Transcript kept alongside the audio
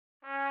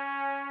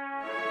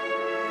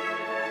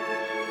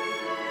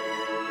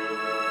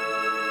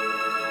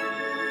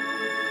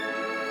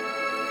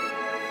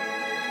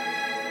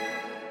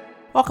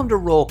Welcome to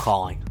Roll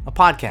Calling, a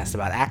podcast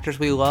about actors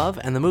we love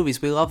and the movies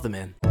we love them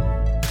in.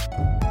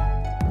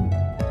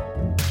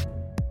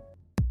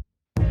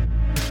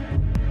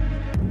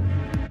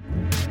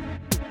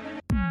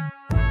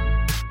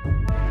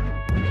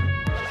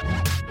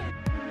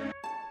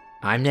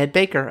 I'm Ned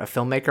Baker, a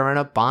filmmaker and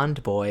a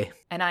Bond boy.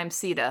 And I'm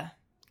Sita,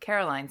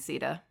 Caroline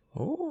Sita.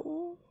 Ooh.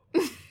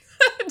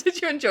 Did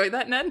you enjoy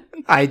that, Ned?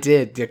 I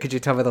did. Could you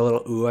tell by the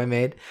little ooh I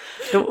made?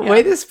 The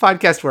way this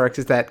podcast works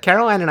is that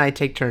Caroline and I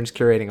take turns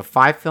curating a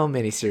 5-film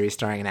miniseries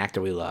starring an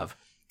actor we love.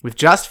 We've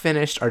just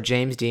finished our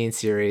James Dean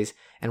series,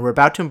 and we're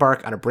about to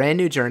embark on a brand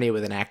new journey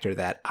with an actor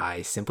that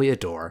I simply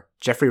adore,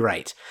 Jeffrey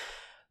Wright.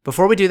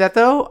 Before we do that,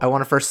 though, I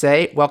want to first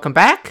say, welcome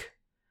back.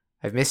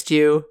 I've missed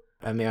you.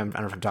 I mean, I don't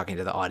know if I'm talking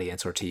to the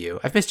audience or to you.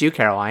 I've missed you,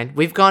 Caroline.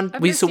 We've gone.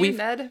 I've missed you,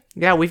 Ned.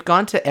 Yeah, we've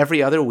gone to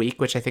every other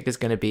week, which I think is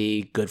going to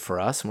be good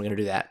for us, and we're going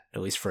to do that at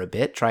least for a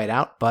bit. Try it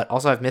out. But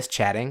also, I've missed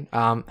chatting.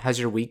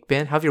 How's your week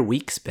been? How have your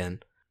weeks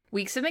been?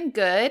 Weeks have been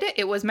good.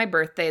 It was my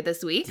birthday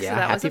this week, Yeah, so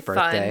that was a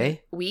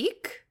birthday. fun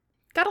week.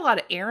 Got a lot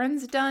of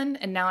errands done,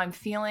 and now I'm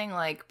feeling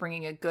like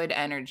bringing a good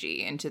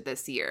energy into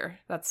this year.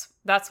 That's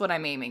what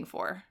I'm aiming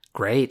for.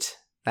 Great.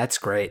 That's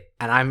great.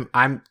 And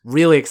I'm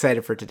really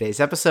excited for today's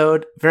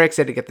episode. Very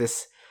excited to get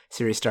this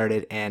series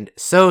started, and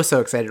so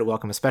excited to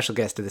welcome a special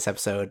guest to this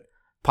episode,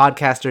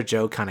 podcaster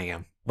Joe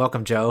Cunningham.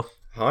 Welcome, Joe.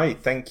 Hi,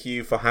 thank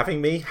you for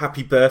having me.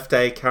 Happy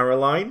birthday,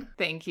 Caroline.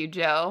 Thank you,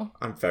 Joe.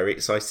 I'm very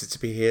excited to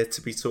be here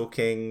to be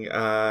talking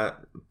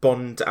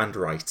Bond and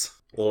Wright,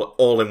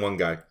 all in one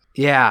go.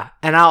 Yeah,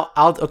 and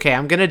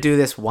I'm gonna do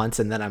this once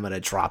and then I'm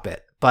gonna drop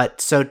it. But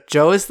so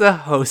Joe is the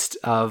host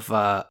of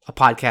a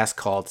podcast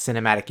called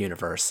Cinematic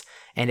Universe,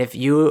 and if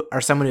you are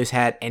someone who's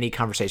had any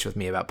conversation with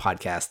me about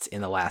podcasts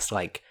in the last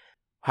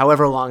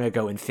however long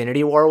ago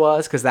Infinity War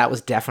was, because that was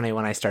definitely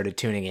when I started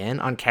tuning in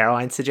on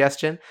Caroline's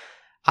suggestion,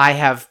 I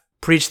have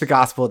preached the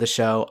gospel of the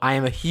show. I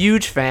am a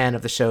huge fan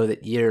of the show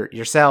that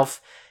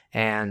yourself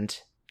and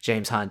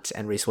James Hunt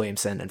and Reese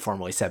Williamson and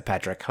formerly Seb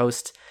Patrick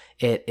host.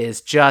 It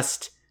is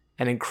just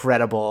an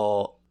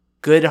incredible,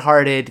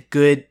 good-hearted,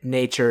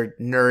 good-natured,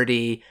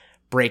 nerdy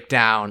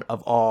breakdown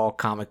of all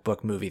comic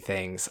book movie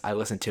things. I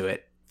listen to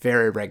it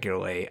very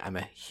regularly. I'm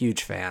a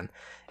huge fan,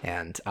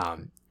 and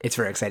it's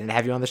very exciting to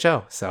have you on the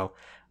show. So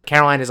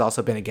Caroline has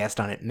also been a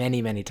guest on it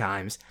many, many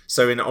times.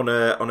 So in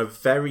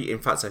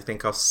fact, I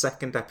think our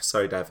second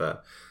episode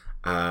ever,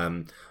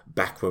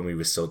 back when we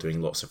were still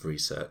doing lots of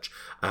research,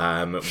 we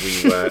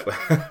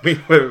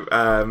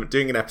were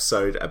doing an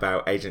episode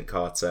about Agent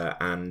Carter,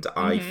 and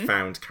I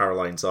found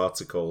Caroline's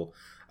article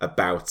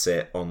about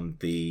it on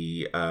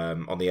the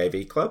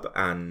AV Club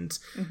and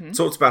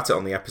talked about it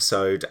on the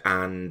episode,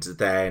 and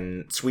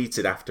then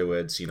tweeted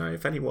afterwards,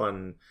 if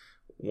anyone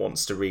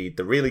wants to read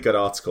the really good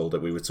article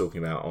that we were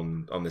talking about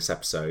on this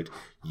episode,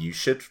 you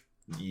should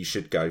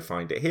go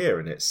find it here,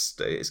 and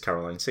it's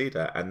Caroline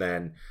Cedar. And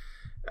then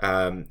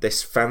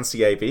this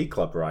fancy AV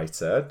Club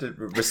writer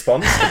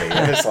responds to me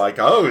and it's like,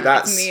 oh,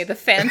 that's me, the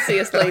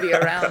fanciest lady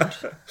around.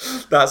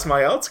 That's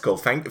my article.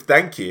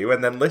 Thank you.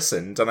 And then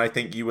listened, and I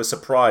think you were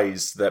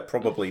surprised that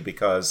probably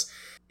because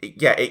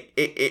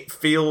it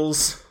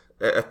feels.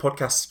 A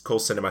podcast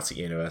called Cinematic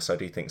Universe, I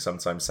do think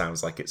sometimes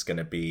sounds like it's going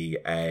to be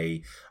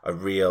a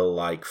real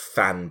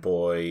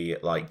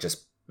fanboy,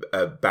 just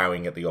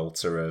bowing at the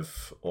altar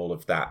of all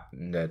of that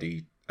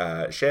nerdy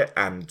shit,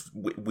 and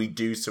we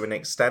do to an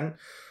extent.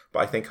 But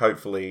I think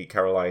hopefully,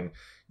 Caroline,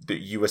 that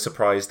you were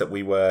surprised that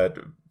we were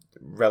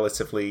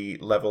relatively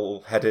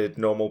level-headed,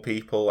 normal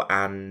people,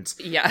 and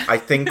yeah, I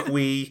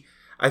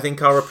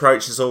think our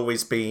approach has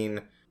always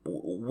been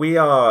we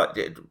are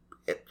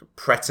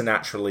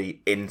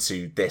preternaturally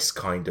into this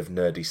kind of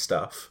nerdy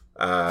stuff.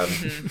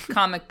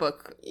 Comic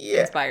book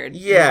inspired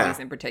movies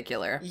in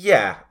particular.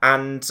 Yeah,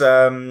 and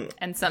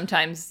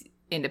sometimes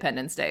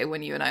Independence Day,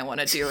 when you and I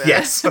want to do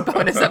a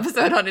bonus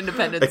episode on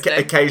Independence Day.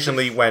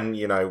 Occasionally when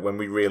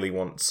we really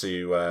want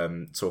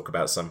to talk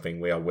about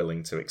something, we are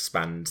willing to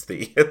expand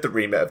the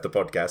remit of the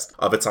podcast.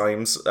 Other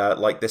times,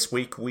 like this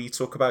week, we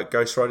talk about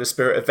Ghost Rider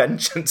Spirit of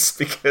Vengeance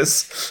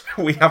because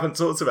we haven't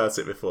talked about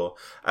it before.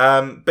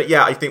 But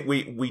yeah, I think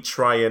we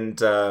try and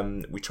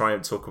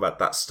talk about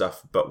that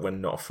stuff, but we're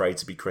not afraid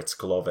to be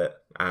critical of it.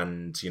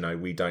 And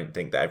we don't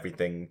think that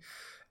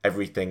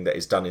everything that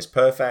is done is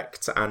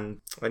perfect, and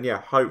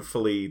yeah,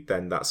 hopefully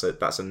then that's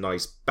a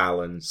nice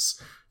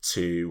balance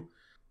to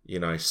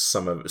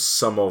some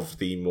of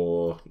the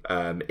more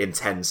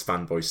intense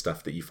fanboy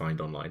stuff that you find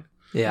online.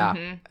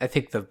 Yeah, I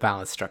think the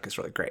balance struck is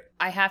really great.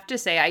 I have to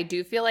say, I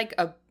do feel like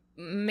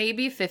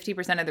maybe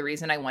 50% of the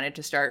reason I wanted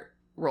to start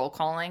roll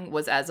calling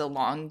was as a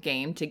long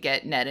game to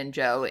get Ned and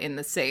Joe in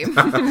the same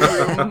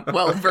room,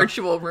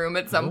 virtual room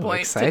at some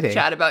point exciting. To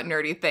chat about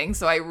nerdy things.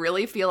 So I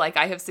really feel like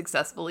I have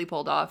successfully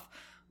pulled off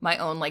my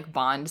own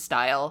Bond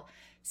style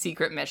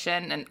secret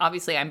mission. And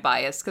obviously I'm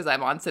biased because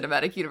I'm on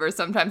Cinematic Universe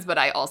sometimes, but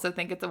I also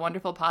think it's a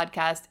wonderful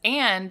podcast.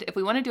 And if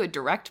we want to do a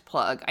direct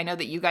plug, I know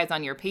that you guys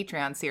on your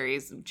Patreon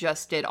series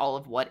just did all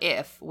of What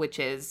If, which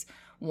is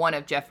one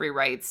of Jeffrey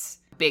Wright's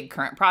big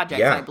current projects.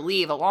 Yeah. I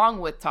believe, along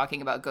with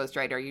talking about Ghost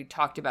Rider, you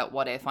talked about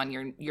What If on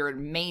your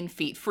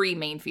free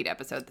main feed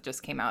episode that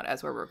just came out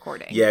as we're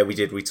recording. Yeah, we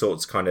did. We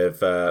talked kind of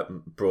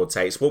broad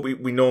takes. What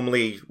we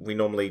normally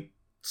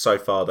so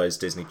far, those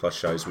Disney Plus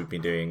shows, we've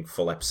been doing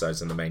full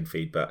episodes in the main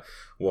feed, but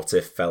What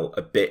If felt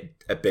a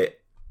bit.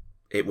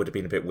 It would have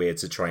been a bit weird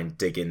to try and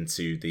dig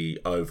into the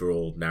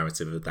overall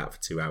narrative of that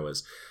for 2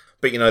 hours.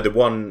 But the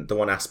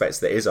one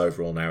aspect that is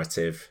overall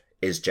narrative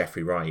is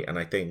Jeffrey Wright, and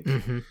I think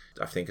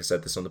I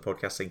said this on the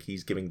podcast. I think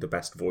he's giving the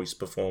best voice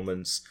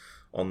performance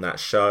on that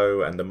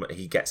show, and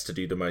he gets to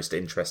do the most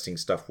interesting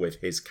stuff with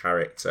his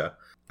character.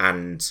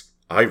 And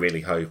I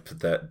really hope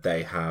that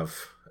they have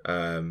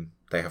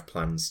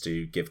plans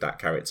to give that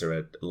character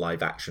a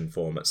live action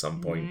form at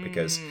some point,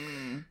 because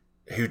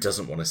who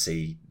doesn't want to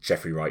see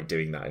Jeffrey Wright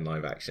doing that in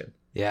live action?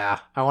 Yeah,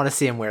 I want to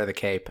see him wear the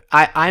cape.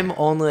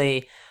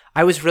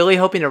 I was really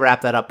hoping to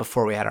wrap that up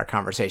before we had our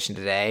conversation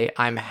today.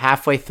 I'm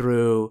halfway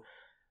through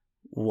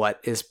what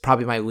is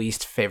probably my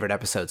least favorite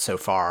episode so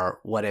far,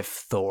 What If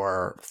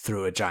Thor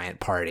Threw a Giant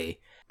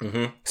Party.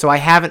 Mm-hmm. So I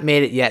haven't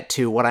made it yet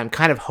to what I'm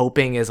kind of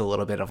hoping is a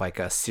little bit of like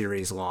a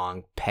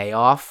series-long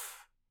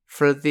payoff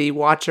for the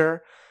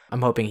watcher.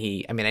 I'm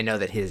hoping I know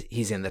that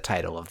he's in the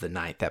title of the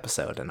 9th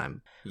episode, and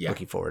I'm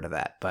looking forward to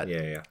that. But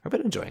I've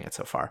been enjoying it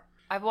so far.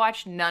 I've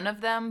watched none of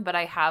them, but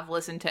I have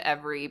listened to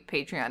every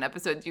Patreon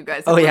episode you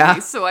guys have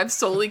released, so I've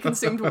solely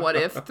consumed What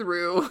If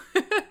through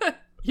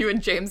you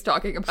and James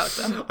talking about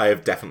them. I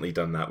have definitely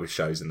done that with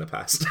shows in the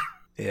past.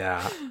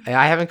 Yeah,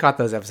 I haven't caught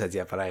those episodes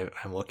yet, but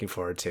I'm looking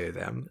forward to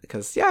them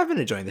because I've been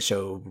enjoying the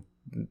show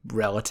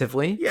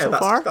relatively so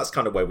far. That's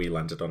kind of where we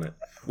landed on it.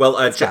 Well,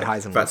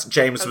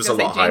 James was a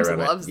lot higher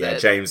on it. Yeah,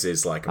 James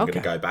is like, I'm going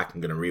to go back,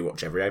 I'm going to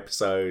rewatch every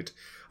episode,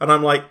 and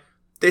I'm like,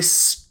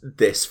 this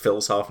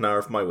fills half an hour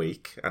of my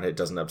week, and it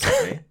doesn't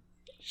upset me.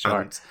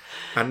 Sure.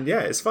 And yeah,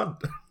 it's fun.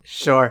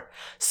 Sure.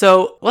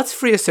 So let's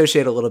free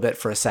associate a little bit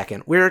for a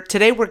second.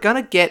 Today we're going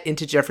to get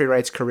into Jeffrey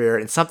Wright's career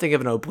in something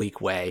of an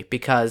oblique way,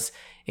 because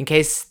in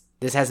case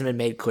this hasn't been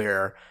made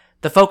clear,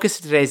 the focus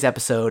of today's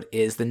episode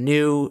is the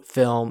new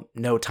film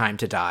No Time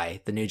to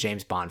Die, the new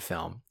James Bond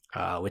film,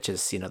 which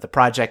is the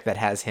project that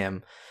has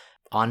him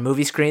on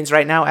movie screens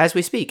right now as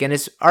we speak, and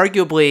is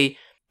arguably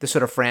the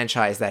sort of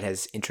franchise that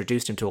has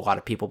introduced him to a lot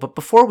of people. But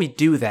before we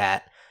do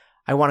that,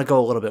 I want to go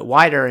a little bit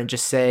wider and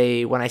just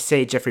say, when I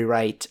say Jeffrey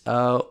Wright,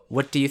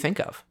 what do you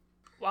think of?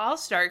 Well, I'll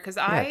start because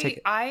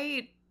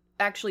I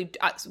actually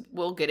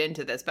we'll get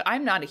into this, but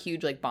I'm not a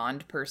huge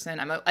Bond person.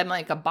 I'm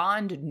like a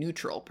Bond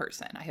neutral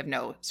person. I have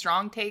no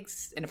strong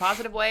takes in a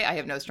positive way. I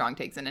have no strong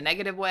takes in a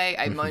negative way.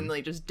 I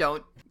mainly just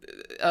don't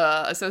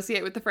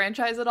associate with the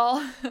franchise at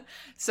all.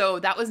 So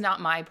that was not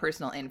my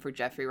personal in for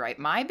Jeffrey Wright.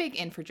 My big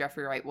in for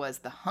Jeffrey Wright was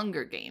The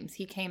Hunger Games.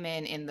 He came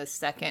in the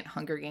second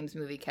Hunger Games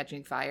movie,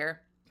 Catching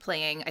Fire,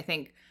 playing, I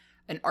think,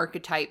 an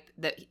archetype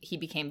that he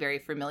became very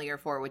familiar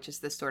for, which is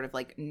this sort of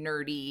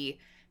nerdy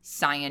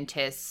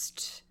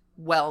scientist,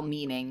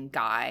 well-meaning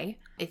guy.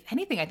 If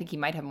anything, I think he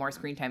might have more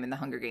screen time in The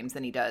Hunger Games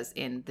than he does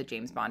in the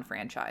James Bond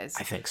franchise.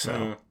 I think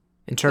so.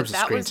 In terms of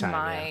screen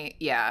time,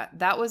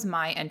 that was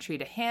my entry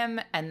to him.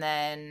 And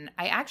then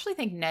I actually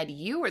think, Ned,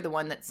 you were the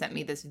one that sent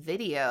me this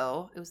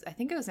video.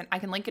 I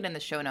can link it in the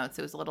show notes.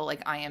 It was a little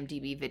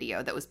IMDb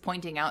video that was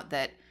pointing out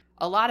that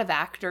a lot of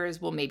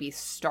actors will maybe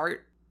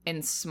start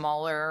in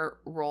smaller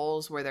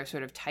roles where they're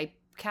sort of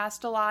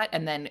typecast a lot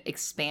and then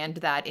expand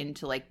that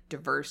into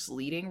diverse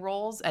leading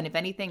roles. And if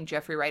anything,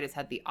 Jeffrey Wright has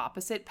had the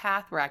opposite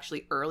path, where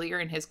actually earlier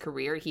in his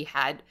career he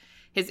had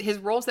his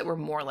roles that were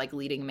more like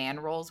leading man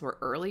roles were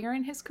earlier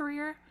in his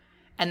career,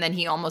 and then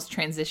he almost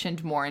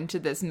transitioned more into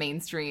this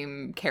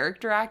mainstream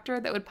character actor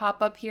that would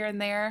pop up here and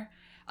there,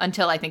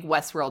 until I think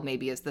Westworld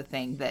maybe is the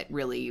thing that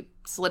really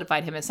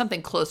solidified him as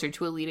something closer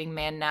to a leading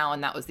man now.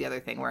 And that was the other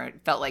thing, where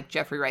it felt like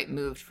Jeffrey Wright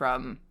moved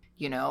from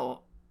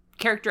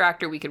character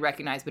actor we could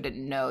recognize but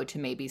didn't know, to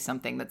maybe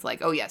something that's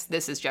oh yes,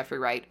 this is Jeffrey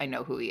Wright, I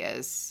know who he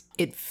is.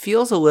 It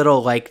feels a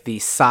little like the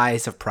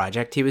size of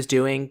project he was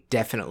doing.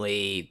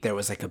 Definitely there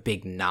was a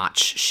big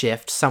notch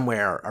shift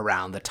somewhere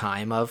around the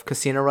time of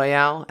Casino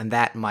Royale, and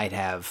that might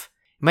have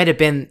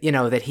been,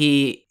 that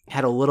he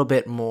had a little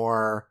bit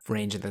more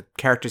range in the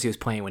characters he was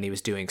playing when he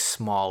was doing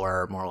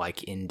smaller, more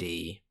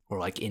indie or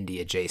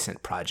indie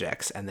adjacent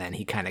projects, and then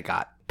he kind of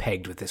got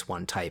pegged with this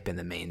one type in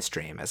the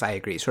mainstream, as I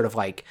agree, sort of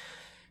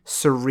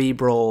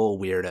cerebral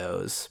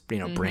weirdos,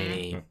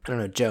 brainy. I don't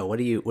know, Joe, where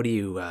do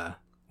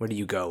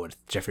you go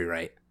with Jeffrey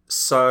Wright?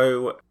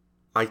 So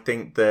I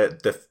think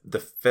that the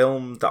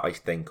film that I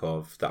think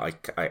of that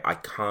I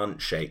can't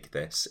shake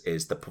this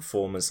is the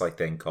performance I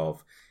think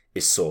of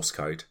is Source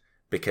Code.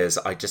 Because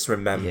I just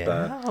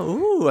remember,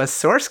 a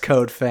Source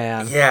Code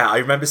fan. Yeah, I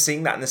remember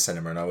seeing that in the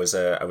cinema, and I was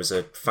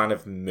a fan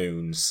of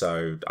Moon,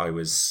 so I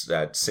was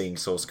seeing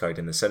Source Code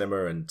in the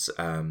cinema, and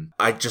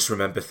I just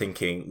remember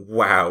thinking,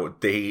 wow,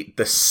 the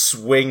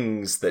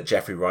swings that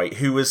Jeffrey Wright,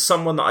 who was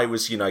someone that I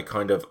was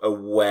kind of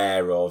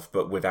aware of,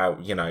 but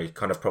without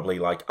kind of probably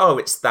oh,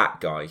 it's that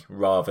guy,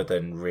 rather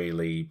than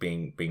really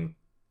being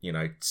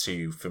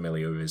too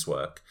familiar with his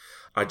work.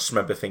 I just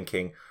remember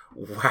thinking,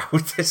 wow,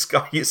 this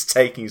guy is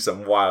taking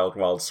some wild,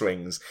 wild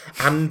swings.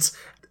 And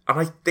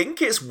I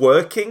think it's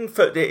working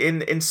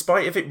in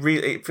spite of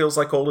it feels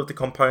like all of the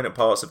component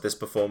parts of this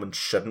performance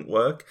shouldn't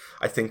work.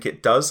 I think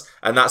it does.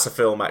 And that's a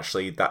film,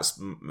 actually,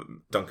 that's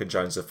Duncan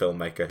Jones, a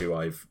filmmaker who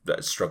I've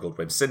struggled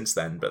with since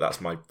then, but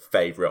that's my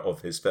favourite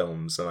of his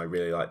films, and I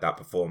really like that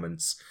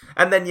performance.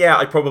 And then,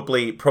 I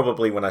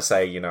probably when I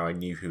say, I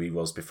knew who he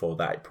was before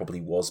that, it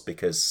probably was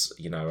because,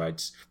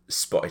 I'd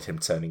spotted him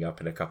turning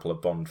up in a couple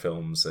of Bond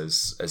films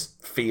as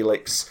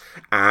Felix.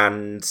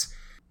 And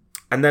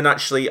then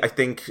actually, I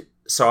think...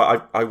 So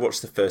I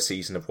watched the first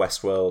season of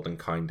Westworld and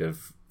kind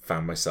of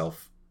found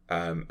myself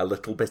a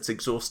little bit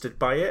exhausted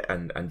by it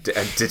and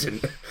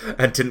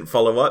didn't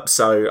follow up.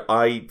 So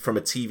from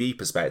a TV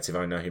perspective,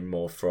 I know him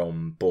more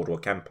from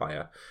Boardwalk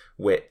Empire,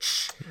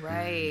 which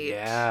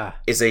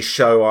is a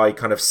show I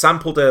kind of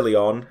sampled early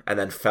on and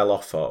then fell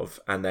off of.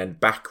 And then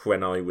back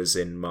when I was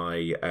in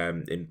my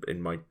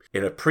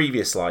in a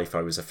previous life,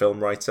 I was a film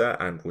writer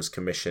and was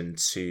commissioned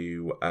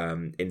to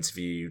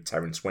interview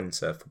Terence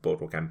Winter for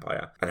Boardwalk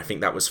Empire. And I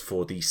think that was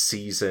for the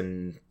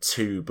season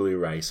 2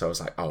 Blu-ray. So I was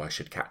like, I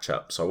should catch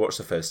up. So I watched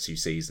the first 2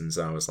 seasons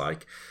and I was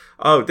like,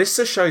 this is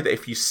a show that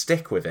if you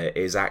stick with it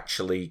is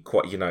actually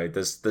quite,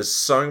 there's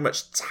so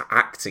much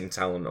acting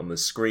talent on the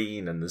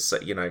screen and there's,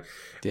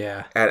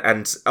 Yeah.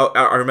 And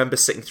I remember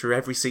sitting through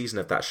every season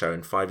of that show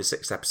and 5 or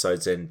 6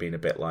 episodes in being a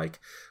bit like,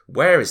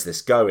 where is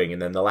this going?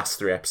 And then the last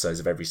 3 episodes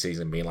of every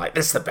season being like,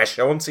 this is the best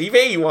show on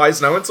TV. Why is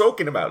no one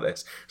talking about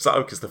this? It's like,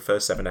 because the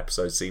first 7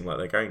 episodes seem like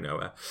they're going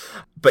nowhere.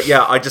 But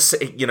yeah, I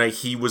just,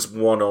 he was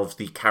one of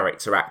the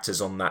character actors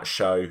on that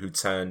show who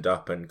turned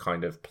up and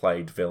kind of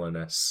played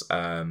villainous.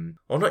 Or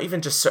not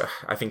even just,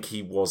 I think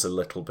he was a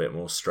little bit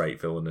more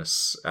straight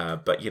villainous.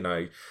 But,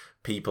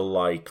 people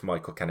like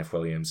Michael Kenneth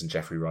Williams and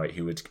Jeffrey Wright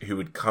who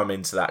would come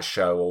into that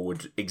show or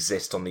would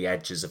exist on the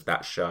edges of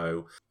that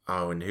show.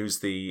 Oh, and who's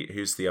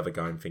the other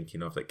guy I'm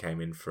thinking of that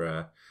came in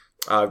for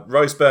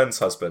Rose Byrne's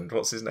husband?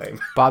 What's his name?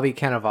 Bobby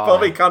Cannavale.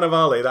 Bobby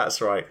Cannavale, that's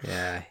right.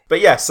 Yeah.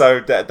 But yeah, so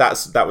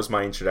that was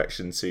my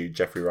introduction to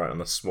Jeffrey Wright on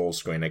a small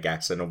screen, I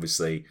guess. And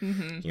obviously,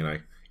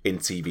 in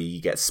TV,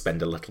 you get to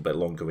spend a little bit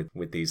longer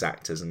with these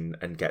actors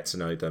and get to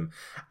know them.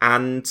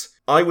 And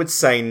I would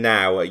say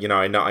now,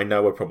 I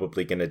know we're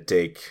probably going to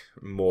dig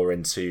more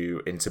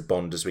into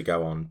Bond as we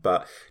go on,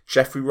 but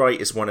Jeffrey Wright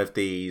is one of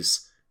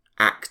these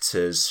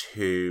actors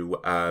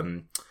who...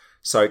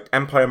 So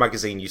Empire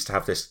Magazine used to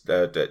have this,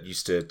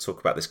 used to talk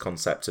about this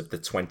concept of the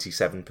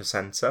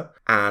 27%er,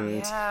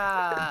 and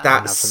I'm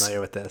not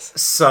familiar with this.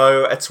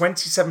 So a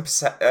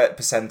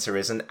 27%er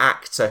is an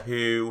actor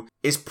who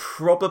is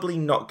probably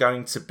not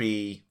going to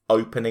be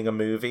opening a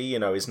movie,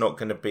 is not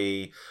going to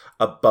be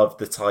above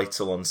the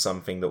title on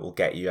something that will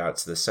get you out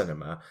to the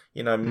cinema.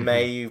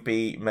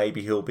 Maybe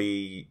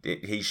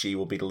she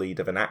will be the lead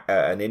of an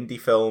indie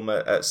film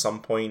at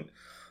some point.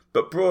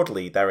 But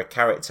broadly, they're a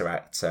character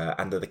actor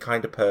and they're the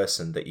kind of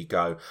person that you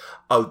go,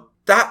 oh,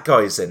 that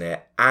guy's in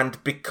it.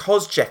 And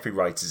because Jeffrey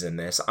Wright is in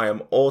this, I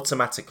am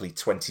automatically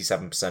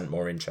 27%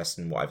 more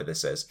interested in whatever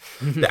this is.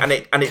 and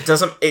it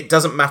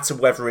doesn't matter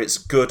whether it's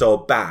good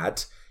or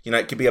bad.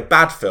 It could be a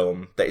bad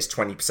film that is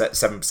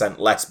 7%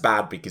 less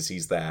bad because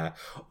he's there.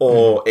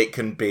 Or it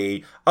can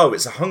be,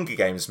 it's a Hunger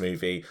Games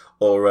movie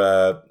or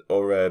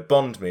a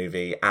Bond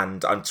movie.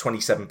 And I'm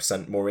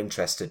 27% more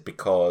interested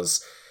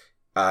because...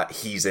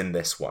 he's in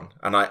this one,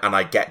 and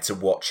I get to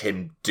watch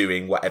him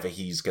doing whatever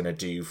he's gonna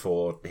do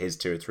for his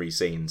 2 or 3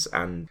 scenes,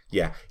 and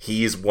yeah,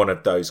 he is one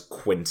of those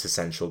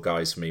quintessential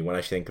guys for me. When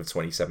I think of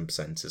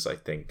 27%ers, I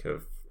think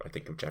of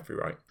Jeffrey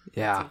Wright.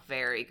 Yeah, that's a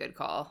very good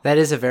call. That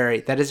is a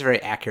very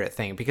accurate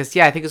thing, because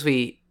I think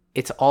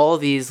it's all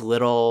these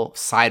little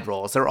side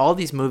roles. There are all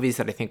these movies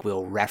that I think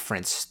we'll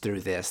reference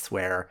through this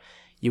where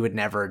you would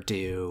never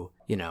do,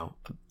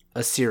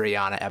 a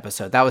Syriana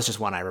episode. That was just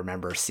one I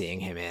remember seeing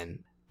him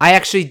in. I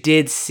actually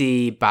did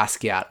see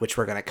Basquiat, which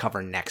we're going to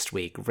cover next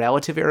week,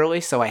 relatively early,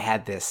 so I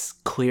had this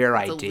clear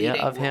idea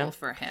of him. Role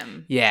for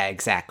him. Yeah,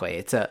 exactly.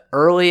 It's a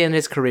early in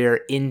his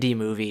career indie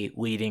movie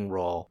leading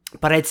role.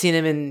 But I'd seen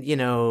him in,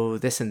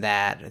 this and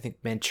that. I think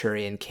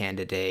Manchurian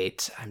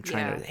Candidate.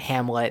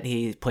 Hamlet.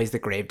 He plays the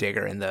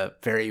gravedigger in the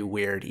very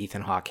weird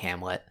Ethan Hawke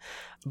Hamlet.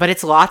 But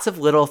it's lots of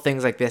little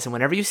things like this, and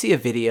whenever you see a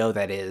video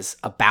that is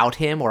about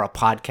him or a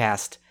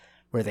podcast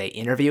where they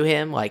interview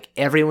him,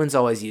 everyone's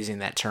always using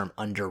that term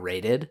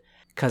underrated,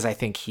 because I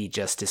think he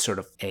just is sort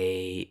of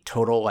a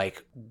total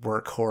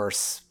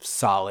workhorse,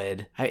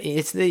 solid.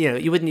 It's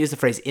you wouldn't use the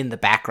phrase in the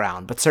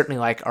background, but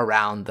certainly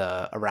around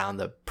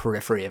the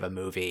periphery of a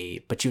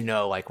movie. But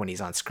when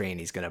he's on screen,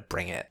 he's gonna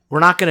bring it. We're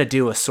not gonna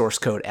do a source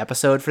code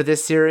episode for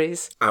this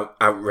series.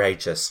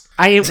 Outrageous.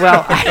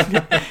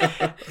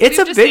 It's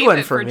a big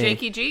one for me.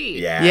 Jakey G.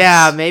 Yes.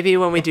 Yeah, maybe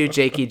when we do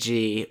Jakey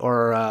G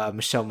or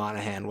Michelle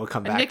Monaghan, we'll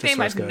come back to nickname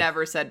source I've code.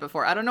 Never said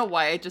before. I don't know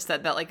why I just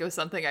said that like it was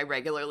something I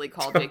regularly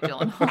called Jake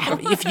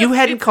Gyllenhaal. If you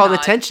hadn't called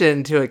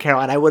attention to it,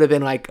 Caroline, I would have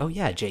been like, oh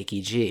yeah,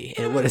 Jakey G.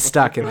 And it would have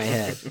stuck in my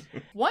head.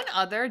 One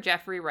other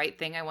Jeffrey Wright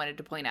thing I wanted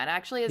to point out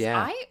actually is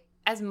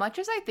as much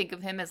as I think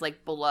of him as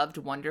like beloved,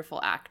 wonderful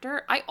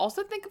actor, I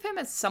also think of him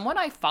as someone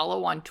I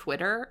follow on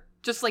Twitter,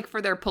 just like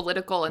for their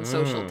political and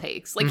social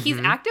takes. Like he's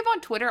active on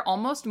Twitter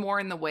almost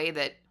more in the way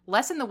that,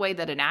 less in the way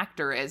that an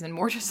actor is and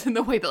more just in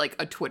the way that like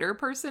a Twitter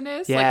person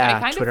is. Yeah, like I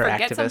kind Twitter of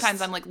forget activists.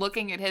 sometimes. I'm like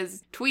looking at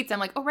his tweets. I'm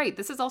like, oh right,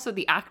 this is also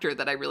the actor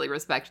that I really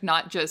respect,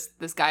 not just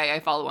this guy I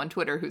follow on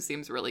Twitter who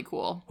seems really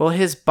cool. Well,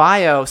 his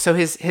bio, so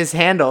his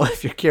handle,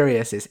 if you're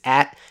curious, is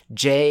at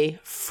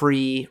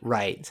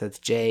JFreeWright. So it's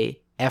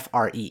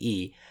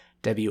JFreeWright,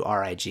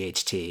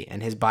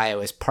 and his bio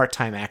is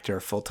part-time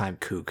actor, full-time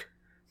kook.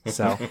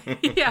 So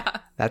Yeah.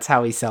 that's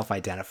how he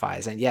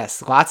self-identifies. And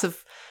yes, lots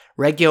of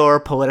regular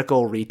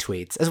political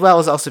retweets, as well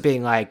as also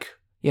being like,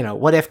 you know,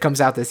 what if comes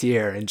out this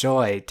year?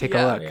 Enjoy, take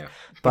a look. Yeah.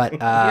 But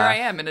Here I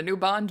am in a new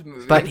Bond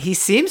movie. But he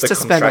seems The to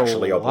spend a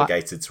contractually lot.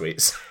 obligated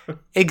tweets.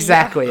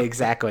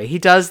 Exactly. He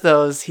does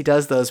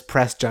those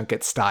press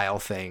junket style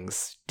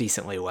things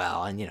decently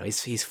well, and you know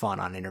he's fun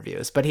on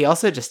interviews. But he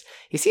also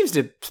he seems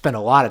to spend a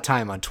lot of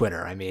time on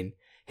Twitter. I mean,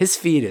 his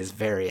feed is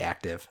very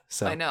active.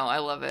 So I know, I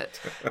love it.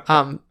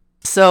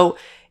 So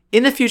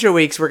in the future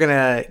weeks, we're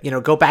gonna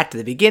go back to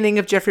the beginning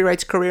of Jeffrey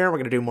Wright's career. We're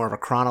gonna do more of a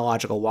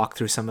chronological walk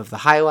through some of the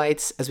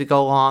highlights as we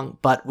go along.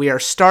 But we are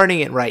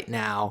starting it right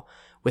now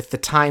with the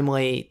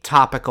timely,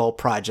 topical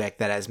project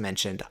that, as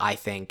mentioned, I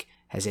think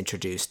has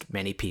introduced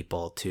many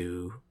people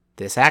to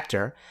this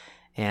actor.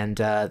 And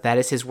that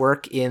is his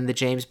work in the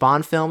James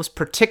Bond films,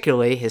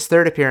 particularly his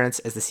third appearance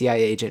as the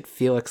CIA agent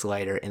Felix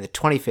Leiter in the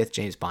 25th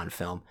James Bond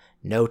film,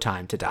 No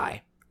Time to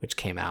Die, which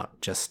came out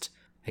just,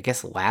 I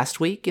guess, last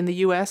week in the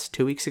US,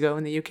 2 weeks ago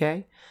in the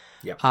UK.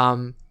 Yeah.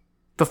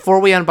 Before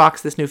we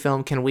unbox this new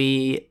film, can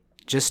we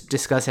just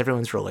discuss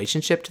everyone's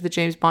relationship to the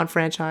James Bond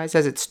franchise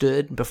as it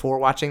stood before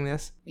watching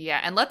this? Yeah,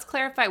 and let's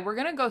clarify, we're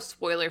going to go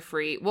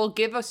spoiler-free. We'll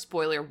give a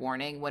spoiler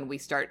warning when we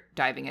start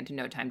diving into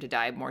No Time to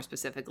Die more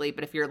specifically,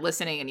 but if you're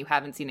listening and you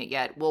haven't seen it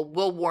yet,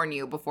 we'll warn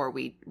you before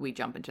we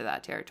jump into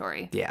that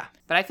territory. Yeah.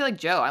 But I feel like,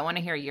 Joe, I want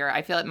to hear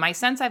I feel like my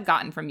sense I've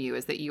gotten from you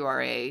is that you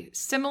are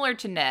similar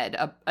to Ned,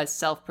 a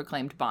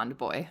self-proclaimed Bond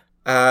boy.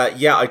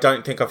 Yeah, I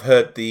don't think I've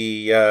heard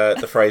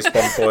the phrase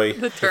Bond boy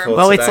The term. before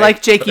Well, today, it's like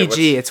but it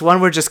JKG. It's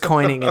one we're just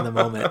coining in the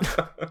moment.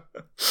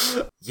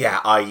 Yeah,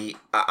 I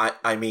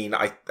mean,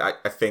 I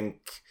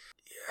think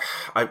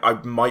I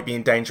might be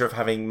in danger of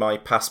having my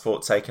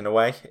passport taken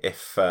away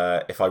if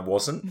I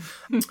wasn't.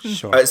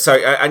 Sure.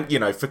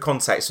 And for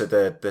context, so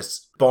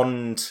this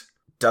Bond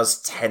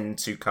does tend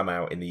to come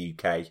out in the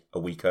UK a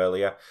week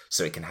earlier,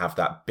 so it can have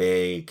that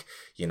big,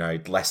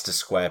 Leicester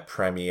Square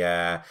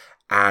premiere.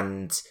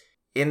 And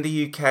in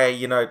the UK,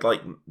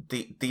 like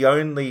the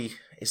only,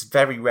 it's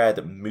very rare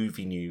that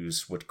movie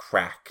news would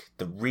crack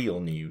the real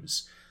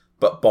news,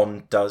 but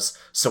Bond does.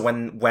 So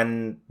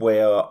when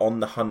we're on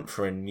the hunt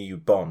for a new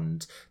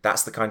Bond,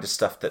 that's the kind of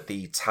stuff that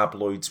the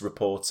tabloids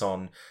report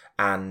on.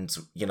 And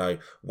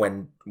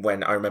when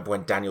I remember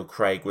when Daniel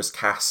Craig was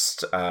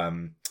cast,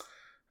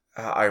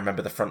 I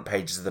remember the front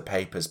pages of the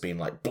papers being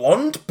like,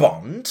 "Blonde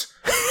Bond?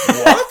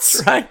 What?"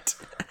 That's right.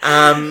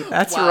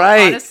 That's Wow,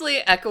 right. Honestly,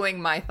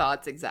 echoing my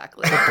thoughts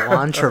exactly. Blonde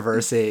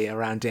controversy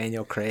around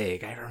Daniel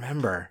Craig. I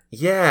remember.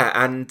 Yeah,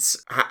 and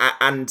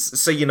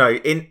so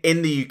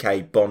in the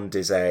UK, Bond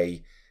is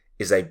a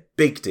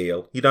big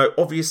deal.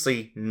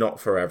 Obviously not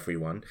for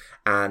everyone,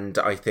 and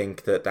I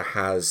think that there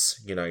has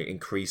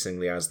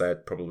increasingly, as there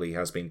probably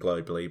has been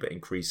globally, but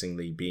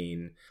increasingly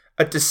been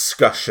a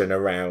discussion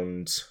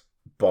around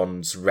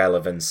Bond's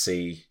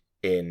relevancy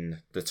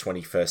in the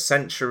 21st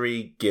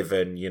century,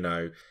 given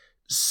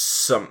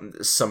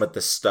some of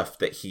the stuff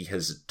that he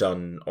has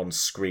done on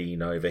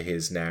screen over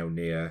his now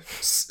near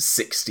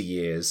 60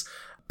 years.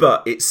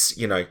 But it's,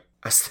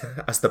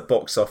 as the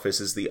box office,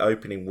 as the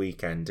opening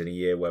weekend in a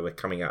year where we're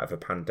coming out of a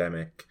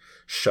pandemic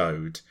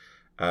showed,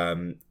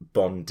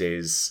 Bond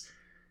is,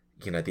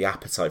 the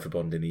appetite for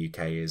Bond in the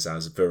UK is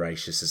as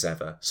voracious as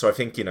ever. So I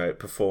think, it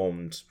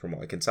performed, from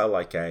what I can tell,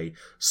 like a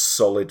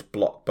solid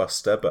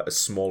blockbuster, but a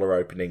smaller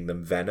opening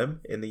than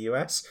Venom in the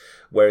US.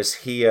 Whereas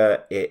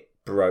here, it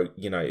broke,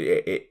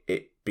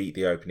 it beat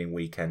the opening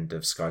weekend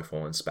of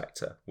Skyfall and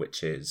Spectre,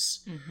 which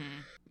is,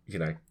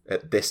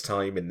 at this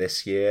time in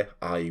this year,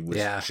 I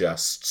was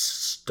just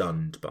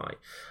stunned by.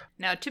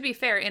 Now, to be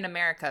fair, in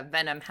America,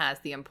 Venom has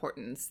the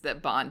importance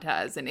that Bond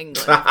has in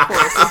England, of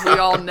course, as we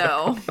all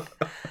know.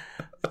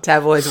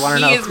 Tabloids want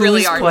to know He is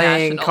really who's our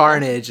playing national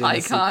Carnage in the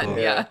icon. sequel.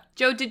 Yeah.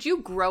 Joe, did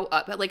you grow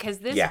up? Like, has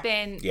this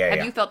been?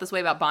 Have you felt this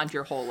way about Bond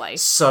your whole life?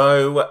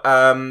 So,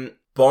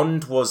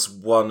 Bond was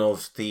one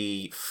of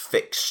the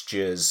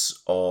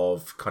fixtures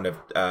of kind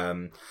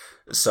of,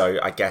 so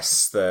I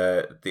guess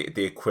the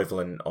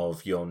equivalent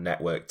of your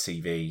network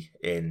TV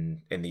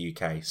in the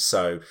UK.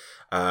 So,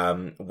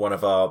 one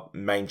of our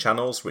main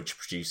channels, which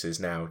produces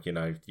now,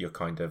 your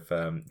kind of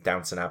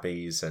Downton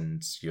Abbeys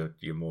and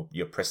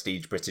your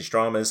prestige British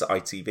dramas,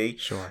 ITV.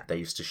 Sure. They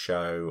used to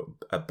show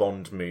a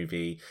Bond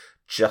movie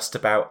just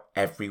about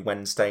every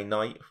Wednesday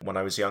night when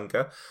I was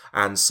younger.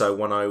 And so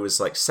when I was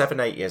like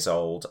 7-8 years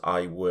old,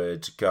 I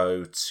would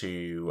go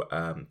to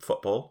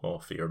football, or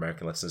for your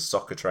American listeners,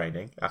 soccer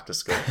training after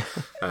school.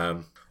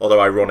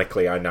 Although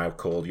ironically, I now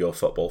call your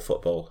football.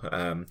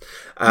 You're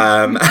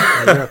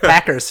a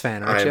Packers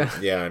fan, aren't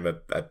you? Yeah, I'm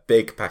a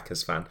big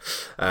Packers fan.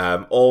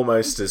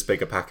 Almost as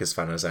big a Packers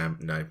fan as I am.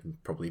 No,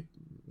 probably.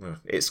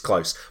 It's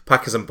close.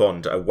 Packers and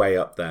Bond are way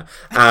up there.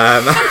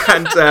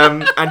 And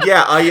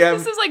yeah,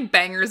 This is like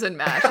bangers and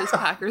mashes,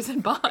 Packers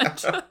and Bond.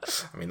 I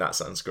mean, that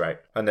sounds great.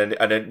 And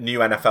a new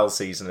NFL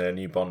season and a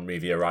new Bond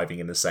movie arriving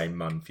in the same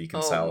month. You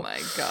can tell. Oh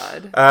my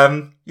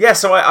god. Yeah.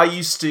 So I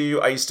used to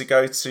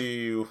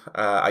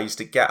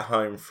get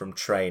home from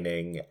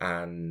training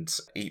and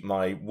eat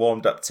my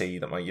warmed up tea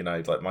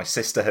that my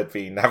sister had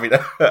been having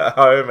at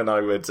home, and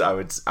I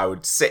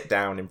would sit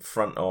down in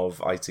front of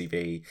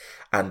ITV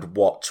and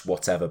watch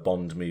whatever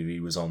Bond movie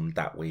was on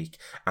that week,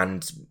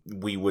 and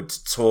we would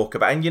talk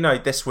about, and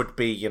this would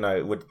be,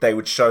 they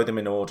would show them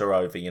in order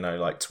over,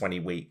 like 20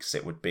 weeks.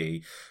 It would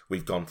be,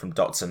 we've gone from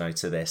Dr. No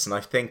to this, and I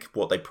think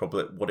what it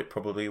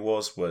probably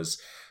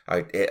was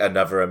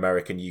another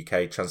American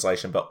UK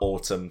translation, but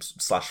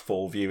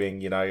autumn/fall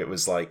viewing. It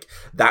was like,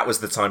 that was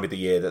the time of the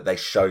year that they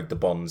showed the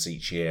Bonds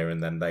each year,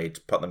 and then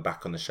they'd put them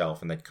back on the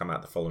shelf and they'd come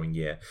out the following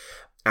year.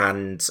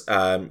 And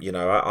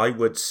it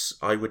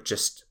would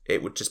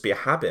just be a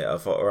habit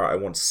of, all right, I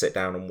want to sit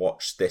down and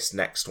watch this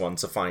next one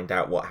to find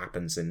out what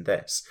happens in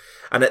this.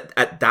 And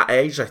at that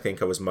age, I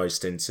think I was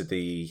most into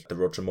the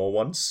Roger Moore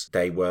ones.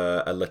 They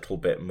were a little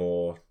bit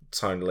more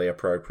tonally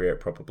appropriate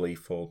probably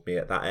for me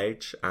at that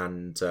age.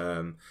 And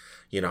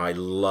I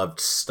loved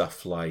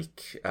stuff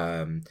like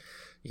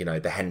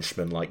the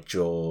henchmen like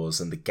Jaws,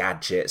 and the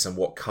gadgets, and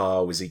what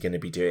car was he going to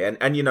be doing,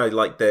 and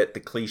like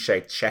the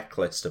cliche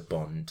checklist of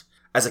Bond.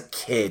 As a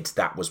kid,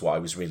 that was what I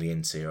was really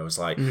into. I was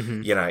like,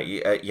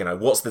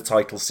 what's the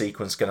title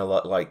sequence going to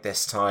look like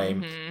this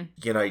time?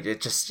 It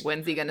just...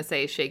 When's he going to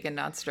say shaken,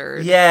 not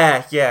stirred?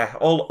 Yeah.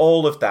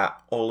 All of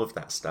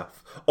that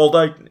stuff.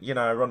 Although,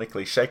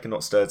 ironically, shaken,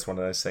 not stirred is one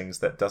of those things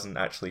that doesn't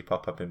actually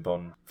pop up in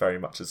Bond very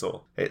much at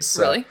all. It's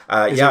really?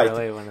 Is it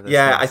really one of those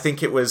things? I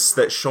think it was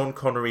that Sean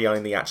Connery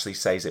only actually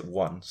says it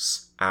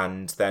once.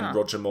 And then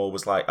Roger Moore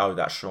was like, "Oh,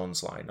 that's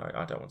Sean's line.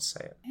 I don't want to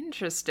say it."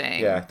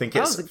 Interesting. Yeah, I think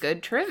that was a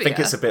good trivia. I think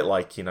it's a bit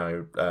like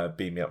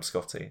 "Beam Me Up,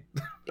 Scotty."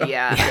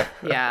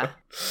 Yeah.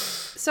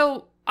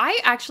 So I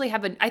actually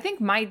I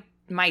think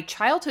my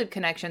childhood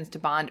connections to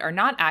Bond are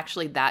not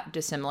actually that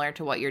dissimilar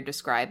to what you're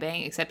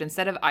describing, except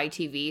instead of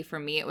ITV, for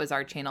me, it was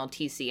our channel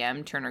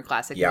TCM, Turner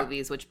Classic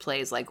Movies, which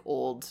plays like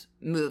old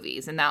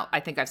movies. And that,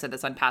 I think I've said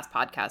this on past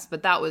podcasts,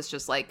 but that was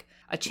just like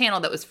a channel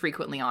that was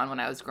frequently on when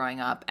I was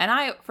growing up.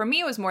 And for me,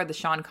 it was more the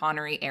Sean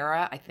Connery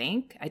era, I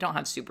think. I don't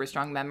have super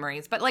strong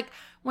memories, but like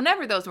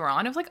whenever those were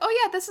on, it was like, oh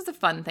yeah, this is a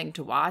fun thing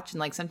to watch.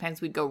 And like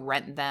sometimes we'd go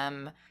rent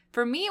them.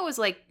 For me, it was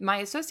like my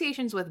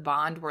associations with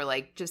Bond were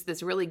like just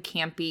this really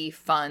campy,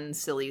 fun,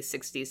 silly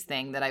 60s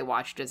thing that I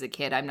watched as a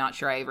kid. I'm not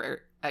sure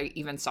I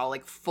even saw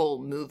like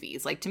full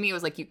movies. Like to me, it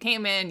was like you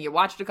came in, you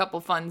watched a couple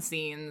fun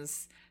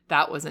scenes.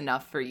 That was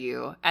enough for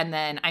you. And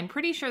then I'm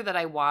pretty sure that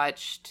I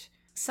watched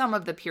some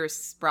of the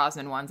Pierce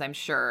Brosnan ones, I'm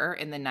sure,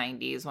 in the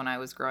 90s when I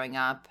was growing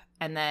up.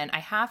 And then I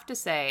have to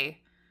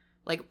say,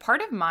 like,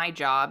 part of my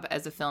job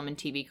as a film and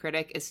TV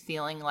critic is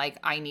feeling like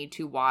I need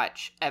to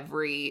watch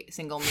every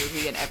single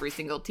movie and every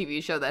single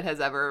TV show that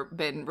has ever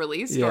been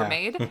released or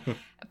made.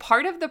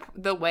 Part of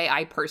the way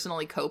I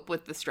personally cope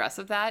with the stress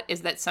of that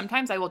is that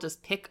sometimes I will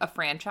just pick a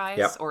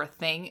franchise or a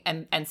thing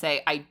and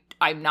say,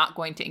 I'm not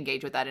going to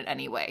engage with that in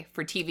any way.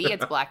 For TV,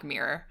 it's Black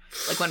Mirror.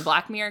 Like when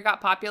Black Mirror got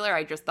popular,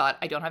 I just thought,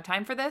 I don't have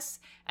time for this,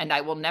 and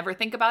I will never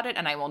think about it,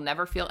 and I will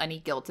never feel any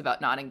guilt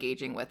about not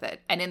engaging with it.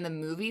 And in the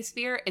movie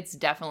sphere, it's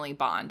definitely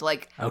Bond.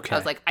 Like, I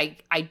was like,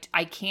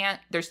 I can't,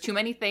 there's too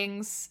many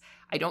things.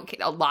 I don't,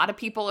 a lot of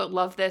people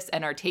love this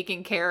and are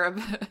taking care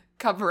of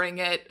covering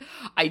it.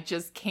 I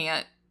just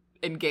can't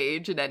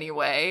engage in any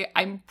way.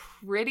 I'm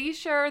pretty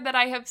sure that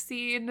I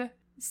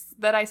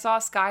saw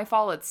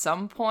Skyfall at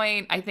some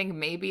point. I think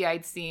maybe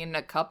I'd seen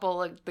a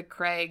couple of the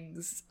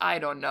Craigs. I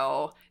don't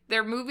know.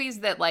 They're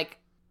movies that like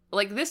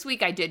this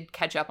week I did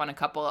catch up on a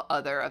couple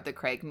other of the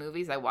Craig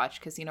movies. I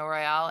watched Casino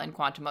Royale and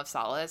Quantum of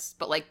Solace.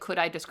 But like, could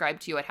I describe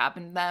to you what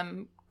happened to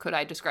them? Could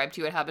I describe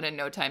to you what happened in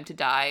No Time to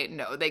Die?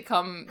 No, they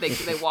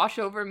wash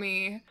over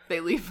me.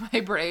 They leave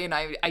my brain.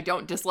 I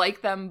don't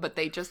dislike them, but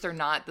they just are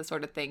not the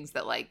sort of things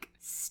that like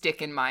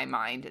stick in my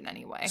mind in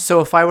any way.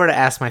 So if I were to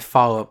ask my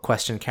follow-up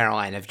question,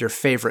 Caroline, of your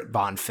favorite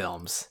Bond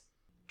films,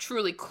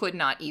 truly could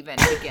not even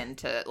begin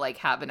to like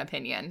have an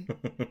opinion.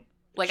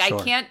 Like sure.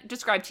 I can't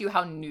describe to you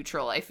how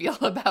neutral I feel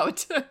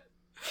about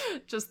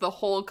just the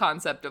whole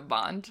concept of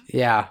Bond.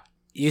 Yeah.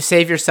 You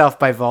save yourself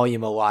by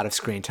volume a lot of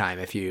screen time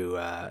if you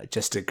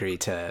just agree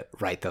to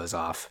write those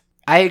off.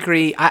 I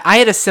agree. I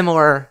had a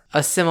similar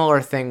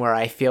thing where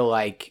I feel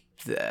like,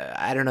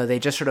 I don't know, they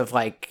just sort of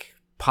like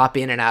pop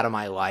in and out of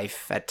my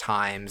life at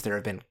times. There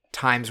have been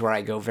times where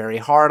I go very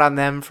hard on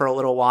them for a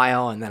little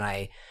while, and then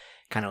I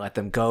kind of let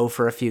them go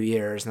for a few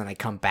years, and then I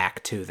come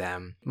back to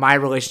them. My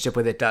relationship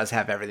with it does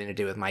have everything to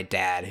do with my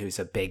dad, who's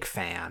a big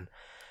fan.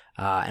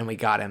 And we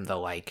got him the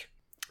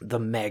the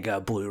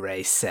mega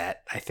Blu-ray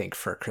set, I think,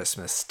 for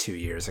Christmas 2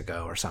 years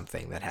ago or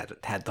something that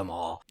had them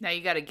all. Now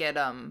you got to get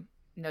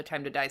No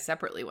Time to Die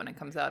separately when it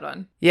comes out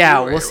on. Yeah,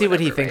 Blu-ray we'll or see what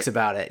he whatever, thinks right?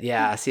 about it.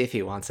 Yeah, see if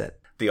he wants it.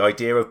 The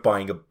idea of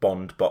buying a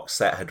Bond box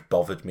set had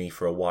bothered me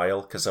for a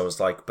while because I was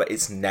like, but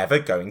it's never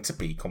going to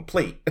be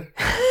complete.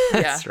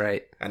 That's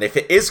right. And if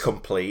it is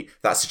complete,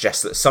 that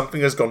suggests that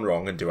something has gone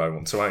wrong, and do I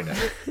want to own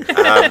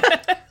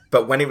it?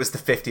 But when it was the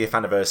 50th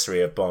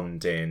anniversary of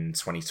Bond in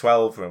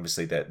 2012,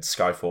 obviously the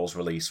Skyfall's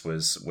release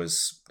was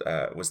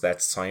there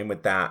to tie in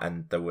with that,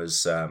 and there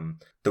was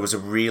a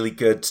really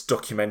good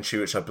documentary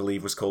which I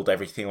believe was called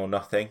Everything or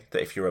Nothing.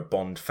 That if you're a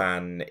Bond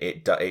fan,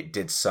 it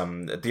did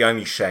some. The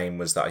only shame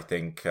was that I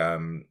think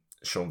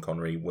Sean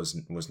Connery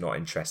was not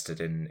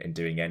interested in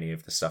doing any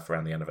of the stuff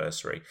around the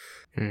anniversary.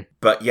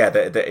 But yeah,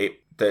 the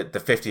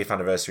 50th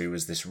anniversary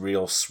was this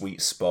real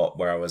sweet spot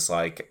where I was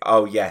like,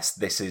 oh yes,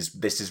 this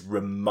is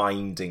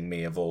reminding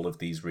me of all of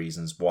these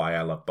reasons why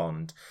I love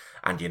Bond.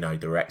 And, you know,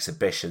 there were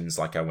exhibitions,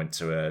 like I went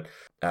to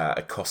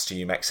a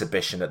costume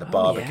exhibition at the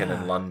Barbican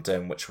in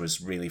London, which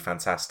was really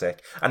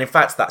fantastic. And in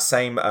fact, that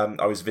same,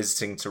 I was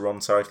visiting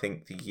Toronto, I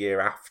think, the year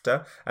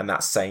after, and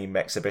that same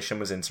exhibition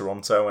was in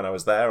Toronto when I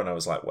was there, and I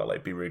was like, well,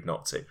 it'd be rude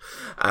not to.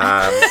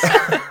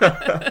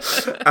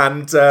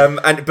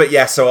 But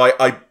yeah, so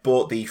I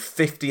bought the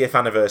 50th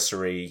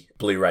anniversary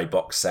Blu-ray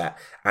box set,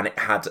 and it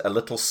had a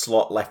little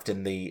slot left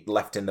in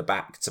the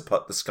back to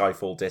put the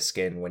Skyfall disc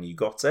in when you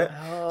got it.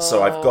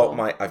 So I've got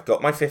my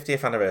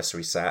 50th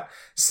anniversary set.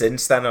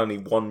 Since then, only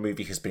one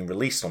movie has been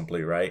released on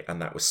Blu-ray,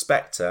 and that was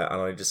Spectre.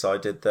 And I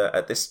decided that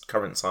at this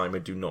current time, I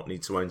do not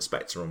need to own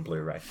Spectre on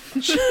Blu-ray.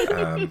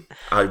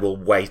 I will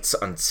wait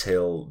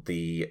until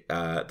the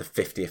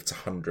 50th to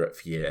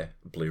 100th year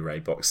Blu-ray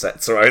box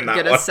set to own that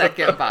Get one. a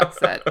second box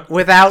set.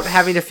 Without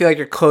having to feel like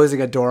you're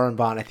closing a door on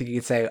Bond, I think you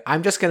could say,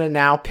 I'm just going to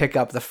now pick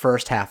up the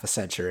first half a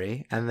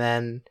century, and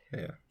then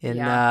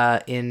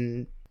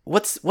in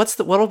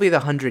what'll be the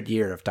 100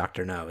 year of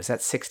Dr. No? Is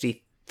that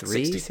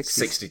 63?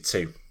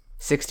 62.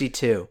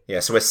 62. Yeah,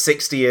 so we're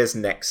 60 years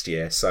next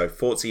year, so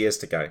 40 years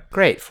to go.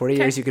 Great. 40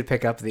 years you could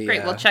pick up the...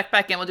 Great, we'll check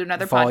back in. We'll do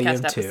another Volume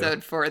podcast 2.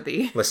 episode for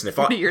the Listen, if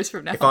 40 years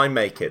from now. if I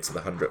make it to the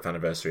 100th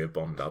anniversary of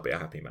Bond, I'll be a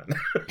happy man.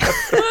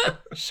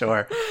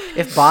 Sure.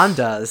 If Bond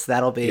does,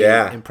 that'll be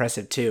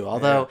impressive too.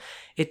 Although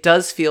it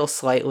does feel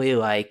slightly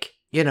like,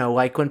 you know,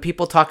 like when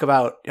people talk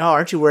about, oh,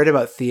 aren't you worried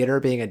about theater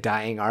being a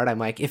dying art? I'm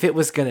like, if it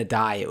was going to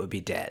die, it would be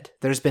dead.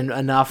 There's been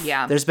enough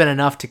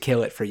to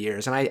kill it for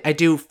years. And I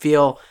do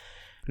feel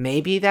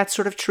maybe that's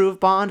sort of true of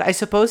Bond. I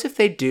suppose if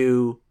they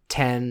do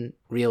 10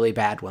 really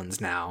bad ones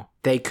now,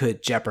 they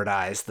could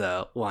jeopardize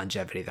the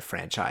longevity of the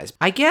franchise.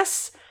 I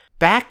guess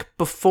back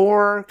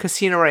before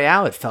Casino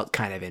Royale, it felt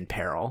kind of in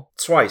peril.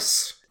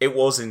 Twice. It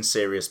was in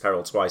serious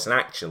peril twice. And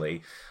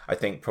actually, I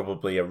think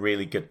probably a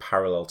really good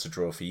parallel to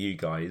draw for you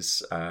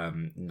guys,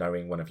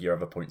 knowing one of your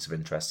other points of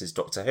interest, is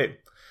Doctor Who.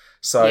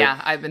 So yeah,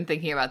 I've been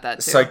thinking about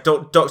that too. So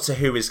Doctor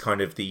Who is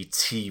kind of the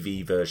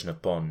TV version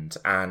of Bond.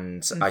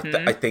 And I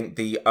think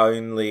the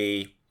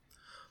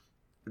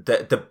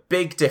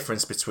big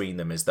difference between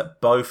them is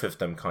that both of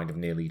them kind of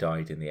nearly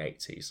died in the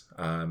 80s.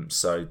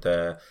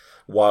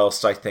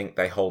 Whilst I think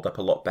they hold up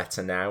a lot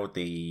better now,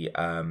 the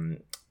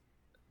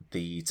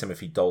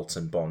Timothy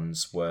Dalton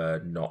Bonds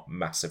were not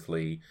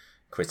massively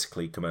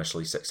critically,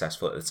 commercially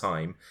successful at the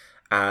time.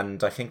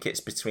 And I think it's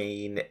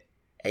between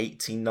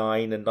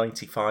 89 and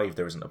 95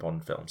 there isn't a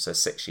Bond film, so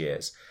 6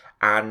 years.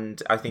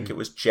 And I think it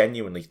was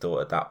genuinely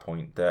thought at that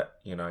point that,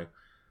 you know,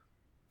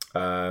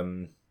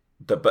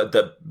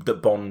 that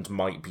Bond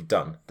might be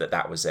done,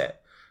 that was it.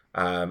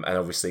 And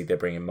obviously they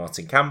bring in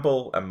Martin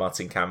Campbell, and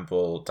Martin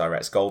Campbell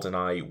directs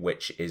GoldenEye,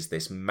 which is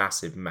this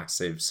massive,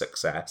 massive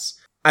success.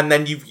 And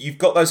then you've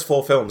got those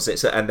 4 films.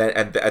 And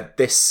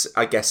this,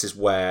 I guess, is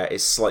where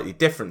it's slightly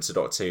different to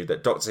Doctor Who.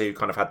 That Doctor Who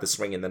kind of had the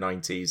swing in the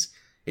 90s.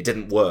 It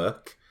didn't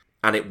work,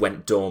 and it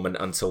went dormant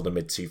until the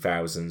mid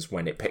 2000s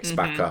when it picks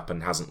back up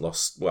and hasn't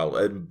lost. Well,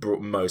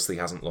 mostly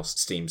hasn't lost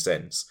steam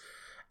since.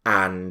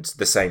 And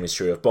the same is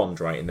true of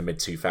Bond, right? In the mid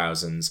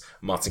 2000s,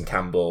 Martin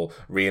Campbell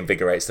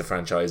reinvigorates the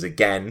franchise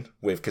again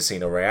with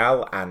Casino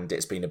Royale, and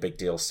it's been a big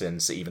deal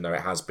since, even though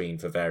it has been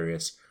for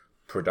various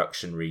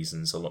production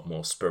reasons a lot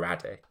more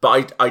sporadic.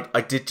 But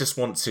I did just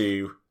want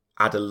to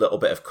add a little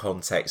bit of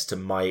context to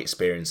my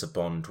experience of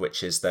Bond,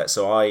 which is that,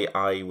 so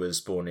I was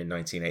born in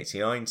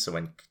 1989, so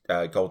when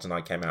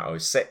GoldenEye came out, I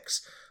was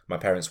 6. My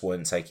parents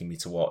weren't taking me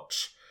to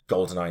watch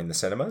GoldenEye in the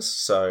cinemas,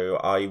 so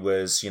I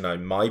was, you know,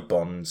 my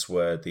Bonds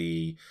were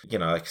the, you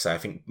know, like I say, I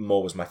think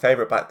Moore was my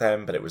favourite back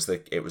then, but it was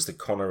the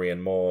Connery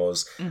and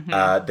Moores.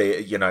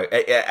 You know,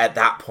 at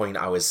that point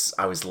I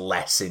was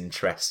less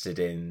interested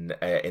in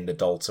the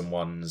Dalton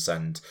ones,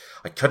 and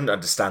I couldn't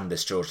understand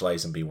this George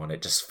Lazenby one.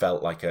 It just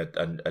felt like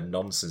a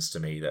nonsense to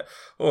me that,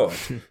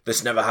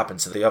 this never happened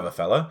to the other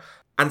fella.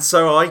 And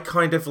so my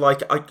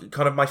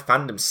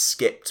fandom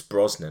skipped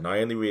Brosnan.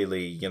 I only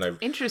really, you know,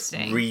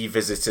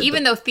 revisited.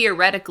 Even though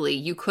theoretically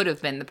you could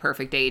have been the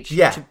perfect age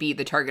to be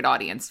the target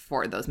audience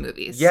for those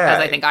movies. Yeah.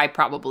 Because I think I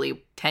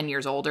probably 10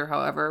 years older,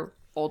 however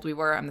old we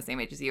were. I'm the same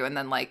age as you. And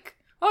then like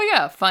Oh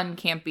yeah, fun,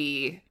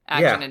 campy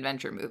action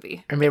adventure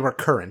movie. And they were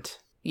current.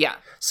 Yeah.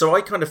 So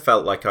I kind of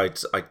felt like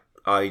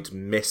I'd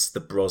missed the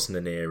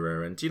Brosnan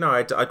era, and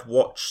I'd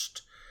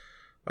watched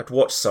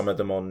some of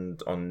them on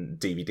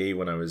DVD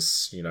when I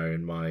was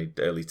in my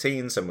early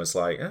teens, and was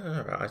like,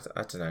 I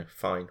don't know,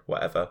 fine,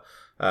 whatever.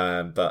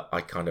 But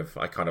I kind of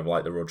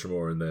like the Roger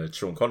Moore and the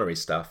Sean Connery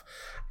stuff.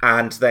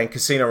 And then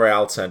Casino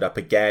Royale turned up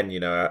again,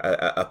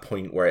 at a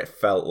point where it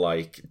felt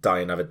like Die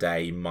Another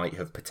Day might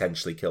have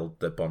potentially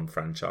killed the Bond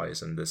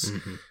franchise. And there's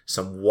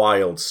some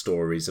wild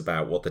stories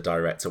about what the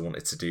director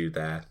wanted to do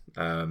there.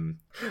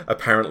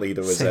 Apparently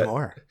there was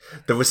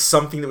there was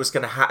something that was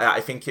going to happen. I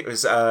think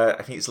it's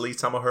Lee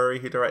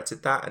Tamahori who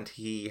directed that, and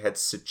he had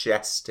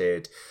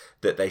suggested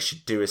that they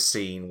should do a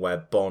scene where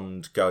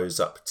Bond goes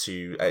up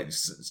to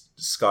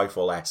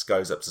Skyfall S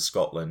goes up to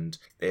Scotland.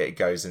 It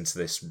goes into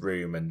this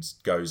room and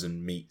goes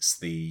and meets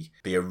the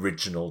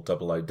original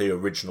the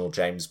original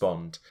James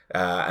Bond,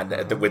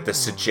 with the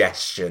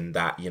suggestion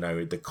that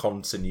the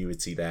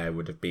continuity there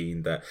would have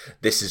been that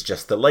this is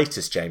just the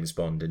latest James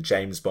Bond, and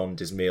James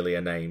Bond is merely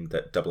a name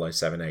that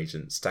 007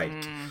 agents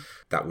take.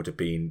 That would have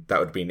been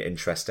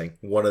interesting.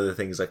 One of the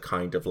things I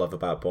kind of love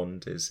about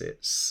Bond is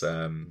it's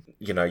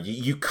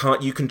you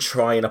can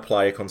try and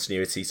apply a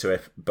continuity to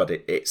it, but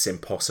it's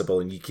impossible.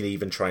 And you can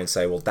even try and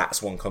say, well,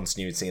 that's one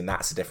continuity and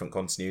that's a different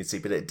continuity,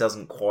 but it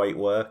doesn't quite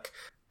work.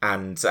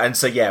 And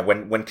so yeah,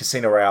 when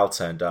Casino Royale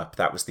turned up,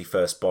 that was the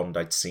first Bond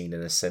I'd seen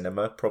in a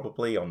cinema,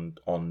 probably on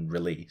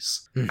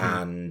release,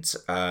 and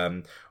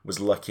was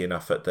lucky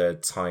enough at the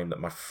time that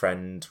my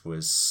friend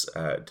was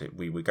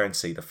we were going to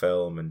see the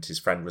film, and his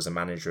friend was a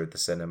manager of the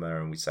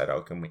cinema, and we said, oh,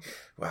 can we?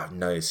 Well,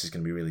 no, this is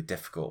going to be really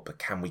difficult, but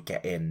can we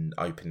get in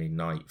opening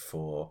night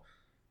for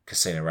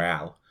Casino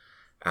Royale?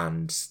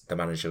 And the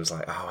manager was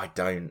like, oh,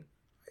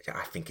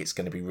 I think it's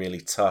going to be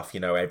really tough.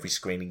 Every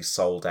screening's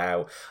sold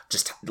out.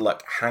 Just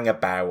look, hang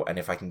about, and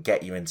if I can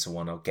get you into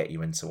one, I'll get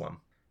you into one.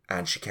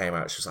 And she came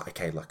out. She was like,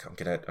 "Okay, look, I'm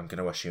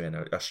gonna usher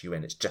you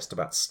in. It's just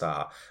about to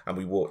start." And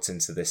we walked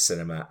into this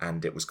cinema,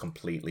 and it was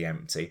completely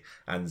empty.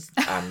 And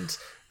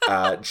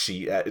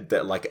she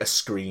like a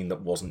screen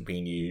that wasn't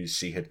being used.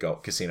 She had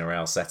got Casino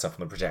Royale set up on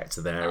the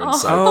projector there, and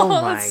that's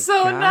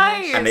so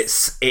nice. And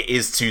it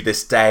is to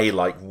this day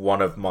like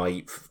one of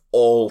my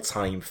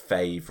all-time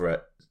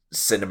favorite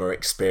cinema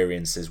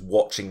experiences,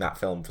 watching that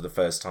film for the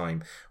first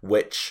time,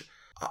 which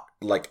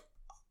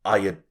I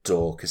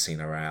adore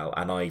Casino Royale,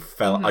 and I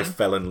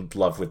fell in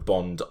love with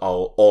Bond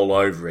all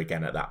over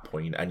again at that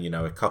point. And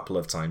a couple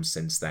of times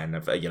since then,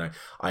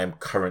 I am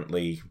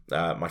currently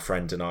my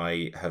friend and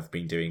I have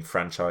been doing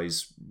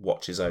franchise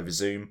watches over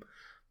Zoom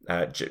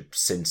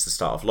since the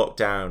start of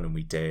lockdown, and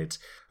we did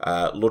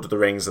Lord of the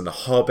Rings and The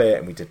Hobbit,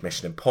 and we did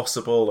Mission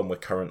Impossible, and we're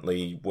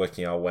currently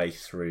working our way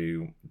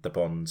through the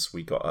Bonds.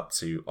 We got up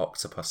to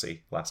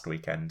Octopussy last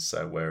weekend,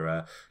 so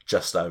we're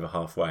just over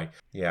halfway.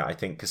 Yeah, I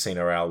think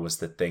Casino Royale was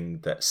the thing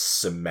that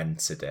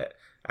cemented it,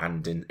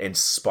 and in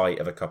spite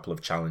of a couple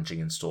of challenging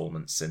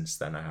installments since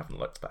then, I haven't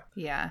looked back.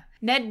 Yeah.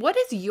 Ned, what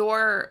is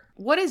your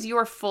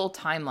full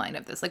timeline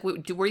of this? Like,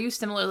 were you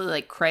similarly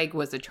like Craig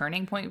was a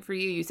turning point for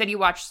you? You said you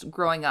watched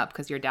growing up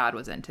because your dad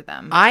was into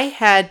them. I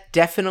had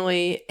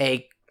definitely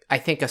I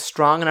think a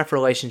strong enough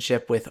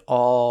relationship with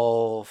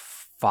all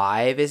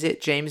 5,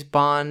 James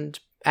Bond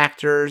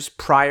actors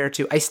prior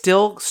to. I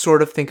still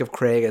sort of think of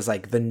Craig as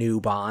like the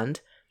new Bond.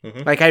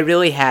 Like I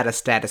really had a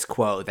status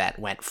quo that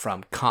went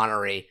from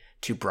Connery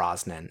to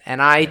Brosnan, and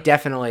I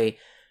definitely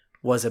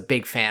was a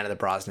big fan of the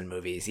Brosnan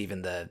movies,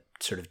 even the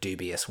sort of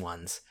dubious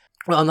ones.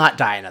 Well, not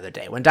Die Another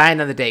Day. When Die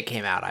Another Day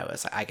came out,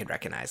 I could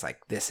recognize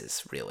like this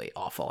is really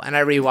awful, and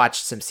I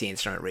rewatched some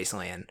scenes from it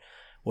recently and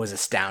was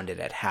astounded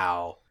at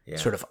how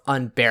sort of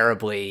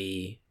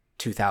unbearably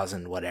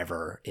 2000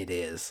 whatever it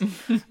is.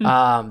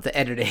 The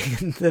editing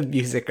and the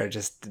music are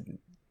just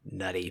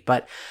nutty,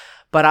 but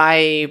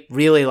I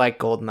really like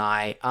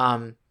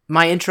GoldenEye.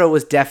 My intro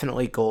was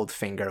definitely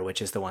Goldfinger,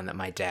 which is the one that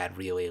my dad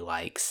really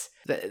likes.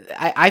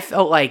 I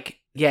felt like,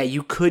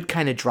 you could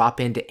kind of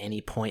drop into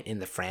any point in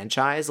the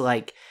franchise.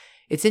 Like,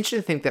 it's interesting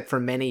to think that for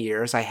many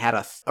years I had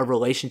a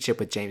relationship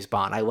with James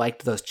Bond. I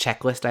liked those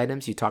checklist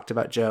items you talked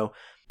about, Joe,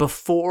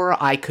 before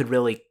I could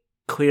really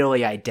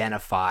clearly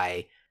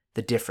identify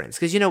the difference.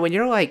 Because, when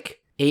you're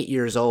like 8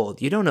 years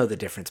old, you don't know the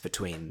difference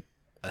between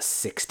a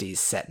 60s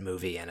set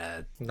movie and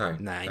a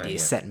 90s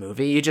set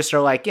movie. You just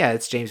are like,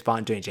 it's James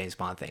Bond doing James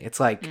Bond thing. It's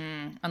like...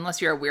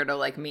 unless you're a weirdo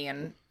like me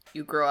and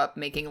you grow up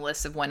making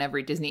lists of when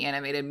every Disney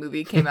animated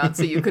movie came out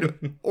so you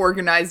could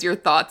organize your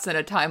thoughts in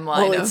a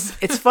timeline. Well,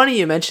 it's funny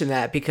you mention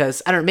that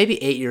because, I don't know,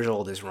 maybe 8 years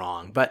old is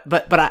wrong. But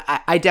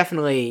I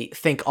definitely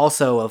think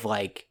also of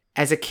like,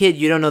 as a kid,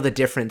 you don't know the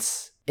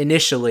difference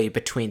initially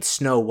between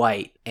Snow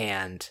White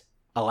and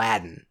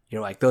Aladdin. You're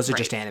like, those are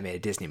just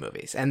animated Disney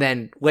movies. And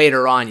then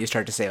later on, you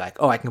start to say like,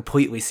 oh, I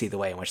completely see the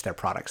way in which they're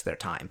products of their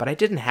time. But I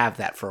didn't have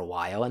that for a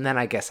while. And then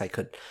I guess I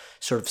could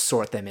sort of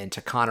sort them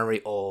into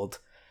Connery old,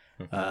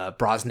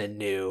 Brosnan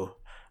new,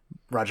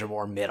 Roger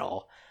Moore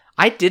middle.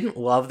 I didn't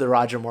love the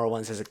Roger Moore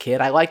ones as a kid.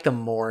 I like them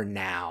more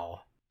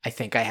now. I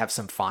think I have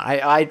some fun.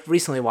 I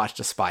recently watched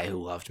A Spy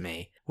Who Loved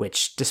Me,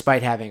 which,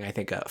 despite having, I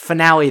think, a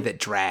finale that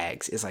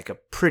drags, is like a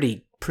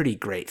pretty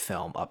great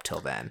film up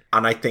till then.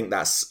 And I think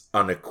that's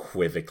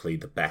unequivocally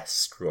the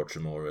best Roger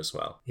Moore as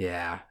well.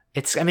 Yeah.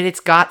 It's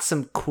got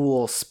some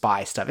cool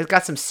spy stuff. It's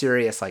got some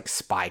serious, like,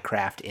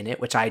 spycraft in it,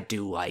 which I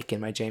do like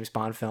in my James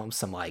Bond films.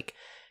 Some, like,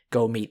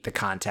 go meet the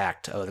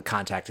contact. Oh, the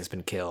contact has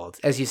been killed.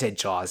 As you say,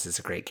 Jaws is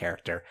a great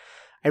character.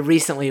 I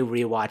recently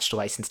rewatched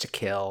License to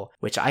Kill,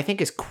 which I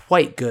think is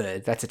quite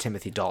good. That's a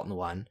Timothy Dalton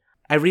one.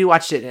 I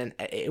rewatched it, and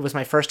it was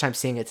my first time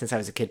seeing it since I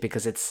was a kid,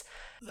 because it's,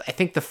 I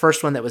think, the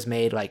first one that was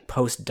made, like,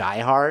 post Die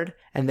Hard.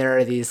 And there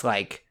are these,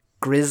 like,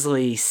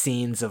 grisly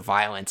scenes of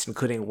violence,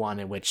 including one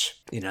in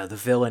which, you know, the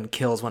villain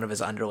kills one of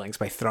his underlings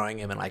by throwing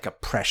him in, like, a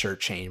pressure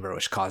chamber,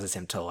 which causes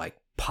him to, like,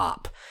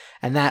 pop.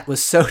 And that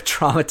was so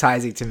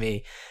traumatizing to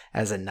me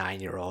as a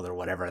 9-year-old or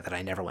whatever that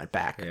I never went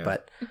back. Yeah.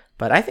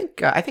 But I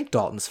think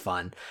Dalton's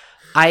fun.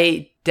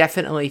 I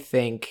definitely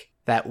think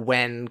that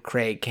when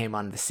Craig came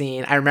on the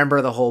scene, I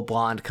remember the whole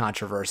blonde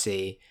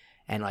controversy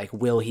and, like,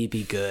 will he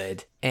be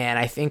good? And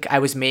I think I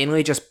was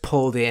mainly just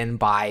pulled in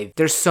by,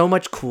 there's so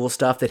much cool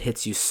stuff that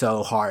hits you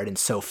so hard and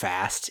so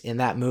fast in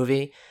that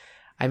movie.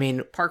 I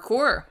mean,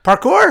 parkour.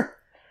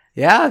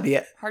 Yeah,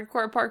 the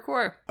hardcore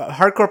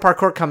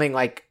parkour coming,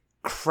 like,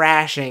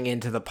 crashing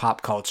into the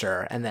pop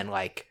culture, and then,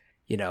 like,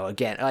 you know,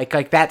 again,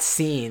 like that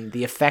scene,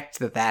 the effect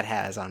that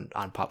has on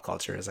pop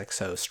culture is, like,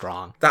 so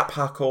strong. That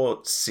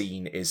parkour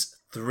scene is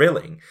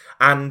thrilling,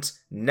 and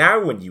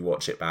now when you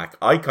watch it back,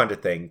 I kind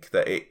of think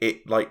that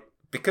it like,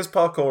 because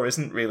parkour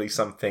isn't really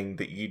something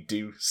that you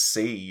do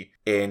see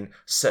in,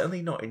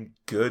 certainly not in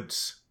good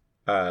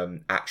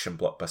action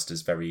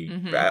blockbusters,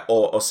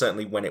 or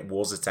certainly when it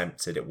was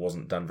attempted, it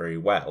wasn't done very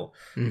well.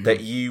 Mm-hmm.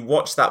 That you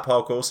watch that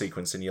parkour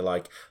sequence and you're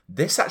like,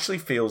 this actually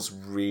feels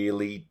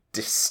really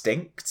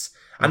distinct.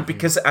 And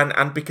because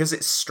because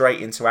it's straight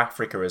into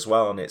Africa as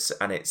well, and it's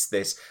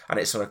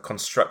on a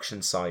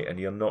construction site, and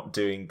you're not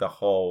doing the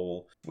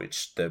whole,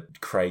 which the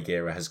Craig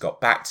era has got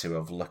back to,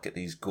 of look at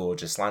these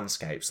gorgeous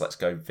landscapes, let's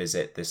go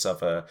visit this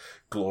other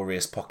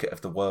glorious pocket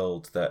of the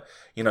world. That,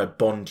 you know,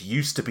 Bond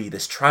used to be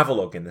this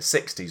travelogue in the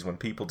 60s when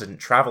people didn't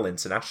travel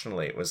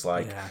internationally. It was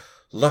like,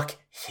 look,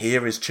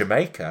 here is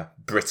Jamaica.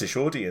 British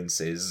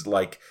audiences,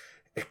 like,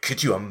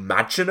 could you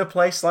imagine a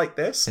place like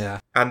this? Yeah.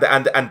 And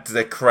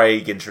the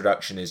Craig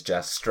introduction is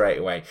just straight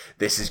away,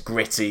 this is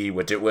gritty.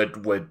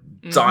 We're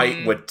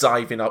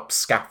diving up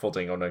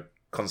scaffolding on a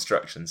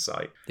construction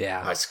site.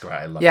 Yeah. That's great.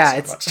 I love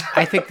it so much.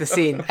 I think the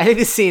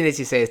scene, as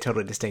you say, is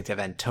totally distinctive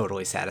and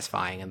totally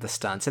satisfying, and the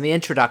stunts and the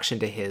introduction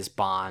to his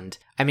Bond.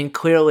 I mean,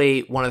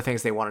 clearly one of the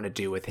things they wanted to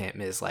do with him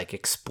is, like,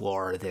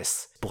 explore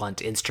this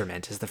blunt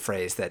instrument, is the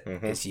phrase that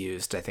is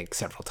used, I think,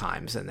 several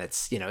times. And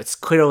that's, you know, it's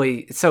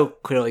so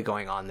clearly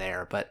going on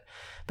there. But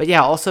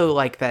yeah, also,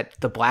 like, that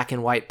the black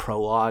and white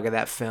prologue of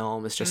that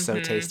film is just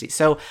so tasty.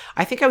 So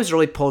I think I was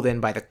really pulled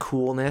in by the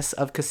coolness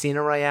of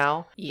Casino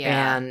Royale.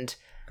 Yeah. And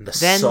the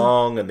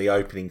song and the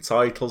opening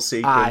title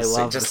sequence, I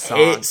love it just the song.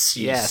 Hits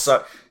you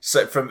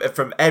so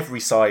from every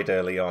side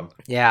early on.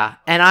 Yeah,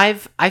 and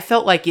I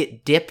felt like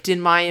it dipped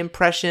in my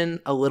impression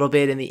a little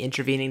bit in the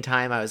intervening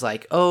time. I was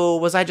like, oh,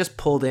 was I just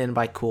pulled in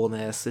by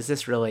coolness? Is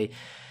this really?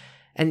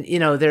 And, you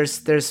know,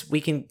 there's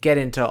we can get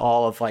into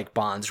all of, like,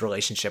 Bond's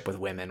relationship with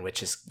women,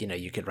 which is, you know,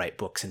 you could write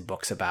books and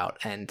books about.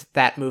 And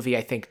that movie,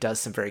 I think, does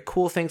some very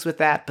cool things with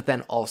that, but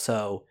then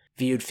also,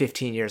 viewed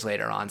 15 years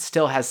later on,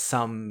 still has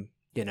some,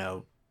 you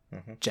know,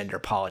 gender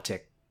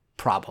politic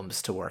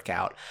problems to work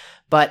out.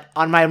 But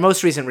on my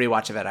most recent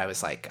rewatch of it, I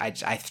was like, I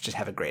just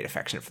have a great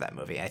affection for that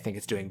movie. I think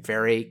it's doing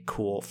very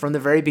cool. From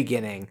the very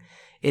beginning,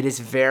 it is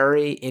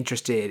very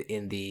interested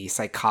in the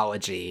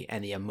psychology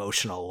and the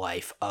emotional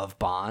life of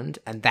Bond,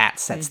 and that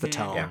sets the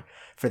tone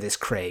for this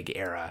Craig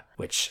era,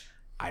 which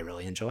I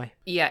really enjoy.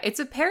 Yeah, it's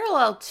a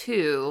parallel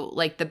to,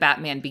 like, the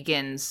Batman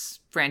Begins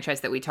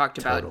franchise that we talked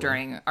about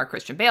during our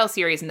Christian Bale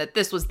series, and that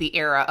this was the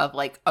era of,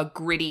 like, a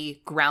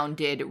gritty,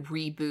 grounded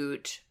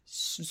reboot,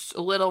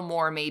 a little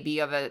more maybe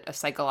of a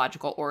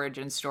psychological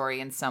origin story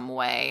in some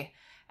way,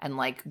 and,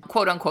 like,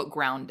 quote unquote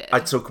grounded. I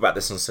talk about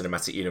this on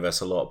Cinematic Universe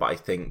a lot, but I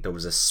think there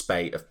was a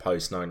spate of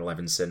post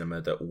 9/11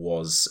 cinema that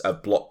was a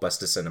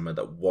blockbuster cinema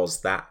that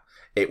was that.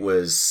 It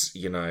was,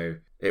 you know,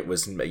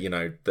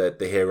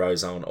 the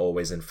heroes aren't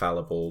always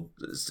infallible.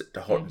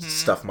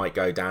 Stuff might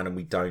go down, and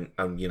we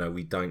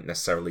don't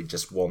necessarily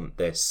just want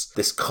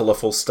this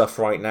colourful stuff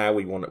right now.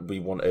 We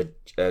want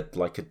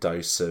a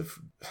dose of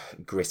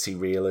gritty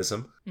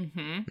realism.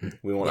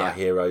 We want our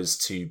heroes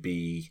to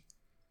be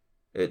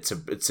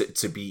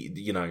to be,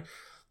 you know,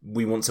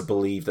 we want to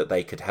believe that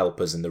they could help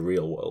us in the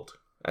real world.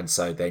 And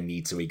so they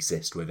need to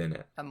exist within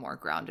it. A more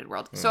grounded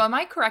world. So am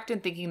I correct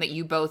in thinking that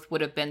you both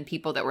would have been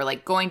people that were,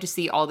 like, going to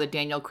see all the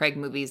Daniel Craig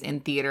movies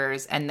in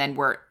theaters and then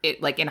were,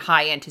 like, in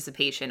high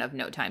anticipation of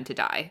No Time to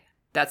Die?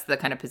 That's the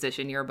kind of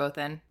position you're both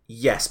in?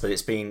 Yes, but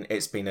it's been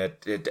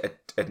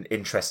an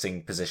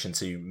interesting position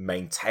to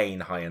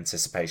maintain high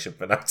anticipation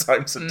for No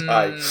Time to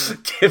Die,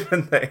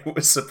 given that it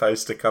was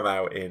supposed to come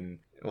out in,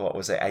 what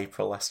was it,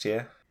 April last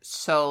year?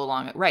 so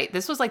long. Right.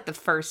 This was like the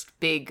first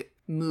big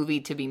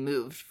movie to be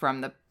moved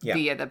from the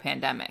via the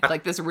pandemic.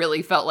 Like this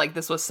really felt like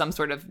this was some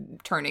sort of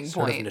turning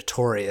point. Of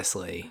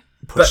notoriously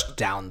pushed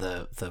down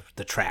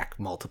the track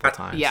multiple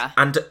times. Yeah.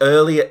 And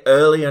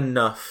early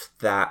enough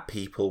that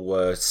people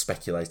were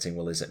speculating,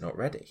 well, is it not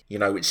ready? You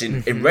know, which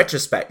in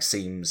retrospect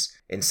seems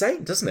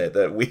insane, doesn't it?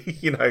 That we,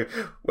 you know,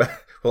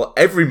 well,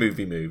 every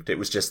movie moved. It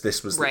was just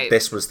this was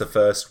the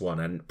first one,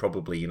 and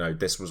probably, you know,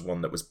 this was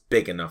one that was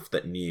big enough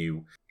that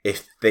knew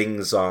if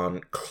things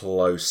aren't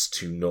close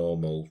to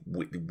normal,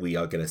 we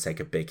are going to take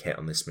a big hit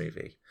on this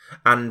movie.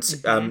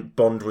 And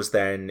Bond was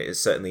then,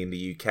 certainly in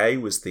the UK,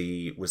 was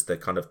the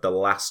kind of the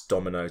last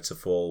domino to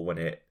fall when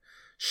it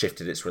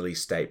shifted its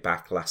release date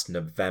back last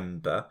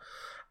November,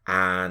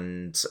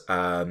 and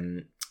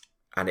that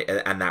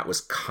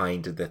was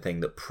kind of the thing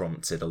that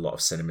prompted a lot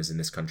of cinemas in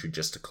this country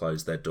just to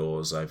close their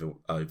doors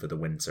over the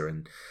winter,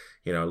 and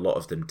you know, a lot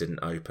of them didn't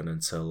open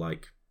until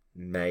like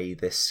May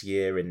this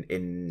year,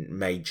 in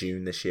May,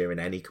 June this year, in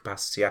any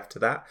capacity after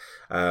that.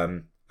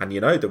 And you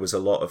know, there was a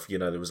lot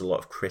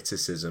of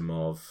criticism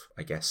of,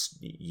 I guess,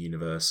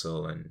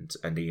 Universal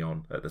and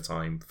Eon at the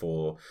time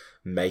for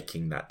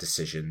making that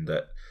decision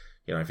that,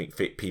 you know, I think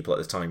people at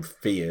the time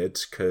feared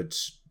could,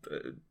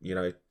 you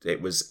know,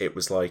 it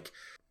was like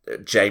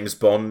James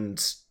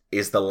Bond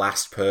is the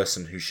last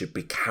person who should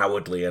be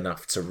cowardly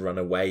enough to run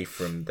away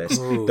from this.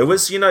 Ooh. There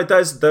was, you know,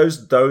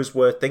 those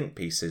were think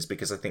pieces,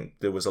 because I think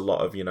there was a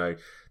lot of, you know,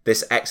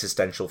 this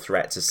existential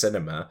threat to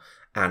cinema,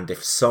 and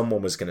if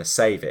someone was going to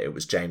save it, it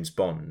was James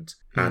Bond.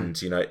 And,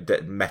 you know,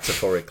 that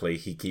metaphorically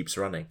he keeps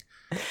running.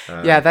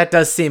 Yeah, that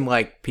does seem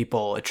like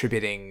people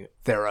attributing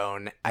their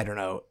own, I don't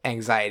know,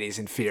 anxieties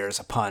and fears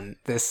upon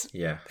this.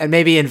 Yeah. And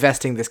maybe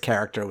investing this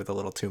character with a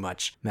little too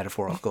much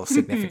metaphorical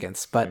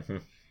significance. But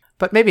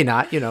but maybe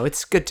not. You know,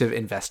 it's good to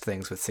invest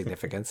things with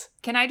significance.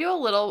 Can I do a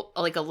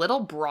little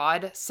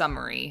broad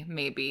summary,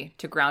 maybe,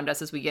 to ground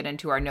us as we get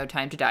into our No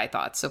Time to Die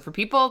thoughts? So for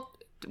people,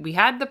 we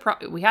had the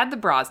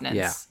Brosnans.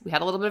 Yeah. We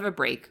had a little bit of a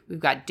break. We've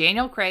got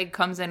Daniel Craig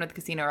comes in with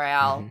Casino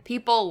Royale.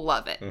 People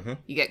love it.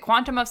 You get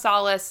Quantum of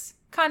Solace.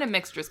 Kind of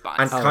mixed response.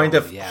 And hot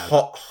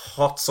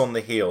on the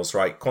heels,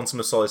 right? Quantum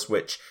of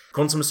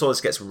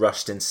Solace gets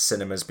rushed into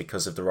cinemas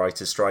because of the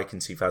writer's strike in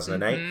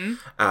 2008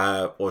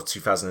 or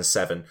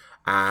 2007.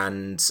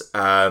 And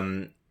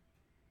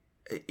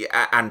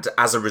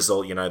as a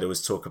result, you know, there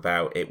was talk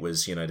about it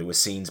was, you know, there were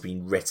scenes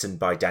being written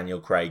by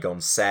Daniel Craig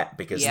on set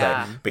because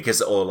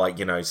or like,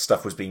 you know,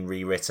 stuff was being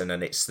rewritten,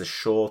 and it's the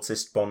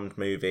shortest Bond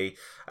movie.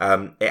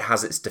 It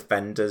has its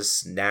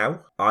defenders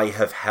now. I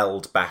have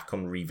held back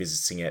on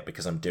revisiting it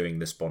because I'm doing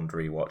this Bond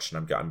rewatch,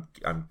 and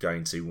I'm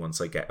going to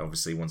once I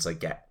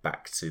get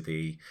back to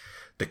the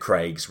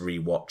Craigs,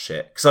 rewatch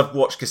it, because I've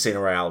watched Casino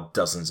Royale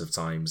dozens of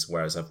times,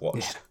 whereas I've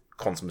watched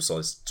Quantum of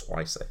Solace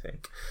twice, I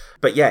think.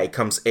 But yeah, it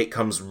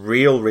comes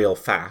real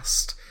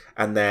fast,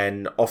 and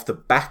then off the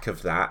back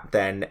of that,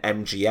 then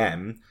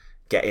MGM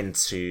get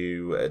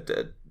into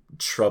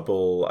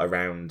trouble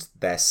around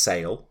their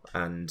sale,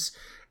 and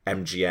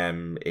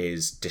MGM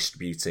is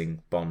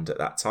distributing Bond at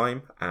that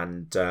time,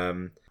 and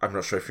I'm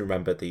not sure if you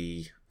remember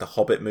the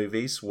Hobbit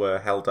movies were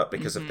held up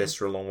because of this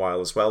for a long while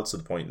as well, to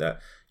the point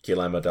that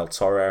Guillermo del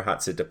Toro had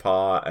to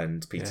depart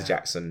and Peter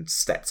Jackson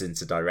stepped in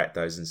to direct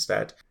those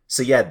instead.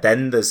 So yeah,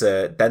 then there's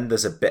a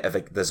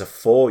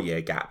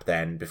 4-year gap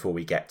then before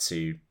we get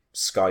to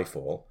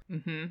Skyfall,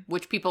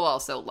 which people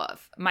also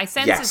love. My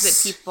sense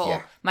is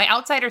that my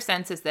outsider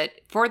sense is that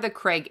for the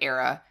Craig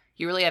era,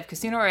 you really have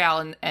Casino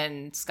Royale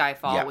and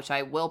Skyfall, which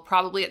I will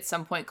probably at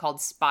some point called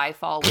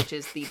Spyfall, which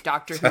is the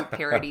Doctor Who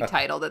parody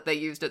title that they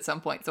used at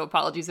some point. So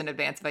apologies in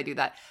advance if I do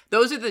that.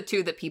 Those are the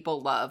two that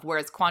people love,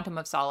 whereas Quantum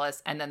of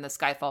Solace and then the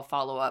Skyfall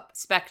follow-up,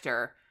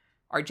 Spectre,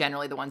 are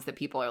generally the ones that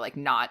people are like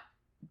not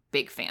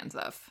big fans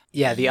of.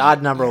 Yeah, the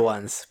odd number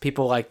ones.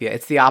 People like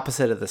it's the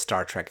opposite of the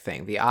Star Trek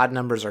thing. The odd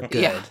numbers are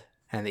good,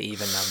 and the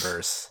even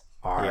numbers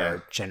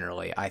are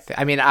generally, I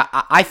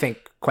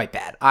think, quite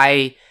bad.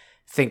 I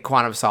think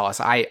Quantum of Solace,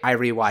 I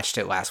rewatched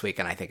it last week,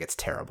 and I think it's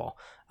terrible.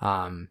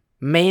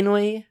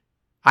 Mainly,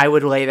 I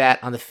would lay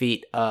that on the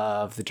feet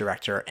of the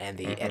director and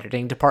the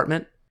editing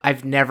department.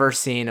 I've never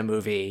seen a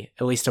movie,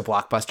 at least a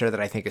blockbuster,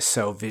 that I think is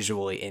so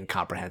visually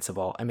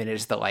incomprehensible. I mean, it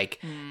is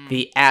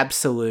the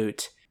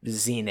absolute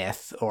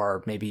zenith,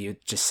 or maybe you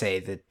just say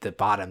the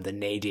bottom, the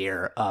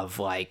nadir of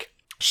like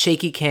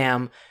shaky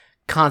cam,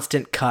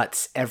 constant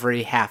cuts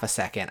every half a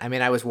second. I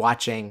mean, I was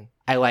watching,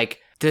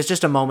 there's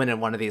just a moment in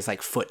one of these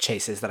like foot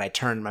chases that I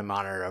turned my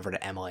monitor over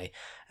to Emily,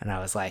 and I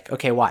was like,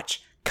 okay,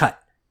 watch, cut,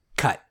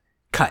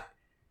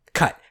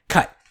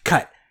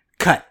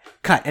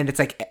 and it's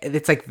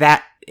like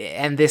that,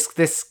 and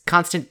this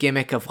constant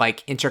gimmick of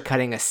like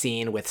intercutting a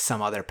scene with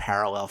some other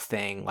parallel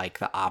thing, like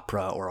the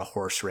opera or a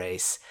horse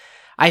race.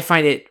 I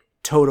find it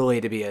totally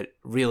to be a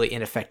really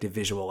ineffective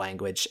visual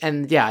language.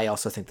 And yeah, I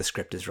also think the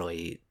script is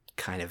really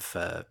kind of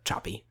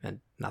choppy and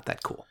not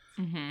that cool.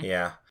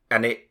 Yeah.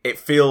 And it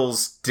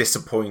feels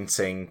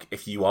disappointing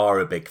if you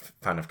are a big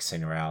fan of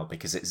Casino Royale,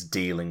 because it's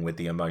dealing with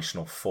the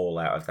emotional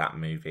fallout of that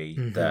movie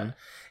that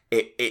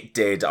it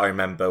did. I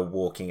remember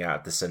walking out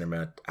of the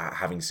cinema,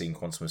 having seen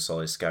Quantum of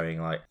Solace, going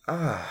like,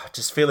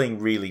 just feeling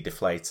really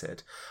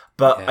deflated.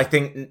 But I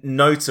think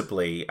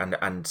notably, and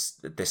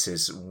this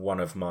is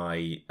one of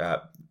my,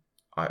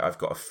 I've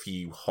got a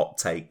few hot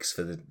takes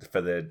for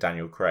the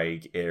Daniel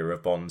Craig era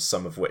of Bond,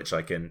 some of which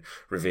I can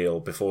reveal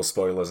before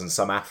spoilers and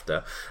some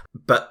after.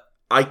 But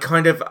I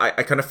kind of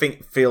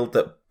feel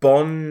that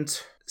Bond,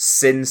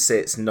 since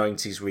its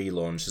 90s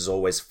relaunch, has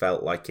always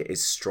felt like it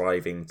is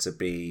striving to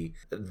be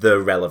the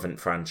relevant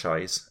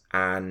franchise.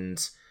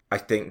 And I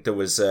think there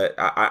was and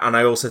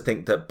I also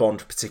think that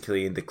Bond,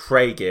 particularly in the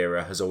Craig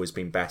era, has always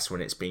been best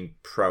when it's been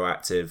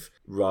proactive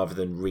rather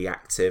than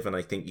reactive. And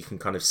I think you can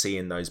kind of see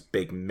in those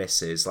big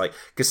misses, like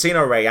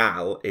Casino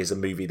Royale is a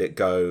movie that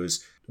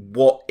goes,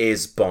 what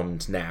is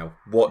Bond now?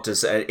 What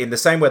does, in the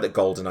same way that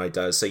GoldenEye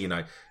does. So,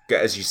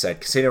 as you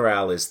said, Casino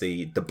Royale is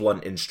the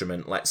blunt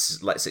instrument.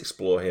 Let's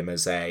explore him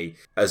as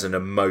an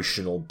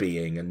emotional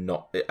being, and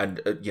not,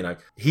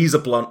 he's a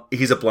blunt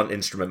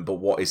instrument, but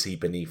what is he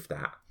beneath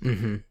that?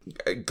 Mm-hmm.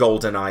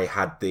 GoldenEye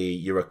had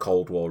you're a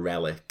Cold War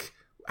relic.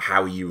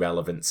 How are you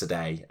relevant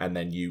today? And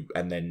then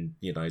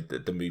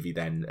the movie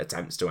then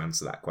attempts to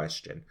answer that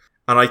question.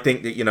 And I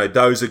think that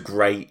those are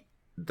great.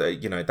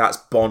 That's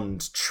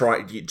Bond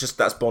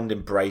that's Bond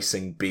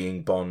embracing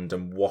being Bond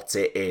and what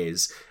it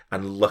is,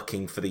 and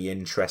looking for the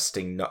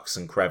interesting nooks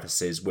and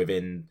crevices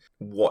within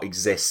what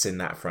exists in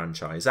that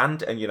franchise, and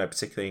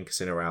particularly in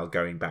Casino Royale,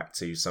 going back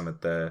to some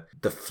of the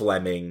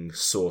Fleming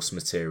source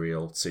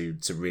material to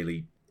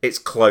really, it's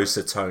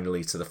closer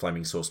tonally to the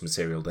Fleming source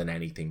material than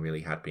anything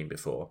really had been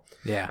before.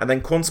 Yeah. And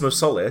then Quantum of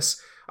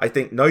Solace, I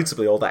think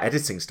notably all that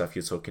editing stuff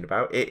you're talking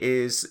about, it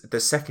is the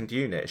second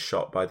unit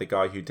shot by the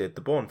guy who did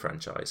the Bourne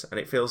franchise. And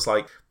it feels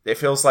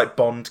like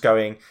Bond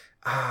going,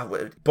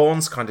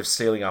 Bourne's kind of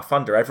stealing our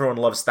thunder. Everyone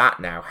loves that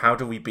now. How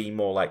do we be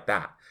more like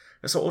that?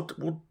 And so,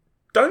 well,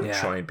 don't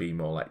try and be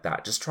more like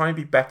that. Just try and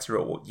be better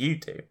at what you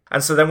do.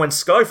 And so then when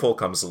Skyfall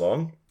comes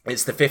along,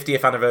 it's the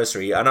 50th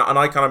anniversary, and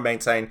I kind of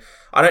maintain,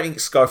 I don't think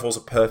Skyfall's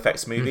a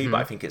perfect movie,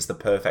 but I think it's the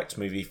perfect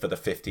movie for the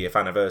 50th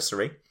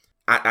anniversary.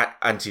 And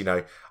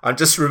I'm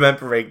just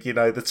remembering,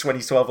 the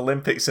 2012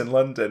 Olympics in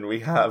London, we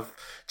have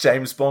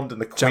James Bond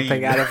and the Queen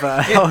jumping out of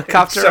a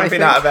helicopter.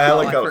 Jumping out of a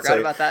helicopter. Oh, I forgot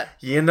about that.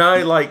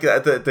 Like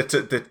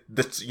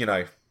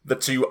the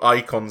two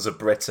icons of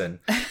Britain,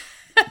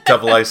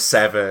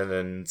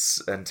 007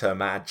 and Her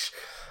Madge.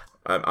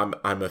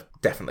 I'm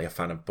definitely a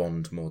fan of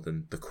Bond more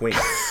than the Queen.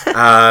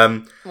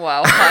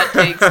 Wow, hot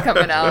takes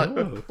coming out.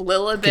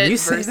 Lilibet you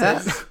say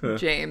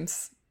versus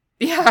James.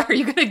 Yeah, are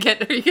you gonna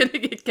get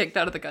kicked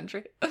out of the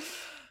country?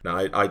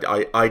 No,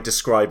 I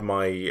describe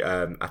my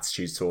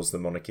attitude towards the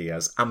monarchy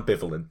as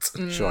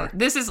ambivalent. Sure.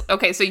 This is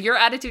okay. So your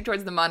attitude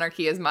towards the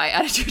monarchy is my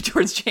attitude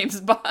towards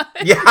James Bond.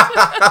 Yeah.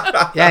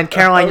 Yeah, and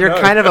Caroline, you're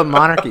kind of a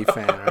monarchy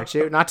fan, aren't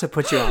you? Not to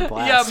put you on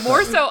blast. Yeah,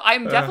 more so.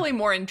 I'm definitely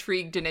more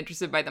intrigued and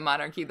interested by the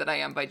monarchy than I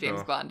am by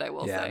James Bond. I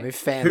will say. I mean,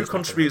 fan Who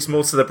contributes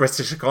more to the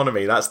British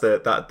economy? That's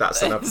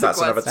another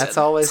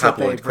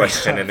tabloid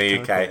question in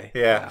the UK.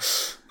 Yeah.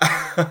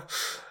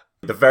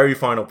 The very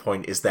final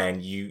point is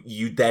then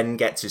you then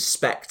get to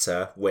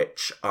Spectre,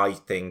 which I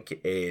think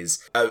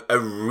is a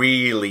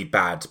really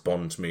bad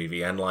Bond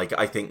movie. And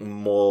I think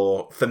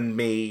more, for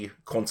me,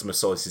 Quantum of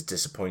Solace is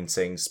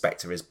disappointing,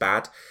 Spectre is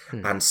bad.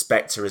 And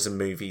Spectre is a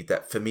movie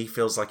that for me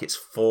feels like it's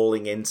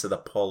falling into the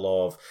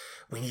pull of,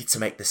 we need to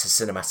make this a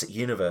cinematic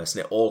universe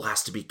and it all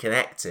has to be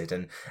connected,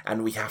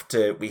 and we have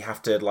to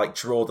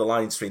draw the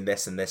lines between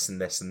this and this and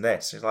this and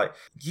this. It's like,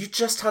 you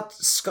just had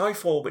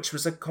Skyfall, which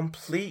was a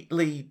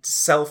completely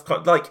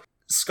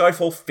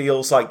Skyfall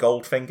feels like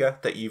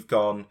Goldfinger, that you've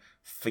gone,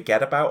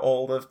 forget about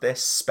all of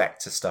this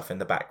Spectre stuff in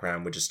the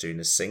background, we're just doing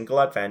a single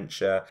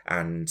adventure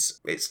and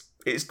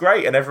it's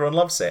great and everyone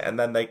loves it. And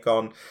then they've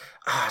gone,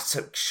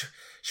 so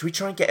should we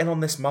try and get in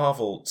on this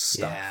Marvel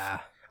stuff? Yeah.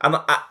 And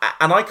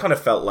I kind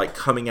of felt like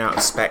coming out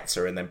of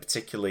Spectre, and then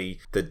particularly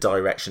the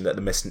direction that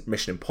the Mission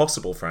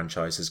Impossible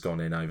franchise has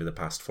gone in over the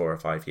past 4 or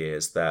 5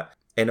 years, that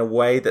in a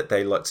way that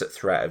they looked at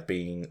threat of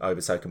being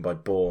overtaken by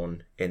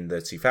Bourne in the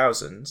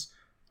 2000s,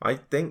 I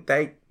think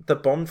the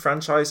Bond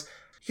franchise,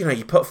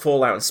 you put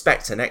Fallout and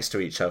Spectre next to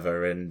each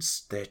other, and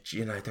there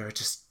are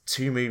just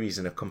two movies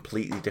in a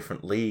completely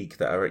different league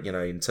that are,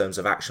 in terms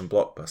of action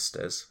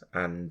blockbusters.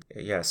 And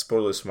yeah,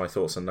 spoilers for my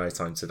thoughts on No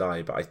Time to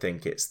Die, but I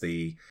think it's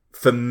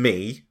for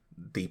me,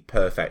 the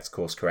perfect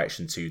course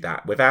correction to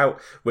that,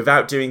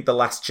 without doing the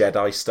Last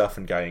Jedi stuff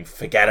and going,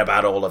 forget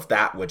about all of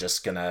that, we're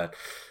just gonna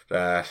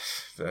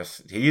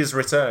he is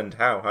returned,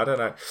 how, I don't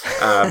know.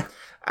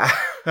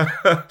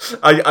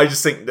 I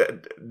just think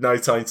that No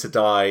Time to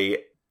Die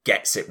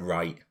gets it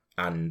right,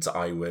 and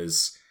I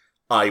was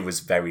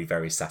very,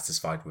 very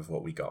satisfied with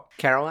what we got.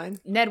 Caroline?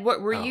 Ned,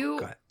 what were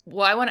you?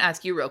 Well, I want to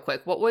ask you real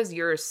quick. What was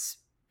your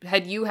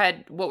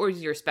what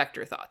was your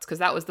Spectre thoughts? Because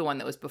that was the one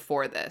that was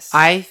before this.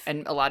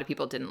 And a lot of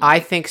people didn't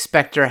like. I think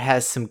Spectre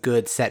has some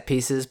good set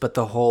pieces, but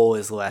the whole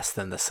is less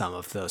than the sum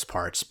of those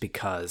parts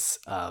because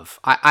of...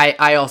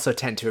 I also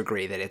tend to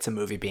agree that it's a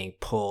movie being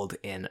pulled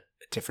in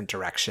different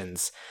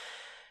directions.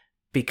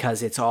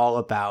 because it's all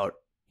about,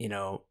 you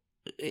know,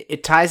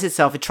 it tries to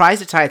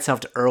tie itself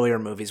to earlier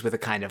movies with a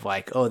kind of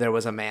like, oh, there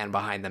was a man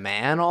behind the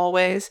man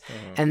always.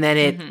 And then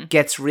it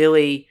gets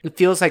really, it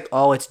feels like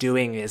all it's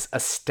doing is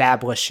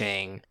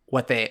establishing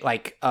what they,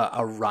 like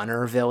a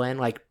runner villain.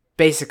 Like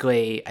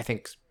basically, I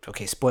think,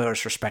 okay,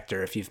 spoilers for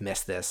Spectre if you've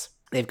missed this.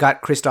 They've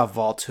got Christoph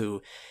Waltz,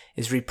 who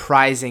is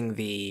reprising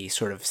the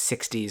sort of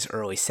 60s,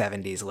 early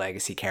 70s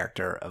legacy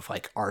character of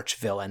like arch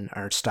villain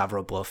or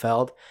Stavro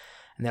Blofeld.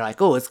 And they're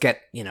like, oh, let's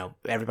get, you know,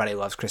 everybody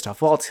loves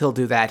Christoph Waltz. He'll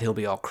do that. He'll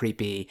be all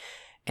creepy.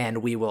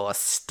 And we will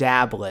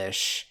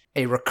establish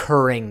a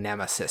recurring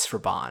nemesis for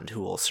Bond who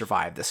will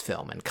survive this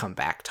film and come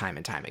back time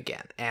and time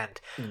again. And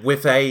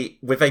with a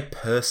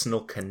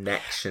personal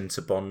connection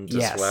to Bond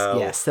as well.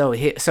 Yes.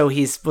 So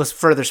he's was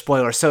further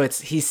spoiler. So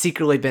he's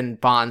secretly been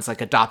Bond's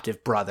like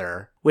adoptive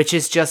brother, which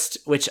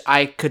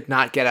I could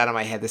not get out of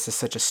my head. This is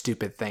such a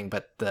stupid thing,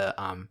 but the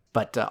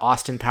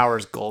Austin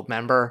Powers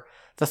Goldmember,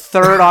 the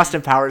third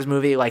Austin Powers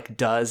movie, like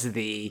does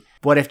the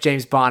what if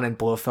James Bond and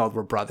Blofeld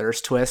were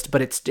brothers twist,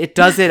 but it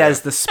does it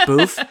as the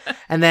spoof,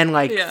 and then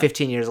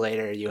 15 years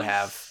later you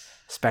have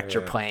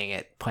Spectre playing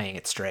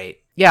it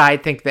straight. Yeah, I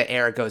think the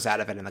air goes out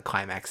of it, and the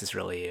climax is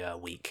really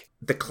weak.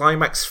 The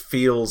climax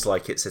feels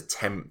like it's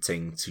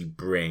attempting to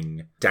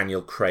bring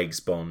Daniel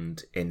Craig's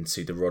Bond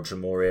into the Roger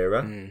Moore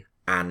era,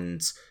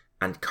 and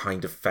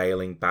kind of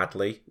failing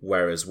badly.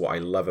 Whereas what I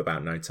love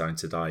about No Time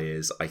to Die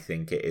is I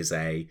think it's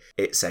a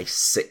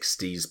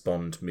 60s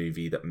Bond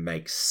movie that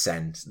makes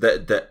sense,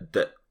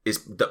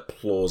 that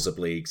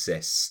plausibly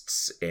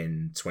exists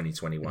in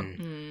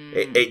 2021.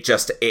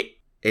 It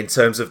in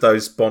terms of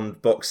those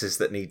Bond boxes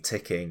that need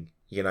ticking,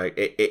 you know,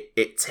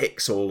 it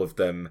ticks all of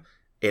them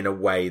in a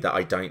way that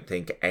I don't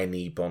think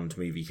any Bond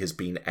movie has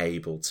been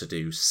able to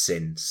do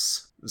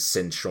since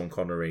Sean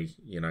Connery,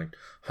 you know,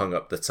 hung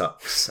up the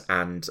tux.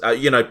 And,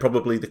 you know,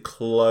 probably the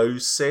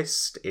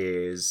closest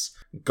is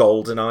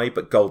GoldenEye,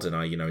 but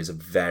GoldenEye, you know, is a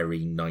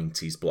very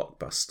 90s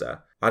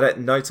blockbuster.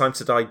 No Time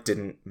to Die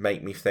didn't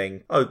make me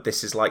think, oh,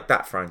 this is like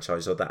that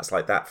franchise or that's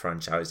like that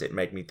franchise. It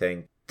made me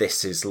think,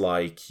 this is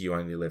like You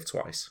Only Live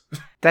Twice.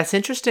 That's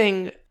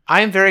interesting.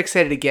 I am very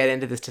excited to get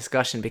into this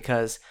discussion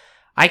because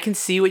I can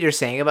see what you're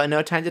saying about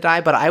No Time to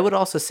Die, but I would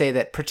also say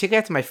that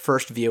particularly after my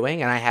first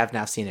viewing, and I have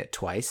now seen it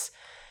twice,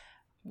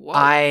 whoa.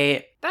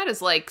 That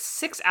is like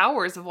 6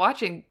 hours of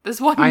watching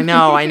this one I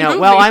know. movie.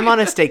 Well, I'm on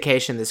a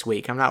staycation this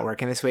week. I'm not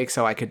working this week,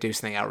 so I could do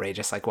something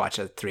outrageous like watch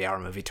a 3-hour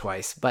movie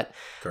twice. But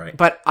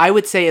I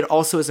would say it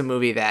also is a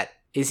movie that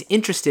is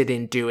interested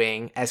in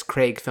doing, as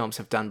Craig films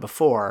have done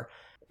before,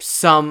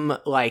 some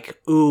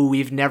like, ooh,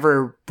 we've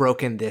never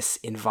broken this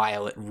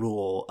inviolate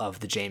rule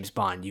of the James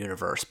Bond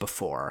universe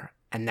before,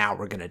 and now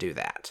we're going to do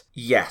that.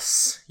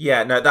 Yes.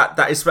 Yeah, no,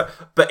 that is,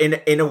 but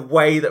in a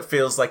way that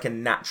feels like a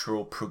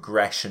natural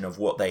progression of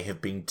what they have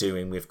been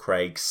doing with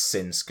Craig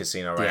since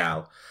Casino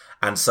Royale.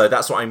 Yeah. And so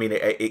that's what I mean.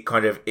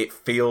 It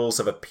feels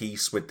of a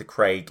piece with the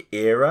Craig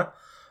era,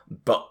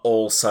 but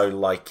also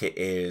like it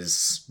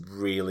is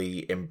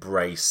really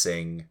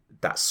embracing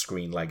that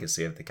screen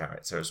legacy of the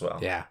character as well.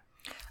 Yeah.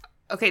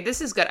 Okay,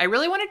 this is good. I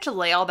really wanted to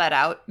lay all that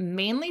out,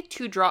 mainly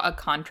to draw a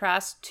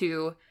contrast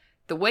to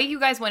the way you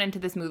guys went into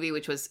this movie,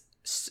 which was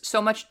so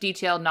much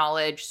detailed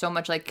knowledge, so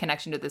much like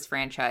connection to this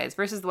franchise,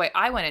 versus the way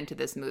I went into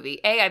this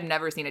movie. A, I've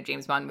never seen a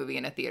James Bond movie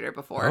in a theater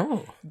before.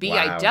 Oh, B,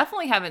 wow. I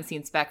definitely haven't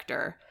seen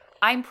Spectre.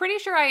 I'm pretty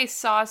sure I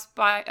saw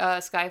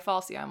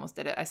Skyfall. See, I almost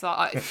did it. I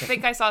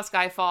think I saw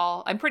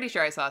Skyfall. I'm pretty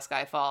sure I saw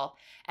Skyfall.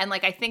 And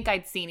like, I think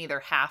I'd seen either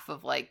half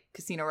of like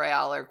Casino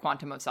Royale or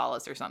Quantum of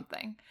Solace or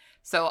something.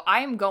 So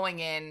I'm going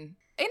in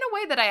a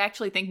way that I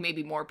actually think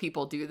maybe more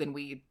people do than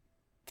we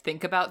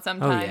think about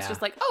sometimes. Oh, yeah.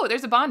 Just like, oh,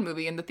 there's a Bond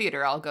movie in the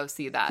theater, I'll go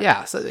see that.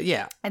 Yeah, so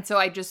yeah. And so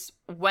I just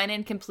went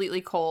in completely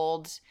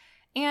cold.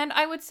 And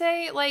I would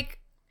say, like,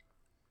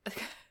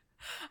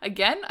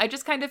 again, I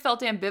just kind of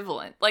felt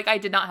ambivalent. Like, I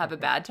did not have a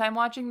bad time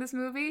watching this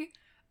movie.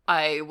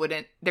 There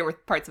were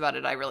parts about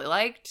it I really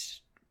liked.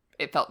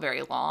 It felt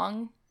very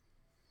long.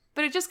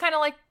 But it just kind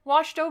of like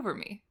washed over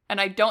me. And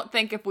I don't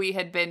think if we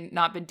had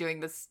not been doing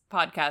this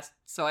podcast,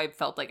 so I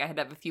felt like I had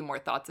to have a few more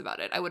thoughts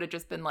about it, I would have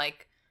just been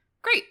like,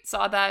 great,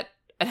 saw that,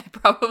 and I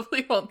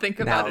probably won't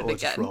think about it again.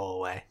 Just roll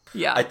away.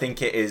 Yeah. I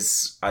think it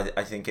is.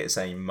 I think it's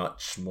a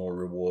much more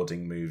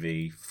rewarding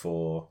movie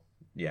for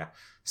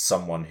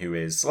someone who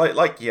is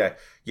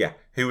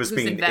who's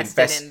been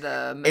invested in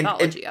the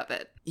mythology of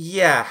it.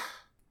 Yeah.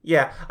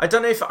 Yeah, I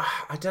don't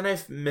know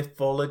if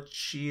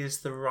mythology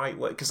is the right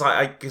word, because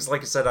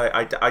like I said,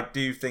 I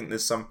do think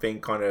there's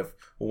something kind of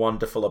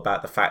wonderful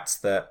about the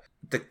fact that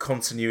the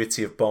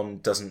continuity of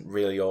Bond doesn't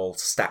really all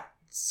stack.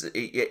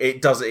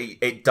 It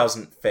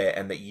doesn't fit,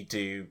 and that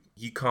you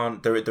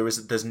can't.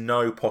 There's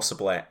no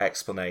possible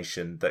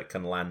explanation that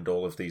can land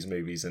all of these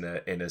movies in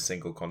a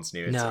single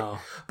continuity. No,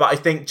 but I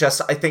think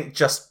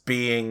just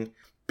being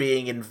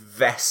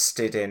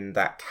invested in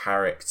that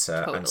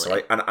character, totally. and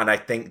so I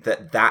think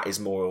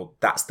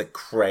that's the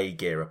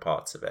Craig era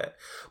part of it,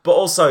 but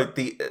also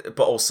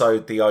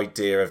the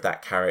idea of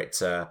that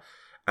character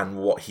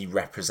what he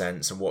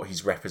represents and what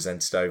he's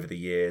represented over the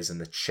years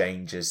and the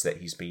changes that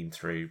he's been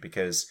through.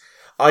 Because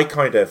I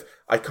kind of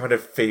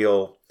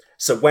feel,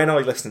 so when I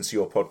listen to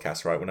your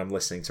podcast, right, when I'm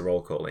listening to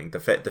Roll Calling,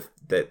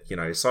 the you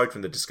know, aside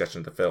from the discussion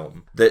of the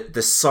film,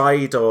 the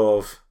side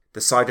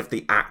of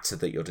the actor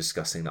that you're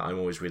discussing that I'm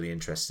always really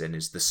interested in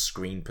is the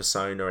screen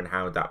persona and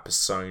how that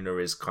persona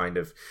is kind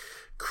of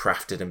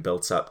crafted and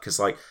built up. Because,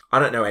 like, I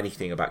don't know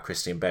anything about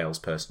Christian Bale's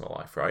personal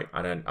life, right?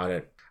 And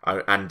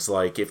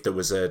like, if there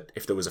was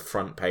a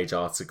front page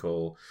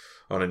article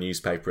on a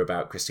newspaper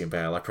about Christian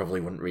Bale, I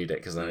probably wouldn't read it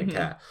because I don't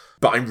care.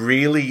 But I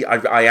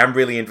am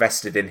really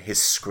invested in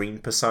his screen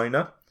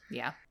persona.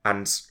 Yeah.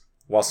 And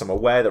whilst I'm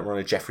aware that we're on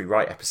a Jeffrey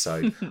Wright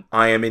episode,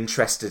 I am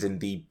interested in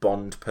the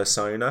Bond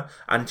persona.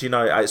 And, you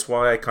know, it's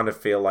why I kind of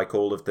feel like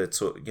all of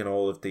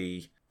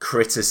the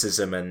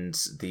criticism and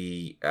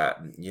the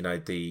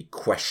the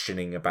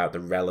questioning about the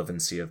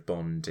relevancy of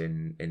Bond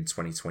in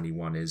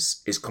 2021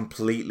 is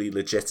completely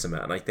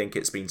legitimate. And I think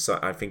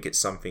it's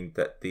something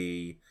that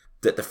the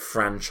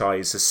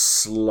franchise has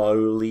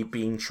slowly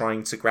been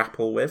trying to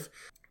grapple with.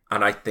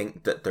 And I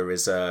think that there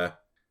is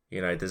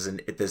there's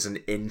an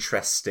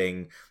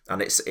interesting,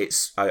 and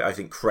I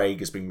think Craig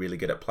has been really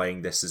good at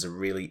playing this as a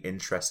really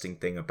interesting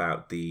thing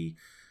about the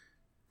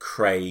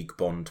Craig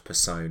Bond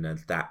persona,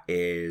 that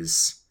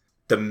is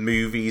the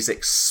movies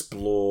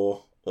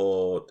explore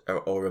or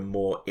are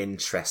more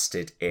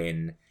interested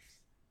in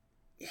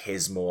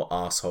his more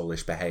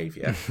arsehole-ish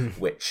behaviour,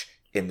 which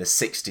in the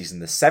 60s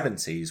and the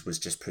 70s was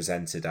just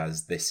presented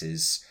as this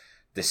is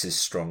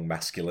strong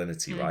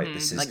masculinity, right?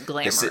 This is like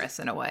glamorous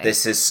in a way.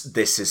 This is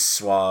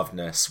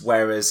suaveness.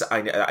 Whereas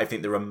I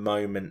think there are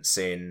moments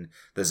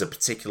there's a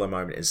particular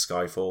moment in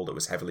Skyfall that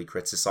was heavily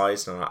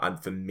criticised,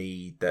 and for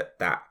me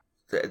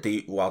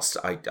whilst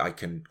I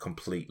can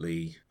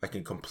completely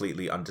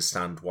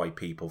understand why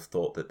people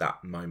thought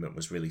that moment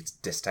was really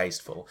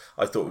distasteful,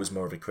 I thought it was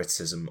more of a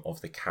criticism of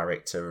the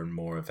character and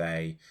more of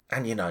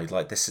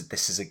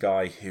this is a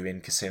guy who in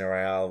Casino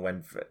Royale,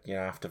 when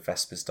after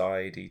Vesper's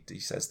died, he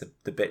says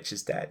the bitch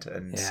is dead,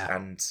 and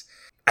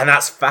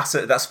that's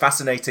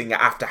fascinating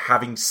after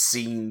having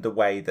seen the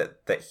way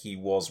that he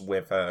was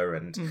with her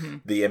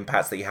and the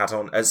impact that he had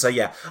on. And so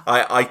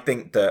I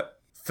think that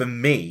for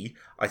me,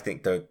 I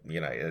think that,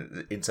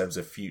 in terms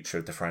of future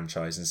of the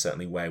franchise and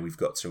certainly where we've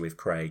got to with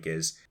Craig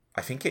is,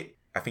 I think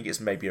it's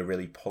maybe a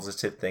really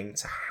positive thing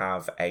to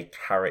have a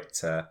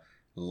character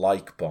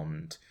like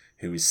Bond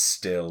who is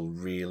still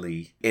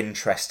really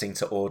interesting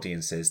to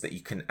audiences, that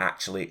you can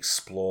actually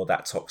explore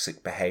that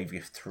toxic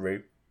behavior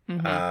through.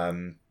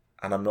 And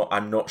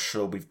I'm not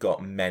sure we've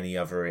got many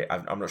other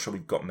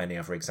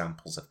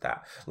examples of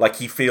that. Like,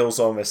 he feels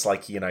almost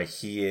like,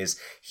 he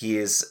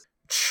is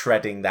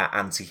treading that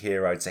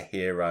anti-hero to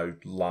hero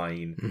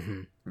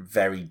line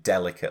very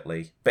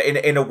delicately, but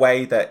in a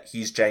way that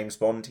he's James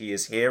Bond, he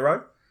is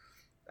hero.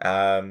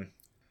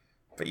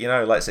 But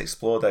let's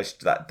explore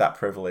that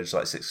privilege.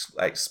 Let's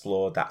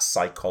explore that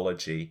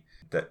psychology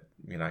that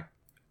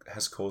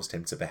has caused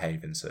him to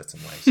behave in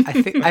certain ways.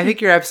 I think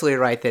you're absolutely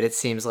right that it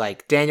seems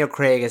like Daniel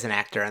Craig as an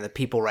actor and the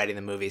people writing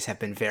the movies have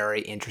been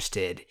very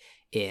interested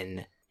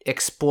in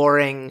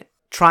exploring,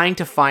 trying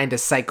to find a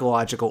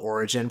psychological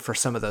origin for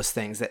some of those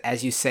things that,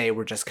 as you say,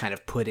 were just kind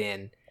of put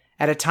in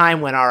at a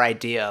time when our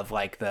idea of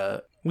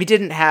we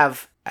didn't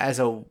have as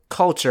a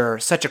culture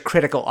such a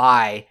critical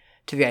eye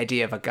to the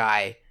idea of a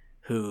guy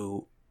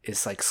who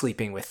is like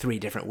sleeping with 3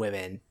 different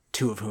women,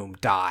 2 of whom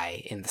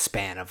die in the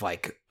span of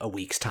like a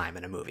week's time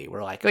in a movie.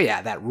 We're like, oh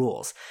yeah, that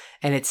rules.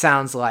 And it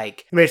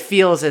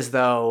feels as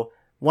though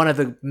one of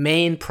the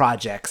main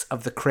projects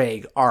of the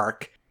Craig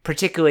arc,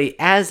 particularly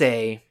as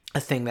a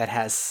thing that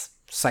has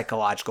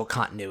psychological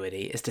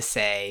continuity, is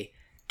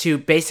to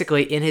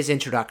basically in his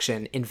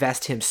introduction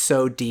invest him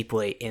so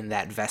deeply in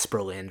that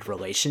Vesper Lynd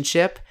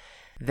relationship,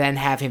 then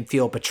have him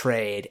feel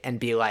betrayed and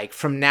be like,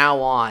 from now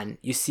on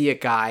you see a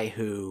guy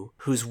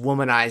whose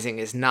womanizing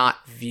is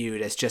not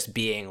viewed as just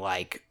being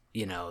like,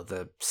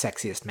 the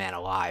sexiest man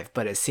alive,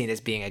 but is seen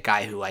as being a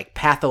guy who like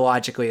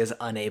pathologically is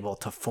unable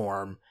to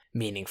form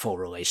meaningful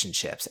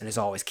relationships and is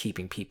always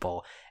keeping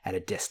people at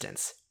a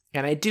distance.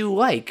 And I do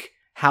like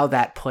how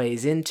that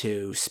plays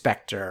into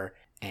Spectre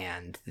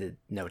and the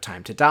No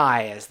Time to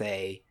Die as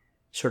they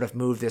sort of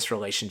move this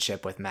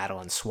relationship with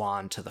Madeline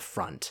Swan to the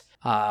front,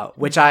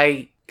 which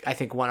I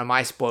think one of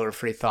my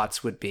spoiler-free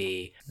thoughts would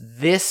be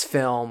this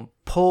film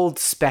pulled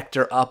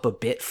Spectre up a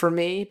bit for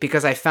me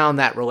because I found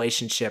that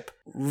relationship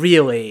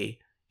really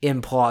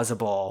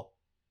implausible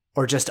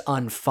or just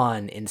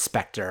unfun in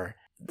Spectre.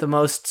 The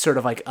most sort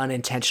of like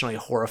unintentionally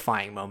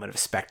horrifying moment of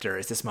Spectre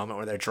is this moment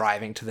where they're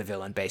driving to the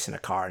villain base in a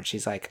car and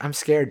she's like, I'm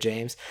scared,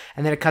 James.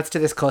 And then it cuts to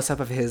this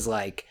close-up of his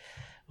like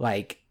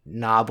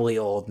knobbly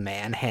old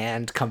man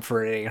hand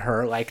comforting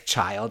her like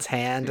child's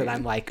hand. And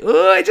I'm like,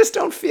 oh, I just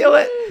don't feel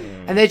it.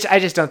 And I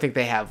just don't think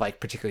they have like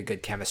particularly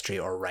good chemistry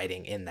or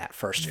writing in that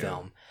first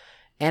film.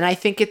 And I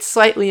think it's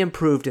slightly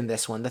improved in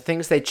this one. The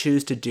things they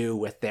choose to do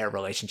with their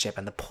relationship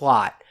and the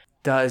plot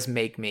does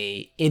make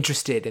me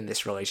interested in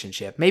this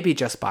relationship, maybe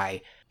just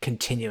by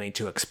continuing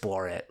to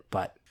explore it.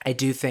 But I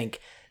do think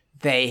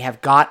they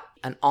have got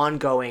an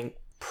ongoing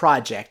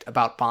project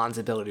about Bond's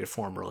ability to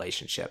form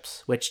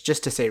relationships, which,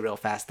 just to say real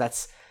fast,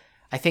 that's,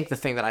 I think, the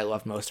thing that I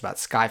love most about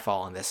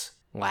Skyfall in this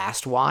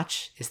last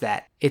watch is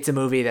that it's a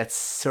movie that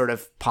sort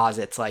of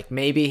posits like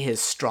maybe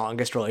his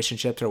strongest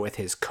relationships are with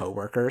his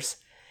coworkers.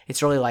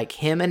 It's really like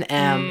him and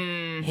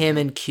M, him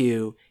and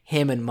Q,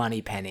 him and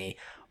Moneypenny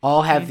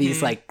all have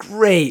these like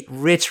great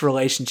rich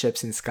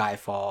relationships in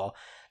Skyfall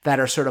that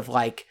are sort of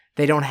like,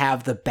 they don't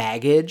have the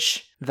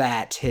baggage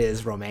that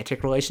his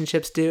romantic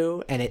relationships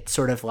do. And it's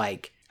sort of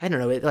like, I don't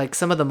know, it, like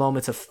some of the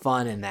moments of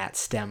fun in that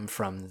stem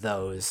from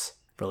those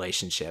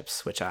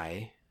relationships, which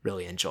I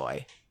really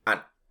enjoy.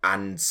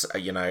 And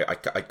you know,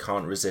 I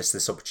can't resist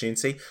this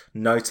opportunity.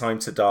 No Time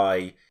to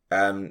Die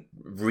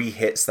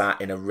rehits that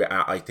in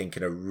I think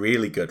in a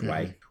really good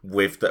way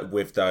with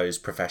those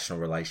professional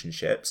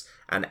relationships,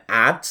 and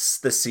adds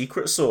the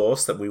secret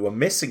sauce that we were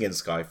missing in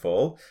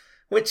Skyfall,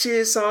 which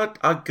is our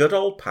good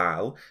old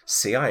pal,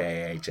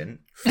 CIA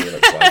agent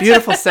Felix Leiter.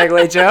 Beautiful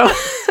segue, Joe.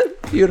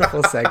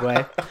 Beautiful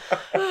segue.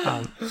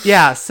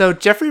 Yeah, so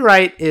Jeffrey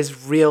Wright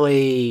is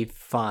really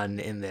fun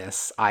in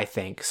this, I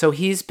think. So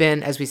he's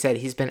been, as we said,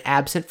 he's been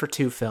absent for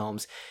 2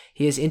 films.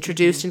 He is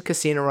introduced in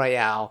Casino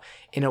Royale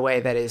in a way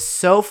that is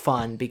so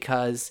fun,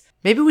 because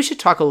maybe we should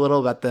talk a little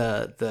about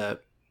the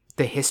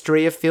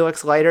history of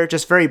Felix Leiter,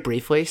 just very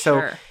briefly.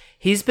 So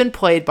he's been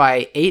played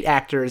by 8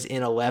 actors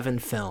in 11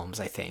 films,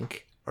 I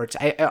think. Or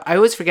I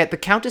always forget. The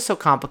count is so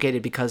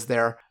complicated because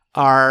there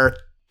are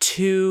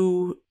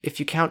 2, if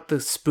you count the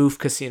spoof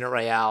Casino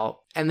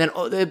Royale, and then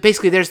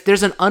basically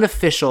there's an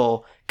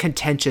unofficial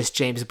contentious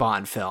James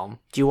Bond film.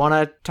 Do you want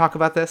to talk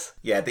about this?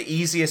 Yeah, the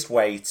easiest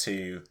way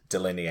to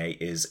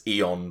delineate is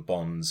Eon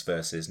Bonds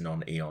versus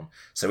non-Eon.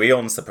 So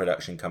Eon's the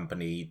production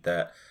company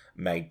that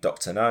made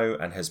Dr. No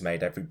and has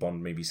made every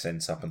Bond movie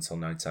since up until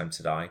No Time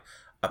to Die,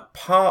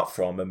 apart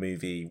from a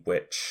movie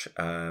which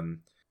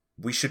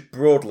we should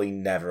broadly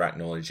never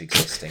acknowledge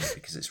existing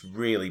because it's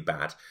really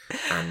bad,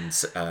 and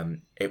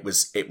it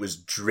was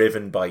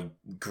driven by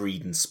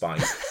greed and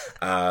spite.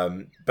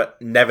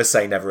 But Never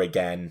Say Never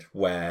Again,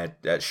 where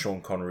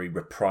Sean Connery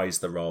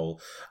reprised the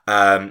role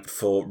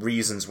for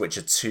reasons which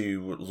are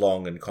too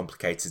long and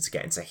complicated to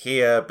get into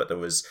here. But there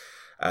was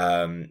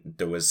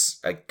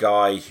a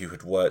guy who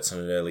had worked on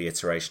an early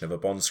iteration of a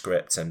Bond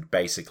script, and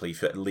basically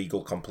for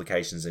legal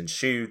complications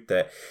ensued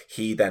that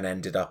he then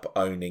ended up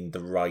owning the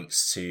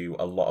rights to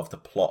a lot of the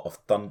plot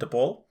of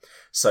Thunderball.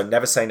 So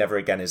Never Say Never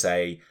Again is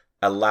a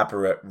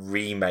elaborate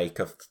remake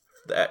of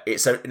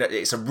it's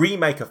a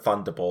remake of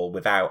Thunderball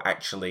without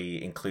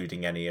actually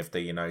including any of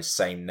the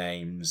same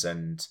names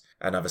and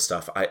other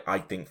stuff. I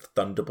think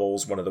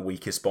Thunderball's one of the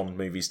weakest Bond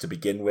movies to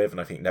begin with, and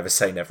I think Never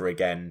Say Never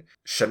Again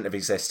shouldn't have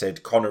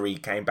existed. Connery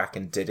came back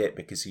and did it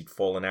because he'd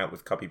fallen out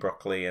with Cubby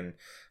Broccoli and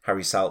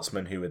Harry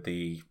Saltzman, who were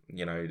the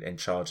in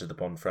charge of the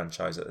Bond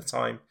franchise at the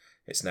time.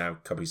 It's now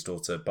Cubby's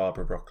daughter,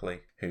 Barbara Broccoli,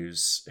 who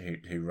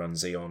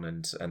runs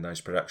Eon and those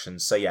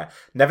productions. So yeah,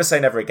 Never Say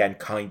Never Again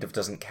kind of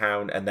doesn't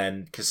count. And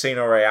then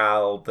Casino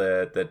Royale,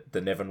 the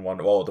Niven one,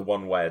 or the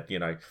one where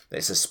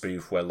it's a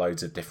spoof where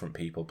loads of different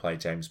people play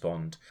James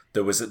Bond.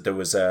 There was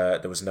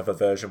another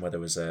version where there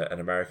was an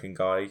American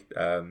guy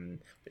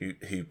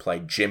who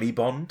played Jimmy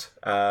Bond.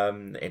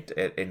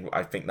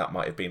 I think that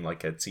might have been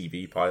like a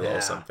TV pilot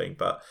or something.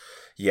 But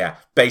yeah,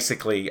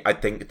 basically, I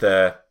think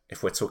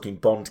if we're talking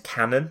Bond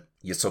canon,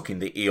 you're talking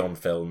the Eon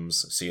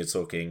films, so you're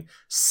talking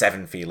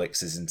 7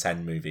 Felixes in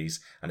 10 movies,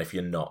 and if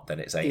you're not, then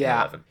it's 8 and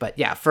 11. But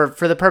yeah, for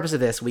the purpose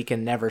of this, we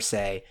can never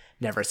say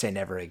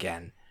never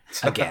again.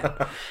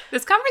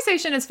 This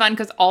conversation is fun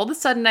because all of a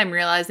sudden I'm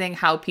realizing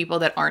how people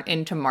that aren't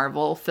into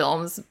Marvel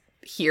films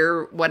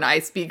hear when I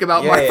speak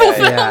about Marvel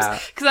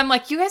films, because I'm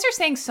like, you guys are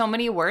saying so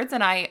many words,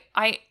 and I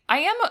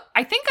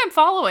think I'm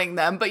following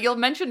them, but you'll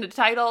mention a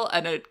title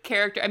and a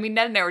character. I mean,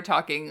 Ned and I were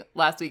talking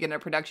last week in a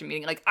production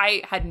meeting. Like,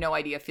 I had no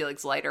idea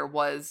Felix Leiter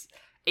was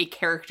a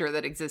character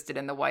that existed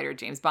in the wider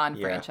James Bond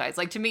franchise.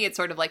 Like, to me, it's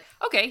sort of like,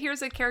 okay,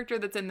 here's a character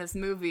that's in this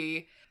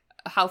movie.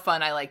 How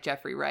fun. I like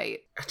Jeffrey Wright.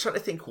 I'm trying to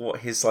think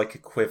what his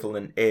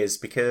equivalent is,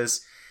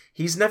 because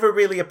he's never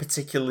really a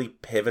particularly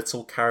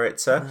pivotal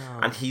character,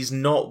 and he's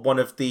not one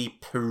of the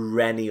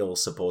perennial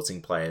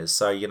supporting players.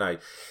 So,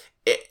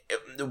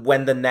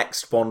 when the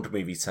next Bond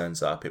movie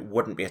turns up, it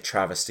wouldn't be a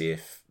travesty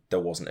if there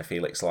wasn't a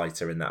Felix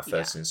Leiter in that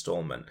first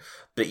installment.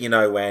 But,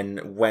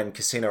 when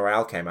Casino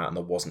Royale came out and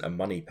there wasn't a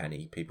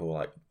Moneypenny, people were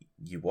like,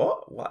 you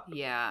what? What?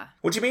 Yeah.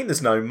 What do you mean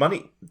there's no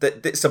money?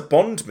 It's a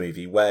Bond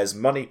movie. Where's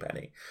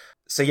Moneypenny?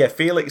 So, yeah,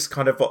 Felix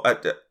kind of,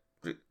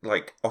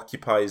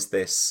 occupies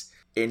this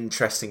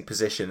interesting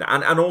position,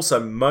 and also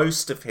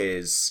most of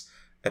his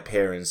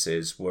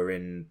appearances were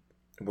in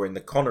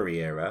the Connery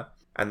era,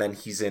 and then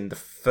he's in the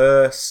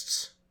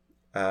first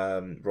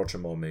Roger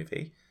Moore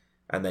movie,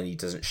 and then he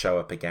doesn't show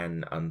up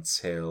again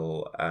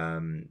until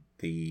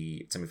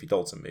the Timothy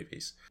Dalton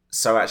movies.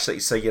 So actually,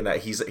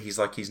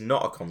 he's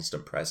not a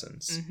constant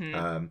presence.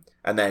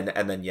 And then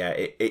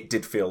it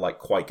did feel like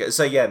quite good.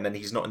 So and then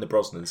he's not in the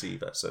Brosnans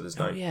either. So there's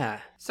no. Oh, yeah.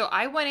 So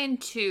I went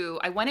into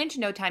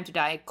No Time to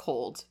Die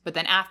cold, but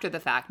then after the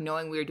fact,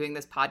 knowing we were doing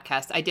this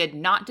podcast, I did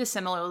not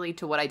dissimilarly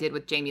to what I did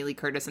with Jamie Lee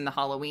Curtis in the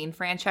Halloween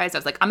franchise. I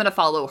was like, I'm going to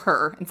follow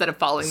her instead of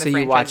following the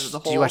franchise as a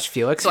whole. Did you watch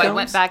Felix? So films? I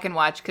went back and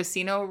watched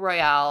Casino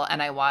Royale,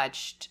 and I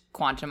watched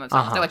Quantum of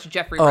Solace. I watched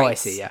Jeffrey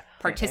Wright's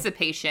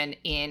participation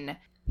in.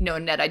 No,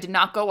 Ned, I did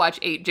not go watch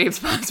 8 James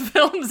Bond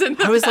films.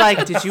 I was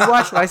like, did you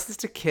watch License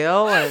to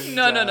Kill? And,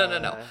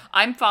 No.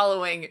 I'm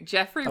following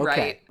Jeffrey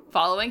Wright,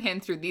 following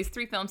him through these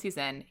 3 films he's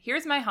in.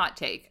 Here's my hot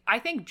take. I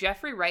think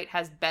Jeffrey Wright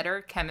has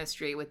better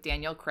chemistry with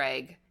Daniel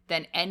Craig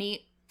than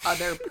any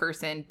other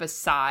person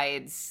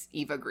besides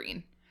Eva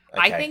Green.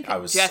 Okay, I think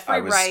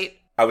Jeffrey Wright...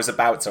 I was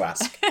about to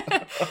ask.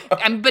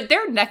 But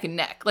they're neck and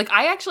neck. Like,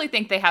 I actually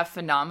think they have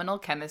phenomenal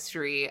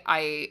chemistry.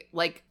 I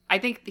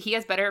think he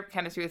has better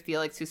chemistry with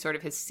Felix, who's sort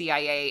of his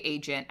CIA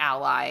agent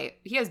ally.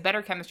 He has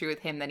better chemistry with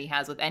him than he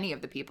has with any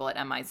of the people at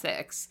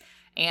MI6.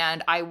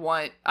 And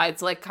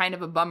it's like kind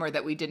of a bummer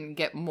that we didn't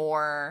get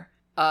more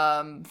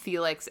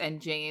Felix and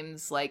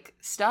James like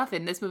stuff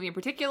in this movie in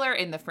particular,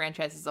 in the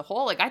franchise as a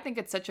whole. Like, I think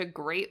it's such a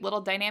great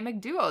little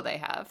dynamic duo they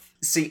have.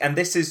 See, and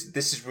this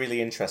is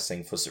really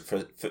interesting for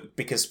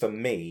because for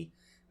me,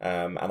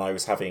 and I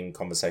was having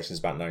conversations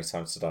about No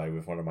Time to Die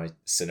with one of my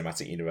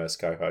Cinematic Universe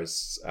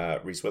co-hosts,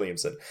 Reese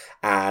Williamson,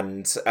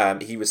 and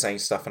he was saying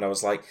stuff, and I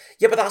was like,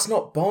 yeah, but that's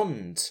not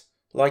Bond.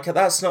 Like,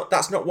 that's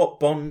not what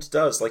Bond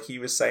does. Like, he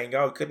was saying,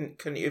 oh, couldn't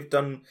you have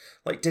done,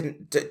 like,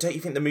 don't you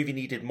think the movie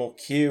needed more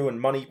Q and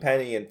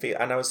Moneypenny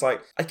and I was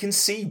like, I can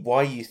see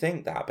why you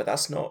think that, but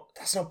that's not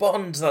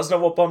Bond. That's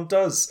not what Bond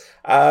does.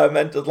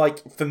 And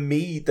like, for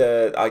me,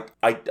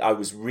 I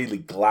was really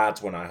glad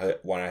when I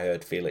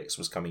heard Felix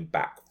was coming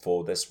back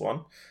for this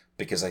one,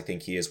 because I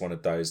think he is one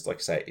of those, like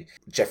I say,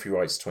 Jeffrey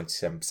Wright's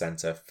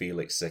 27%er,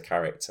 Felix is a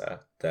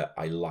character that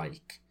I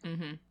like.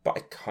 Mm-hmm. But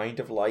I kind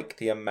of like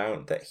the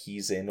amount that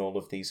he's in all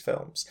of these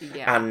films.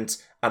 Yeah. And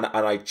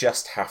I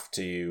just have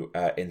to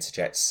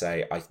interject to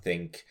say, I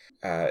think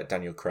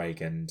Daniel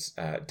Craig and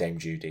Dame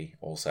Judi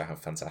also have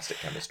fantastic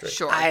chemistry.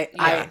 Sure.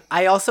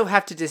 I also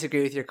have to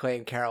disagree with your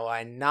claim,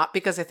 Caroline, not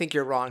because I think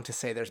you're wrong to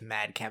say there's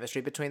mad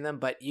chemistry between them,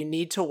 but you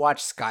need to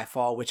watch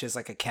Skyfall, which is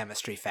like a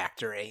chemistry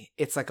factory.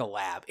 It's like a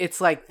lab.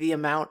 It's like the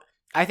amount...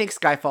 I think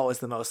Skyfall is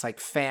the most like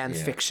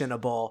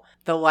fan-fictionable.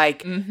 The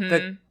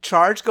the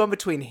charge going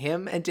between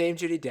him and Dame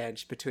Judi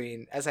Dench,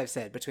 between, as I've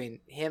said,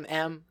 between him,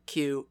 M,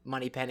 Q,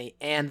 Moneypenny,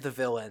 and the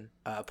villain,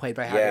 played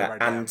by Javier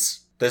Bardem. And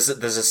there's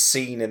a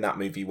scene in that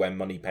movie where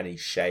Moneypenny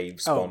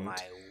shaves Bond. Oh my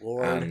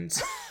lord! And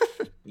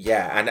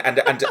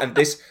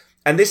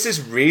and this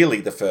is really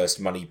the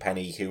first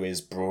Moneypenny who is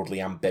broadly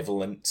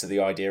ambivalent to the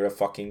idea of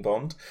fucking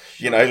Bond.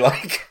 You know,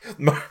 like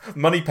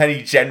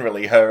Moneypenny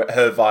generally, her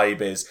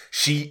vibe is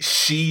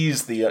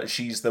she's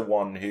the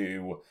one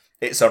who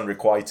it's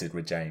unrequited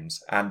with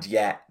James, and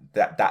yet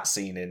that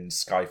scene in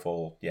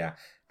Skyfall,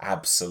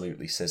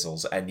 absolutely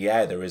sizzles. And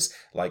there is,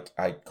 like,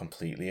 I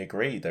completely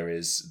agree.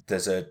 There's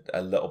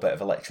a little bit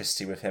of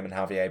electricity with him and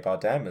Javier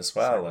Bardem as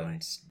well,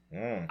 and.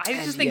 I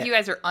just think you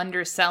guys are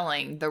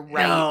underselling the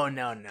right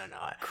no.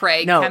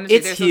 Craig no, chemistry.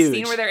 It's There's huge. a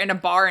scene where they're in a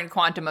bar in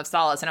Quantum of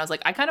Solace, and I was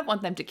like, I kind of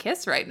want them to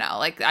kiss right now.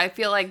 Like, I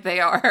feel like they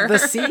are. The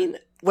scene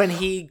when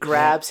he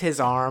grabs his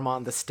arm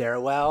on the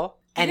stairwell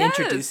and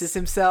introduces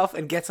himself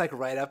and gets like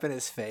right up in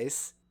his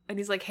face. And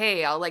he's like,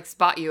 hey, I'll like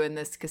spot you in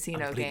this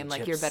casino game. Like,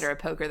 chips. you're better at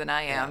poker than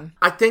I am.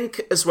 I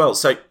think as well,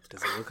 so...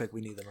 Does it look like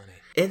we need the money?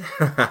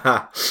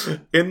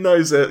 In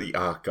those early...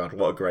 Oh, God,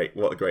 what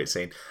a great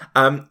scene.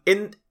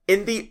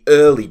 In the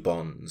early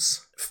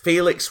Bonds,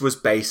 Felix was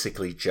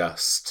basically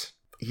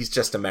he's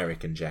just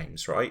American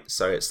James, right?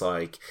 So it's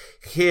like,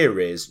 here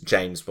is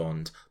James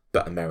Bond,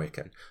 but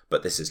American.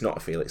 But this is not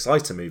a Felix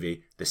Leiter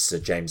movie, this is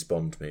a James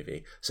Bond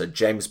movie. So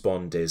James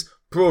Bond is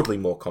broadly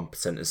more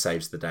competent and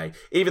saves the day.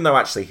 Even though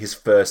actually his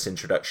first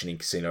introduction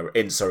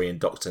in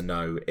Dr.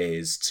 No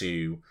is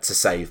to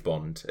save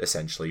Bond,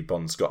 essentially.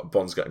 Bond's got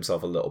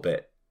himself a little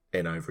bit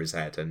in over his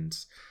head, and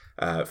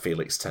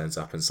Felix turns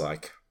up and's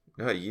like,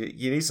 no,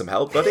 you need some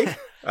help, buddy.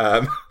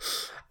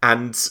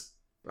 And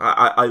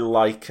I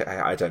like,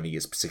 I don't think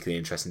it's particularly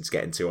interesting to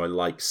get into. I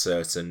like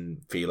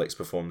certain Felix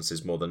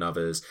performances more than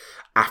others.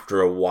 After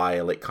a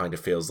while, it kind of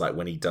feels like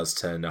when he does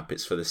turn up,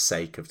 it's for the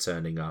sake of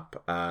turning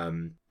up.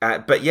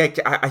 But yeah,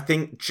 I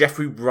think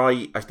Jeffrey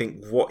Wright, I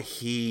think what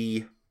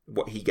he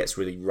gets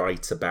really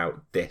right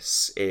about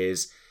this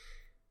is,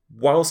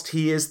 whilst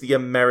he is the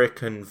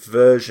American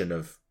version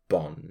of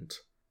Bond,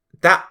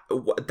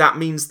 that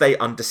means they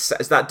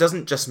understand. That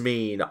doesn't just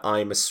mean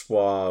I'm a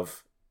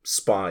suave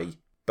spy,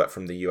 but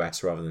from the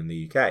US rather than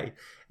the UK.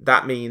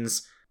 That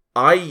means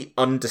I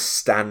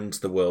understand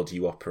the world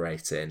you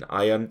operate in.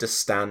 I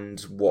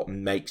understand what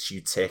makes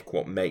you tick,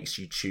 what makes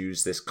you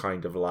choose this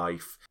kind of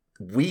life.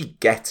 we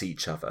get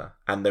each other,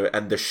 and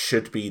there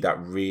should be that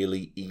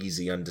really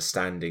easy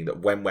understanding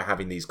that when we're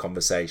having these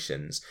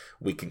conversations,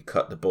 we can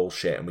cut the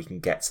bullshit and we can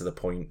get to the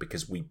point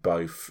because we're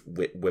both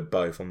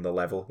on the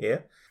level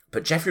here.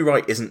 But Jeffrey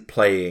Wright isn't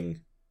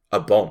playing a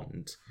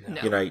Bond.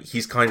 No. You know,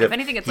 he's kind of... If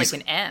anything, it's like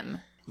an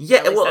M. Yeah,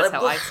 At least that's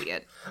how I see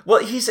it.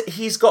 Well, he's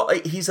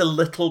a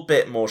little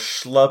bit more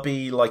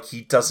schlubby. Like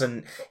he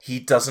doesn't,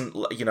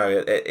 you know,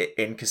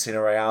 in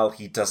Casino Royale,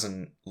 he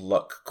doesn't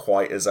look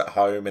quite as at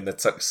home in the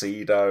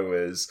tuxedo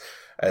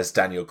as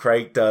Daniel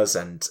Craig does.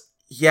 And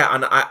yeah,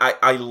 and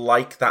I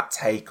like that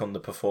take on the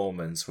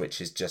performance,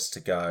 which is just to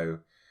go,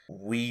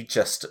 we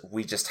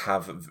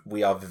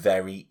are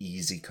very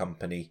easy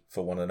company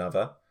for one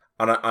another.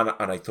 And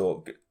I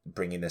thought,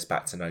 bringing this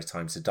back to No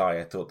Time to Die,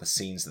 I thought the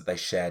scenes that they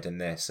shared in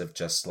this of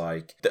just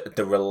like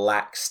the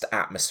relaxed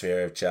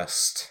atmosphere of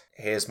just,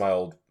 here's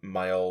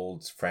my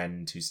old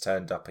friend who's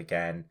turned up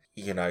again.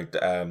 You know,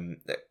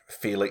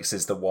 Felix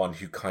is the one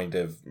who kind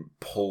of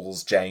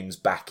pulls James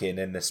back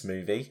in this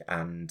movie,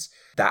 and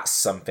that's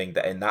something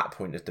that in that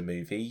point of the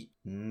movie,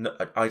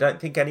 I don't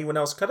think anyone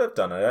else could have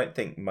done. I don't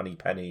think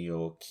Moneypenny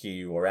or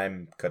Q or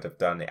M could have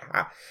done it.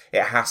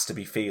 It has to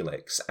be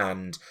Felix,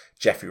 and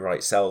Jeffrey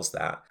Wright sells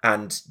that.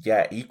 And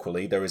yeah,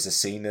 equally, there is a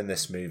scene in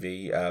this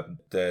movie,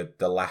 the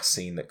last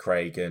scene that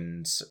Craig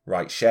and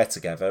Wright share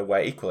together,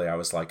 where equally I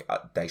was like,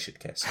 they should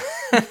kiss.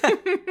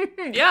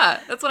 Yeah,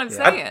 that's what I'm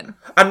saying.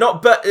 And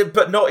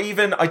not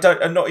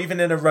even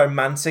in a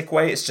romantic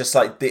way. It's just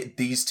like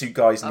these two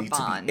guys need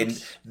bond. to be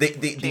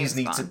in. These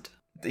need Bond. to.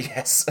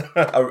 Yes,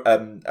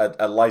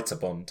 a lighter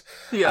Bond.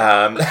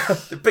 Yeah.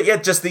 But yeah,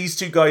 just these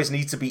two guys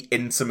need to be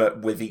intimate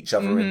with each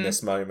other in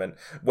this moment.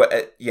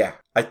 Where,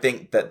 I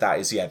think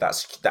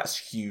that's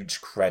huge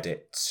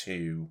credit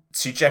to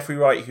Jeffrey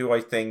Wright, who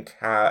I think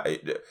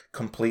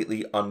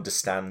completely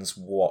understands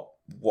what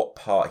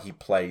part he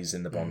plays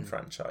in the Bond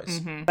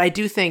franchise. I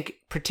do think,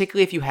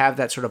 particularly if you have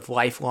that sort of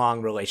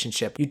lifelong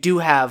relationship, you do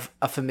have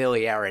a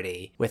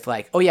familiarity with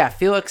like, oh yeah,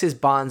 Felix is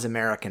Bond's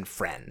American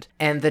friend.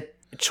 And the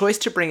choice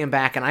to bring him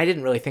back, and I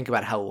didn't really think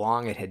about how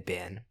long it had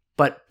been,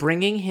 but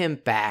bringing him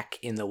back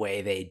in the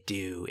way they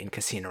do in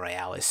Casino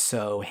Royale is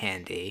so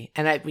handy.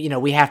 And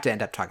we have to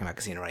end up talking about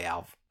Casino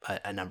Royale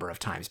a number of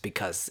times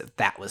because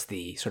that was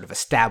the sort of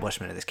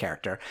establishment of this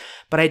character.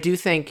 But I do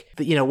think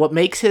that, what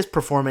makes his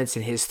performance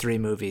in his 3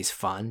 movies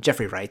fun,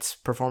 Jeffrey Wright's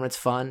performance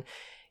fun,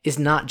 is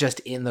not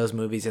just in those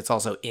movies, it's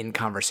also in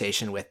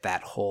conversation with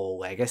that whole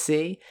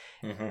legacy.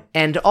 Mm-hmm.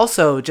 And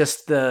also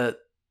just the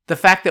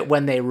fact that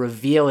when they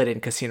reveal it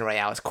in Casino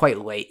Royale, it's quite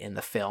late in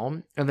the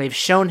film, and they've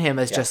shown him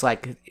as just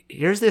like,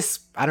 here's this,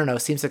 I don't know,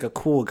 seems like a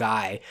cool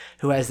guy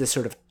who has this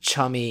sort of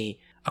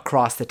chummy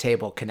across the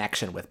table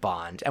connection with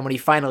Bond. And when he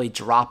finally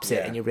drops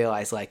it and you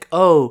realize like,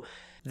 oh,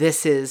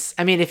 this is,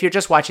 I mean, if you're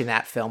just watching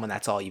that film and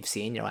that's all you've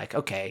seen, you're like,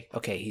 okay,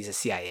 he's a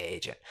CIA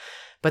agent.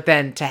 But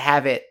then to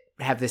have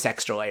this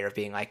extra layer of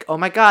being like, oh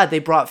my God, they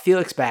brought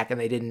Felix back and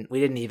we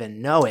didn't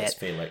even know it. It's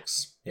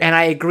Felix. Yeah. And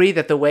I agree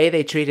that the way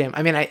they treat him,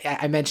 I mean,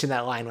 I mentioned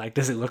that line, like,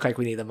 does it look like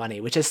we need the money?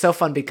 Which is so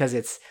fun because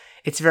it's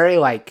very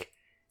like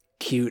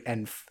cute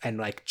and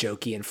like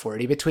jokey and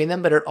flirty between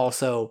them, but it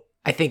also,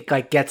 I think,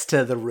 like gets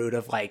to the root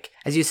of like,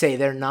 as you say,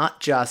 they're not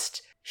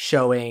just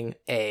showing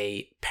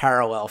a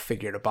parallel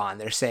figure to Bond.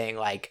 They're saying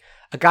like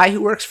a guy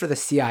who works for the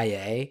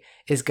CIA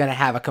is going to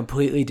have a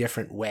completely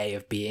different way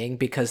of being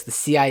because the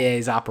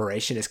CIA's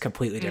operation is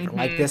completely different.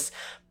 Like this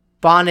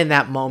Bond in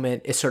that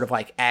moment is sort of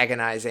like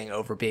agonizing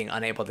over being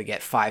unable to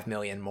get $5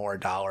 million more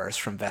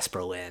from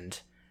Vesper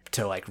Lind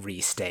to like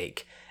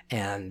restake.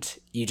 And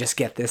you just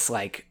get this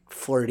like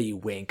flirty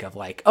wink of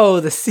like, oh,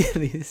 the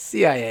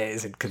CIA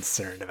isn't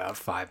concerned about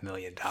 $5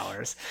 million.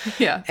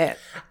 Yeah.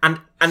 And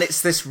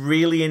it's this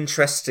really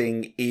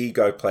interesting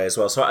ego play as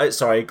well. So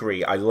I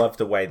agree. I love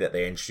the way that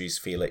they introduce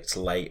Felix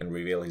late and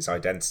reveal his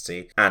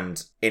identity.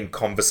 And in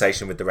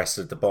conversation with the rest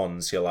of the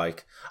Bonds, you're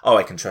like, oh,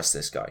 I can trust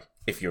this guy.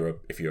 If you're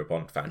a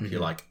Bond fan, you're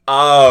like,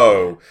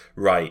 oh,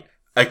 right.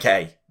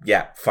 Okay,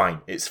 yeah,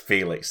 fine. It's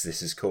Felix.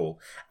 This is cool.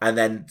 And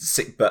then,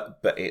 but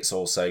it's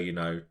also,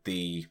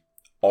 the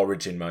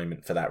origin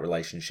moment for that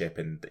relationship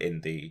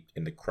in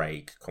the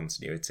Craig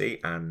continuity,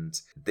 and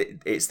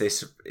it's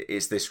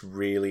this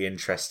really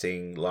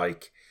interesting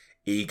like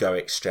ego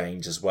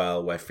exchange as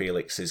well, where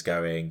Felix is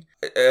going,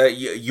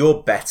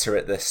 "You're better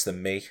at this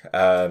than me."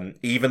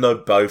 Even though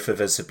both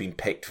of us have been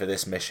picked for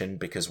this mission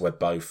because we're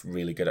both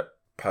really good at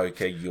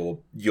poker,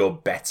 you're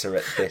better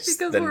at this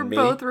because than we're me.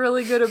 both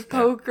really good at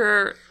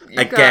poker.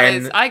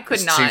 Again, guys, I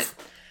could not.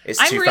 It's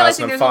I'm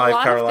realizing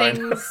 2005,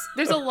 Caroline.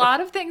 There's a lot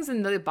of things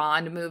in the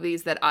Bond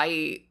movies that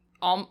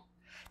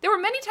there were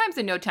many times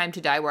in No Time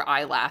to Die where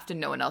I laughed and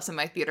no one else in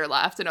my theater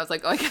laughed, and I was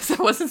like, oh, I guess that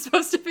wasn't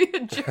supposed to be a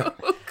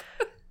joke.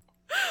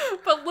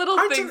 But little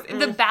I things, don't-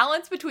 the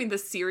balance between the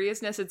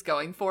seriousness it's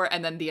going for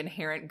and then the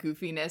inherent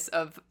goofiness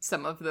of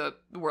some of the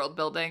world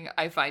building,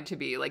 I find to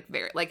be like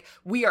very, like,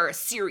 we are a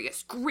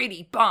serious,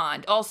 gritty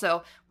Bond.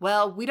 Also,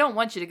 well, we don't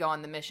want you to go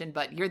on the mission,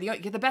 but you're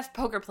the best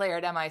poker player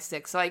at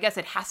MI6, so I guess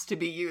it has to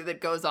be you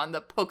that goes on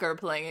the poker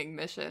playing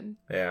mission.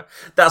 Yeah,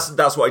 that's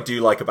what I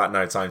do like about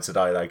No Time to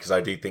Die, though, because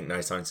I do think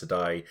No Time to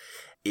Die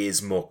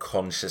is more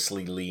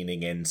consciously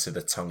leaning into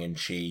the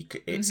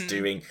tongue-in-cheek. It's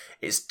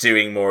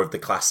doing more of the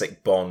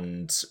classic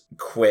Bond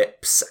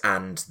quips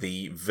and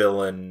the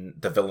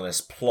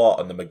villainous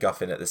plot and the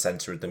MacGuffin at the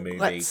center of the movie.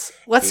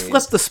 Let's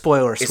flip the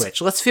spoiler switch.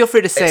 Let's feel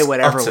free to say it's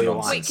whatever utter we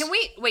nonsense.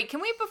 want.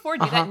 Can we before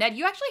do that, Ned,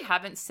 you actually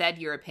haven't said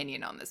your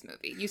opinion on this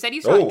movie. You said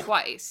you saw it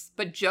twice,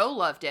 but Joe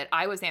loved it.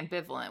 I was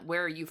ambivalent.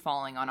 Where are you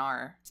falling on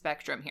our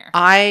spectrum here?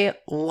 I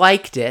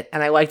liked it,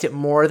 and I liked it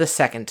more the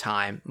second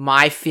time.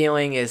 My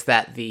feeling is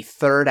that the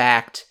third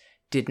act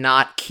did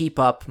not keep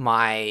up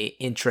my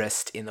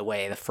interest in the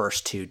way the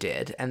first two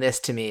did. And this,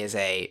 to me, is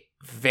a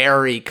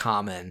very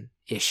common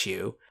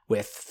issue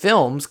with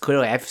films.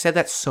 Clearly, I've said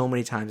that so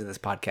many times in this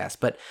podcast,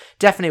 but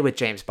definitely with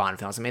James Bond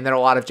films. I mean, there are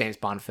a lot of James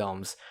Bond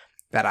films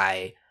that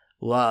I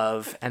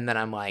love, and then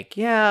I'm like,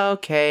 yeah,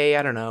 okay,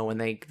 I don't know, when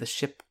the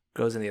ship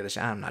goes in the other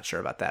side, I'm not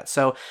sure about that.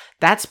 So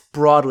that's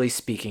broadly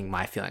speaking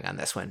my feeling on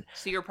this one.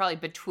 So you're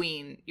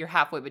probably you're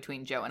halfway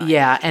between Joe and I.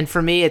 Yeah, and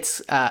for me,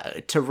 it's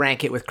to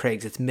rank it with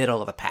Craig's, it's middle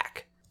of the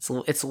pack.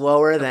 It's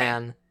lower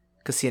than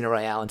Casino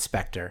Royale and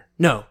Spectre.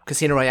 No,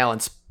 Casino Royale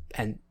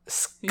and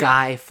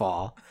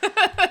Skyfall.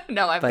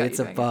 No, but it's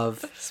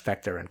above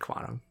Spectre and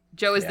Quantum.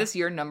 Joe, is this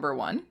your number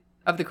one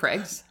of the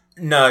Craigs?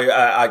 No,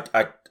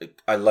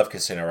 I love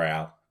Casino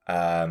Royale.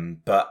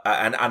 But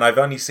I've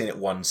only seen it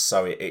once,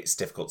 so it's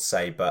difficult to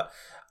say. But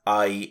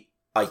I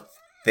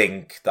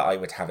think that I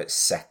would have it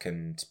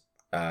second,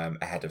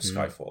 ahead of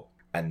Skyfall,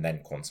 and then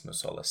Quantum of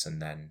Solace,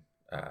 and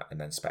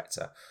then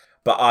Spectre.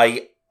 But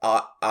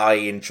I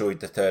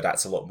enjoyed the third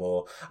act a lot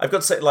more. I've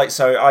got to say, like,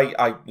 so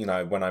I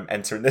when I'm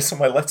entering this on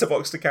my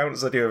Letterboxd account,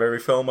 as I do of every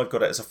film, I've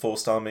got it as a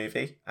 4-star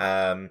movie.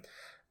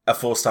 A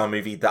 4-star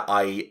movie that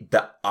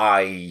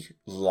I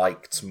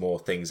liked more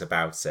things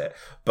about it,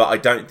 but I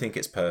don't think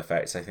it's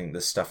perfect. I think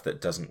there's stuff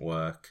that doesn't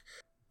work,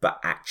 but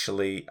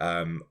actually,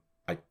 I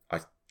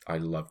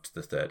loved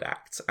the third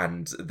act,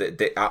 and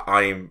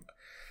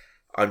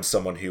I'm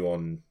someone who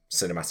on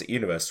Cinematic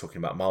Universe, talking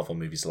about Marvel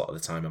movies a lot of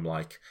the time, I'm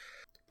like,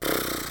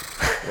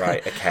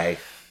 right, okay.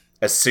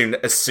 As soon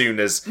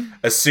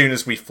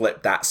as we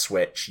flipped that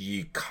switch,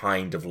 you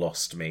kind of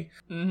lost me.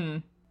 Mm-hmm.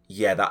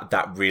 Yeah,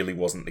 that really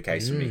wasn't the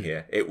case for me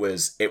here. It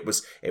was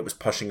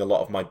pushing a lot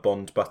of my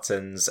Bond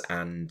buttons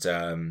and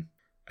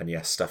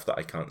yes, stuff that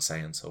I can't say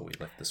until we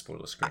left the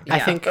spoiler screen. I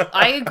think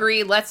I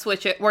agree. Let's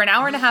switch it. We're an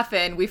hour and a half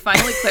in. We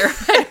finally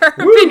clarified our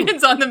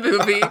opinions on the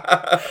movie.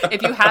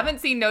 If you haven't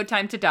seen No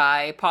Time to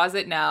Die, pause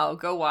it now.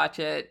 Go watch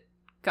it.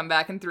 Come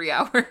back in 3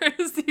 hours.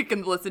 You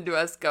can listen to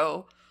us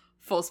go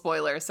full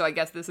spoiler. So I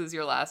guess this is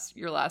your last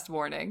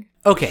warning.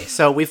 Okay,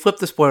 so we flipped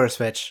the spoiler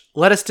switch.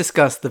 Let us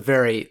discuss the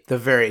very.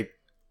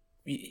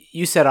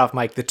 You set off,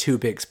 Mike, the two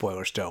big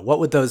spoilers, Joe. What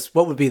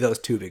would be those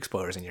two big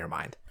spoilers in your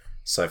mind?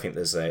 So I think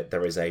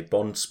there is a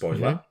Bond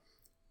spoiler,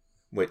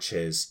 which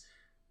is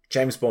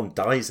James Bond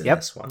dies in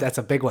this one. That's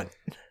a big one.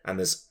 And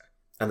there's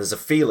a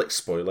Felix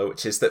spoiler,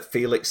 which is that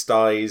Felix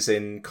dies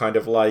in kind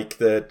of like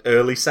the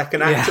early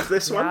second act of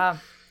this one. Yeah.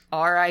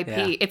 R.I.P.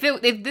 Yeah.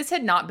 If this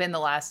had not been the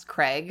last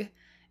Craig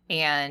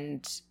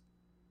and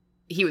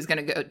he was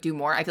going to go do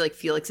more, I feel like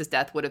Felix's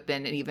death would have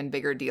been an even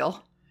bigger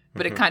deal.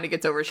 But it kind of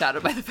gets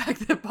overshadowed by the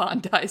fact that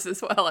Bond dies as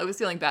well. I was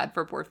feeling bad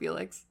for poor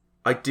Felix.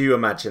 I do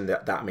imagine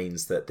that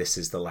means that this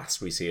is the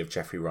last we see of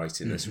Jeffrey Wright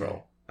in this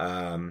role.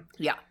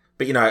 Yeah.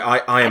 But,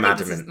 I am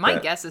adamant. My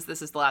guess is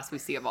this is the last we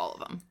see of all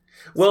of them.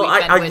 Well,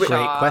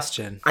 Great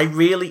question. I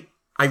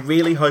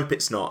really hope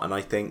it's not. And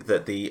I think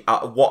that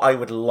what I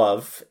would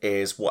love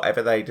is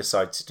whatever they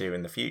decide to do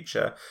in the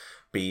future,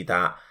 be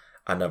that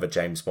another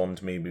James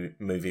Bond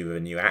movie with a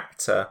new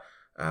actor,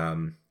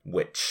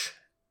 which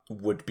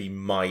would be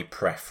my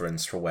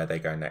preference for where they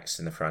go next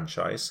in the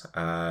franchise.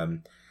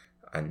 And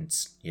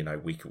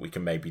we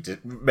can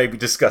maybe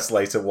discuss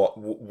later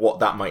what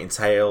that might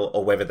entail,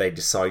 or whether they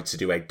decide to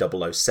do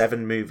a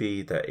 007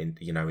 movie that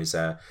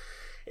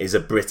is a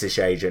British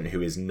agent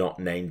who is not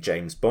named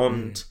James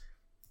Bond.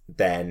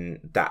 Then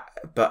that,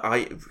 but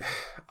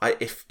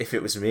if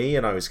it was me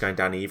and I was going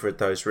down either of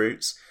those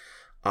routes,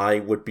 I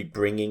would be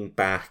bringing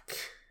back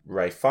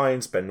Ralph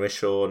Fiennes, Ben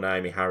Whishaw,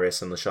 Naomi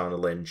Harris, and Lashana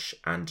Lynch,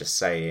 and just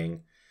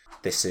saying,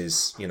 this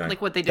is, like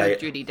what they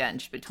did with Judi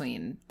Dench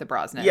between the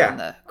Brosnan and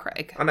the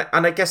Craig. And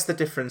I guess the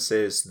difference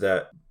is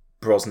that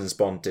Brosnan's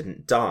Bond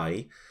didn't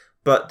die,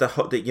 but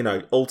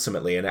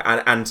ultimately, and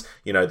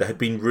there had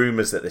been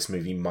rumours that this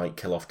movie might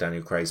kill off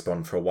Daniel Craig's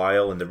Bond for a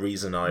while, and the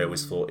reason I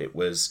always thought it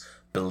was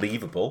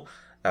believable,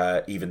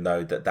 even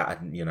though that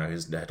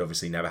had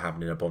obviously never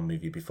happened in a Bond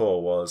movie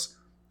before, was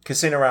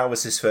Casino Royale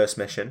was his first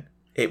mission.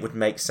 It would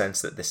make sense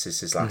that this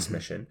is his last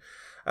mission.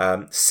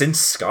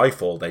 Since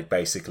Skyfall, they've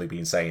basically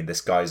been saying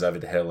this guy's over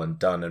the hill and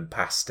done and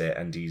past it,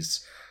 and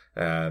he's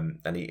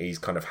and he's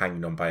kind of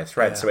hanging on by a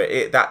thread. So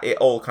it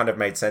all kind of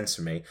made sense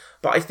for me.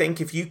 But I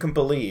think if you can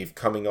believe,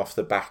 coming off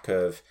the back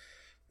of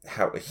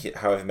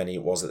however many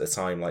it was at the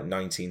time, like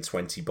 19,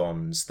 20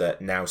 Bonds,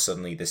 that now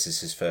suddenly this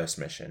is his first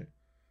mission.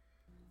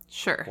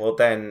 Sure. Well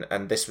then,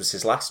 and this was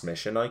his last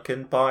mission, I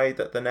can buy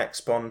that the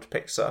next Bond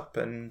picks up,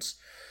 and,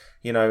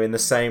 you know, in the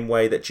same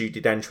way that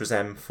Judi Dench was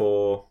M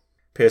for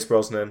Pierce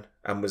Brosnan,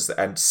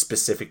 and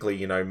specifically,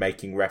 you know,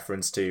 making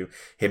reference to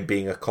him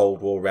being a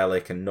Cold War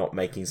relic and not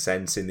making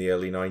sense in the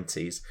early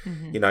 90s.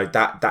 You know,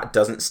 that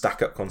doesn't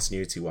stack up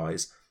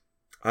continuity-wise.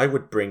 I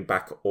would bring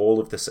back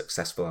all of the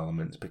successful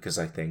elements, because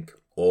I think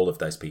all of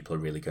those people are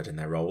really good in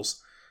their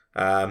roles.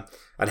 And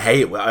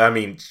hey, I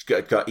mean,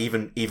 got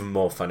even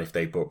more fun if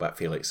they brought back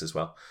Felix as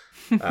well.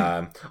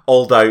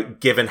 Although,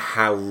 given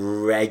how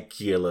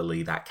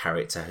regularly that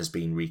character has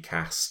been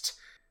recast,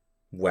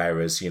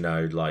 whereas, you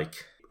know,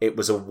 like, it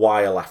was a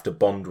while after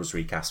Bond was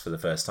recast for the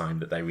first time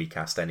that they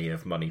recast any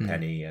of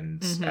Moneypenny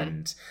and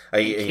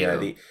you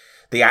know,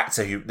 the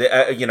actor who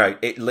you know,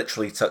 it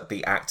literally took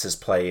the actors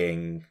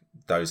playing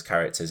those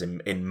characters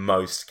in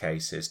most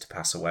cases to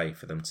pass away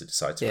for them to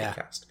decide to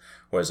recast.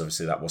 Whereas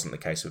obviously that wasn't the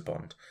case with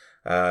Bond.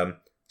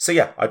 So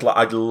yeah,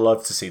 I'd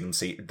love to see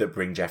them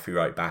bring Jeffrey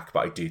Wright back,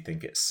 but I do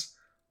think it's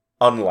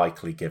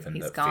unlikely given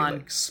He's that gone.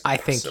 Felix. I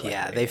think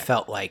they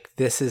felt like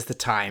this is the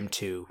time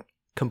to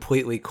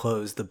completely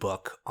close the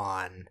book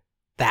on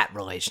that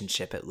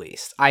relationship. At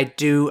least I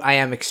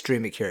am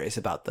extremely curious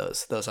about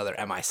those other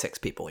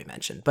MI6 people we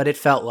mentioned, but it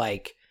felt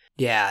like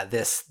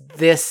this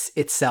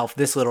itself,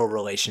 this little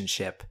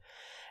relationship.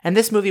 And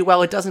this movie,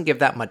 while it doesn't give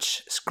that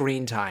much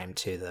screen time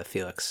to the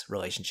Felix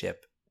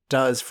relationship,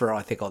 does, for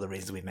I think all the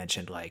reasons we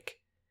mentioned, like,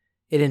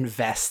 it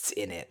invests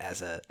in it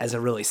as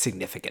a really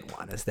significant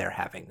one, as they're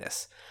having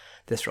this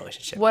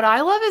relationship. What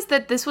I love is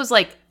that this was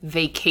like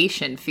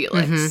vacation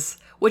Felix,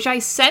 which I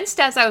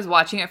sensed as I was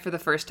watching it for the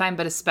first time,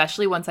 but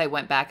especially once I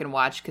went back and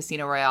watched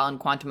Casino Royale and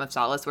Quantum of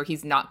Solace, where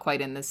he's not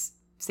quite in this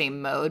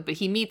same mode, but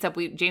he meets up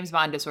with James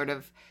Bond is sort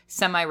of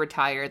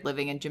semi-retired,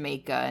 living in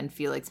Jamaica, and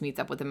Felix meets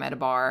up with him at a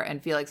bar,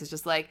 and Felix is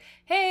just like,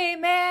 hey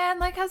man,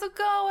 like, how's it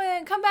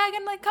going? Come back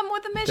and like come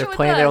with the mission. They're with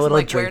playing us. their little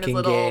like, drinking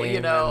wearing his little, game,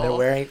 you know, and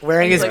they're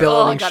wearing his like,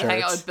 billowing I gotta shirts.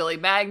 hang out with Billy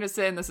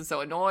Magnuson. This is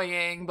so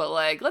annoying, but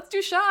like, let's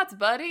do shots,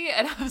 buddy.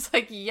 And I was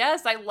like,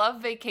 yes, I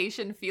love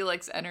vacation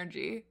Felix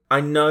energy.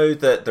 I know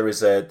that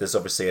there's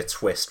obviously a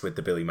twist with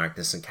the Billy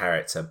Magnuson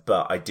character,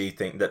 but I do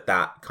think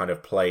that kind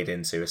of played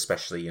into,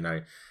 especially, you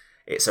know,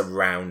 it's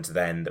around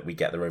then that we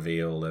get the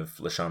reveal of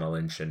Lashana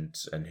Lynch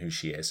and who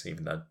she is,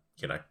 even though,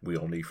 you know, we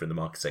all knew from the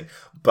marketing.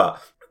 But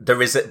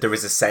there is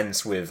a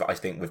sense with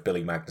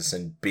Billy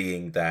Magnuson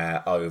being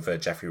there over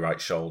Jeffrey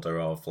Wright's shoulder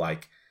of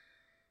like,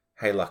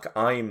 hey, look,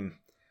 I'm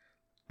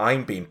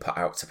being put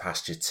out to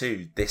pasture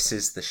too. This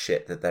is the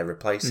shit that they're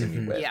replacing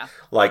me with. Yeah.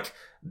 Like,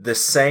 the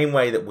same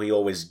way that we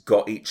always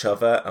got each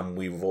other and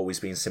we've always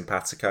been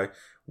simpatico,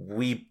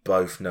 we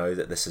both know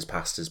that this has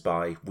passed us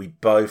by. We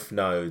both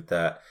know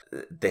that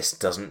this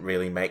doesn't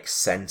really make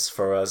sense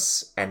for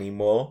us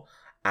anymore.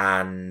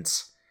 And,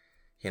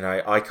 you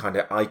know, I kind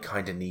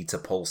of need to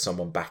pull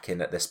someone back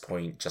in at this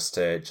point just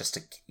to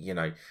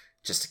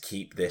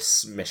keep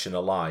this mission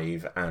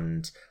alive.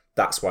 And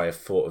that's why I've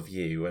thought of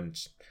you. And,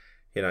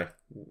 you know,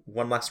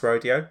 one last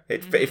rodeo.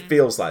 It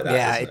feels like that.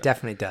 Yeah, it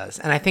definitely does.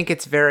 And I think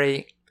it's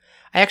very.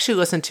 I actually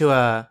listened to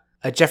a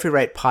Jeffrey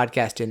Wright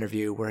podcast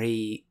interview where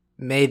he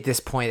made this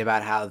point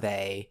about how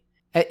they,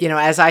 you know,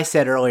 as I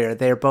said earlier,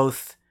 they're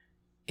both,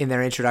 in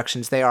their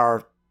introductions, they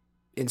are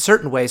in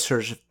certain ways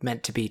sort of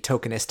meant to be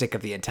tokenistic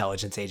of the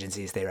intelligence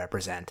agencies they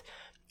represent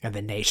and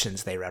the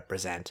nations they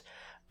represent.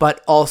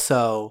 But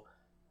also,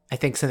 I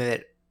think something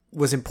that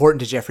was important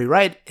to Jeffrey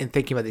Wright in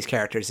thinking about these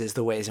characters is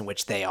the ways in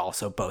which they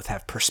also both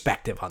have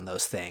perspective on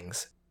those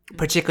things,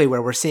 particularly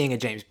where we're seeing a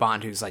James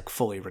Bond who's like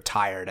fully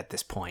retired at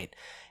this point,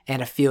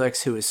 and a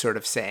Felix who is sort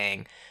of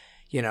saying,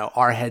 you know,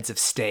 our heads of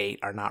state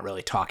are not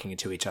really talking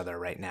to each other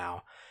right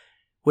now,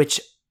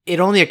 which it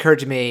only occurred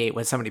to me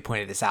when somebody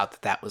pointed this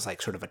out that was like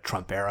sort of a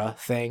Trump era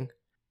thing,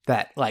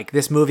 that like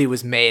this movie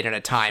was made in a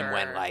time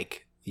when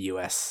like the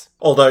U.S.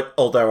 Although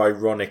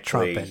ironically,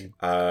 Trump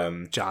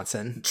and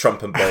Johnson,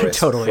 Trump and Boris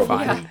totally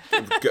probably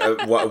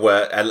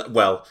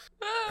were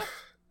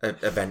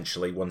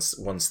eventually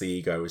once the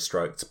ego was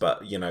stroked,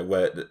 but you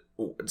know,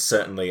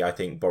 certainly I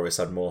think Boris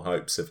had more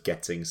hopes of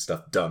getting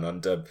stuff done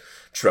under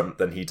Trump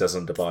than he does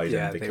under Biden.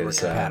 Yeah, because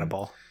they were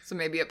compatible. So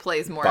maybe it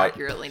plays more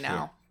accurately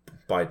now. Yeah,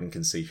 Biden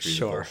can see through the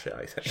bullshit,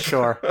 I think.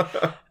 Sure.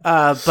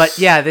 But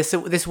yeah,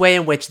 this way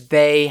in which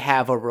they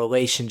have a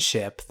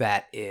relationship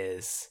that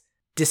is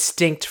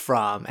distinct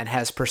from and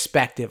has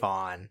perspective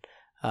on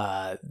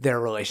their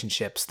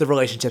relationships, the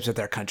relationships of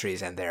their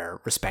countries and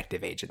their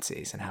respective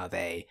agencies, and how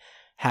they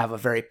have a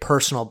very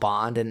personal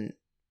bond. And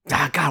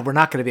God, we're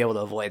not going to be able to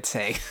avoid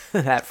saying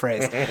that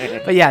phrase.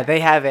 But yeah, they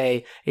have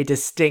a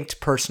distinct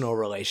personal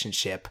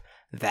relationship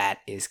that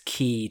is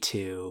key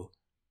to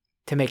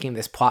making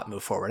this plot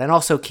move forward, and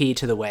also key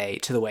to the way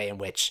in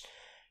which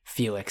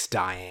Felix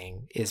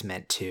dying is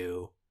meant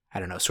to, I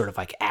don't know, sort of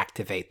like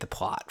activate the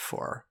plot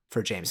for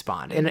James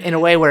Bond in a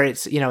way where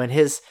it's, you know, in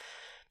his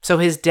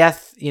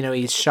death, you know,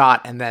 he's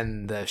shot and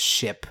then the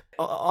ship.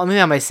 Only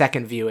on my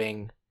second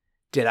viewing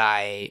did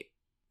I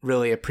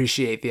really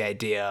appreciate the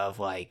idea of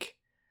like,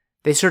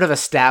 they sort of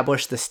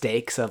established the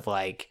stakes of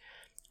like,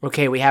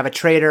 okay, we have a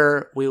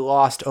traitor, we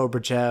lost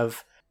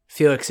Oberjev,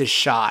 Felix is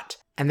shot,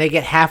 and they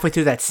get halfway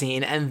through that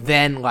scene and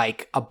then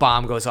like a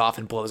bomb goes off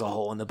and blows a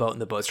hole in the boat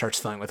and the boat starts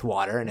filling with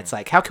water. And it's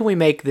like, how can we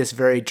make this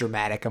very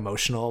dramatic,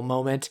 emotional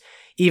moment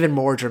even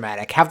more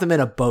dramatic? Have them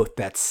in a boat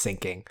that's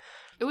sinking.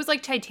 It was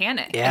like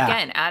Titanic. Yeah.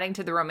 Again, adding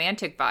to the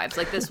romantic vibes.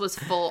 Like this was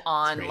full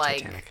on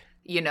like, Titanic.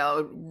 you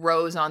know,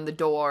 rose on the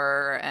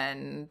door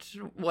and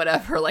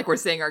whatever, like we're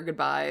saying our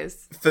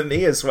goodbyes. For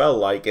me as well,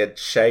 like it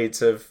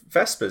shades of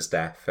Vesper's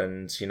death,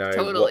 and you know,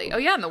 Totally. Oh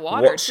yeah, in the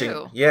water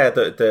too. Yeah,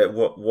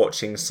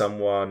 watching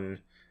someone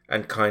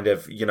and kind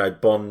of, you know,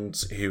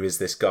 Bond, who is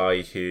this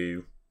guy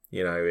who,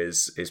 you know,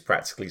 is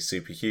practically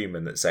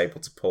superhuman, that's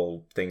able to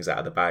pull things out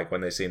of the bag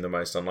when they seem the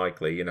most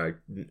unlikely. You know,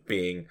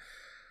 being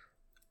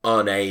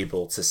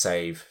unable to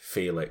save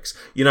Felix,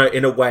 you know,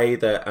 in a way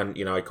that, and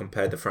you know, I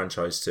compared the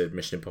franchise to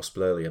Mission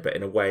Impossible earlier, but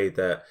in a way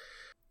that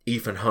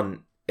Ethan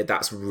Hunt,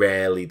 that's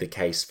rarely the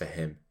case for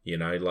him. You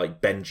know,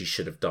 like Benji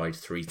should have died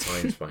 3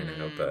 times by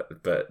now, but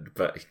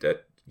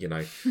you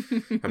know,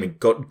 I mean,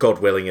 God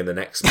willing, in the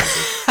next movie.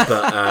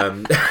 But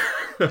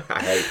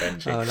I hate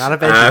Benji. Oh, not a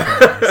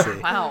Benji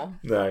fan. Wow.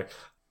 No.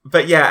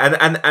 But yeah,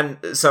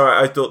 and so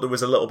I thought there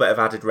was a little bit of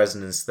added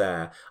resonance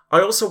there. I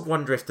also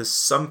wonder if there's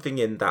something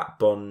in that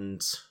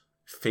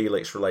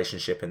Bond-Felix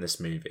relationship in this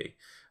movie.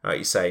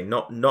 You say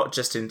not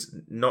just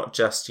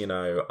you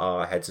know,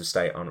 our heads of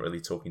state aren't really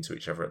talking to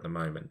each other at the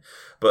moment,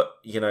 but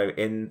you know,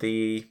 in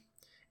the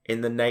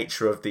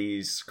nature of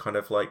these kind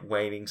of like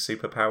waning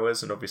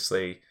superpowers, and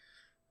obviously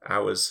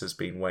ours has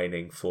been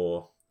waning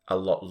for a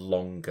lot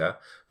longer,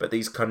 but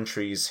these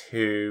countries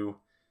who,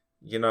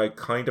 you know,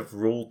 kind of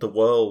ruled the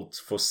world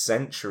for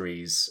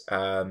centuries,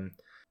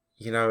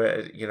 you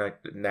know,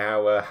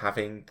 now are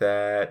having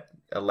their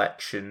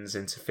elections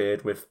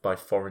interfered with by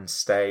foreign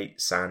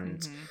states,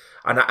 and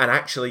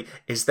actually,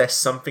 is there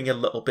something a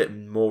little bit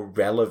more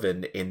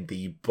relevant in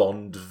the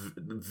Bond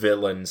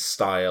villain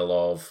style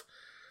of,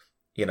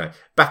 you know,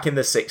 back in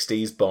the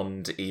 60s,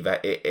 Bond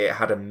it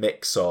had a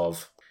mix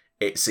of,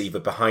 it's either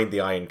behind the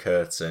Iron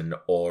Curtain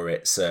or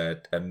it's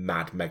a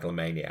mad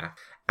megalomaniac,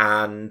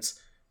 and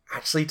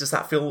actually, does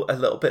that feel a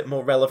little bit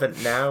more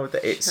relevant now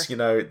that it's, you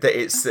know, that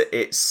it's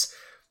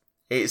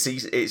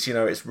you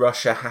know, it's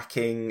Russia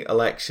hacking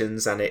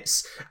elections, and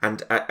it's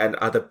and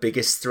are the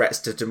biggest threats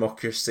to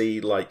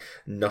democracy like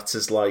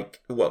nutters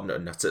like, well,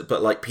 not nutters,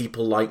 but like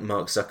people like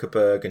Mark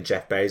Zuckerberg and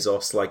Jeff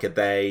Bezos, like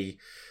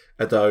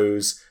are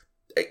those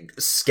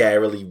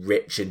scarily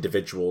rich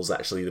individuals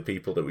actually the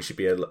people that we should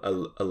be a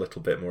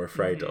little bit more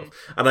afraid of?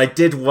 And I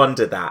did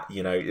wonder that,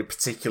 you know,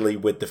 particularly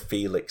with the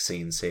Felix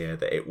scenes here,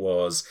 that it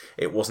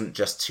wasn't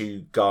just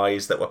 2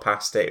 guys that were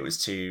past it, it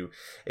was two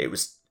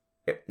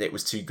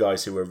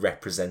guys who were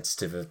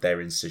representative of their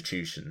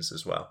institutions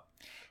as well.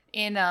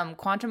 In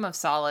Quantum of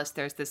Solace,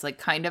 there's this like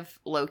kind of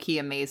low-key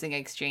amazing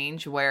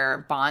exchange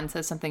where Bond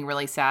says something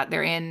really sad.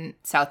 They're in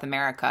South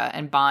America,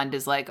 and Bond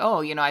is like,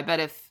 oh, you know, I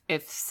bet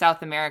if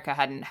South America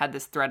hadn't had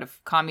this threat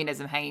of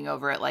communism hanging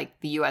over it,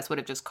 like the U.S. would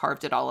have just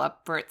carved it all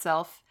up for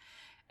itself.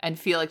 And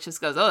Felix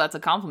just goes, oh, that's a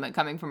compliment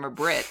coming from a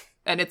Brit.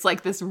 And it's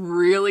like this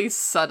really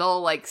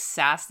subtle, like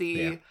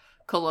sassy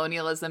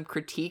colonialism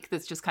critique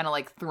that's just kind of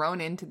like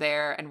thrown into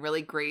there, and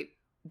really great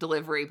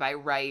delivery by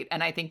Wright.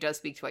 And I think does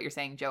speak to what you're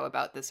saying, Joe,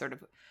 about this sort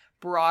of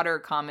broader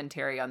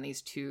commentary on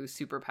these 2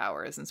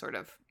 superpowers and sort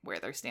of where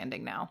they're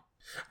standing now.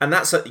 And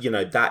that's you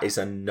know, that is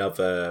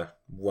another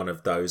one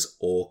of those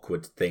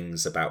awkward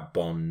things about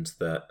Bond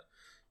that,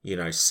 you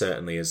know,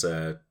 certainly as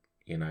a,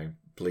 you know,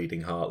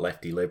 bleeding heart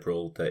lefty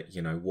liberal, that,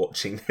 you know,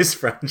 watching this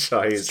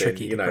franchise, and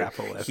you know,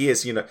 he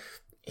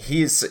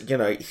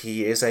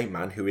is a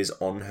man who is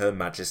on Her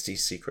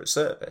Majesty's Secret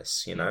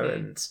Service, you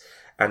know,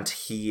 and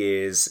he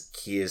is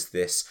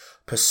this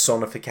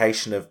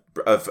personification of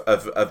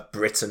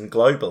Britain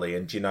globally,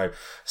 and you know,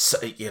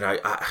 so, you know,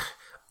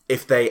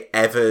 if they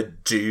ever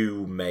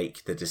do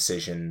make the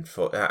decision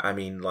for, I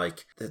mean,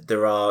 like,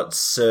 there are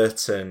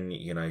certain,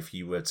 you know, if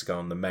you were to go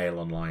on the Mail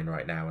Online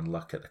right now and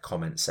look at the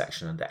comment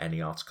section under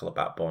any article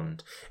about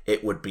Bond,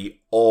 it would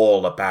be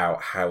all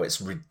about how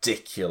it's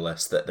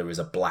ridiculous that there is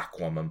a black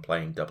woman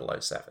playing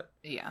 007.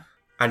 Yeah.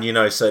 And, you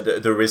know, so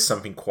there is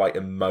something quite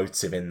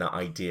emotive in that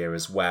idea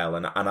as well.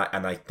 And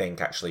I think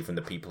actually from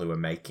the people who are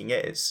making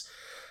it,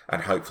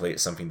 and hopefully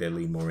it's something they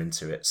lean more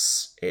into,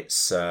 it's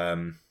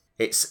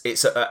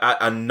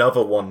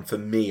another one for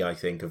me, I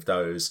think, of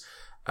those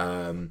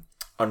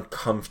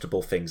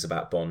uncomfortable things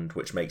about Bond,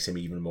 which makes him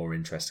even more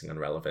interesting and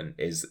relevant,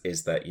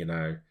 is that, you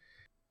know,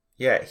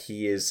 yeah,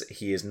 he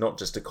is not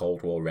just a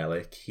Cold War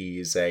relic,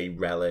 he is a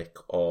relic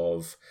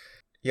of,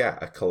 yeah,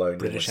 a colonialist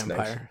British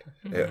nation.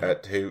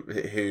 Empire.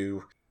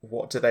 Who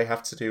what do they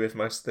have to do with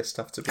most of this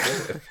stuff to begin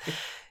with?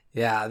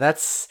 Yeah,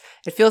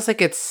 it feels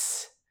like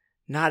it's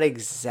not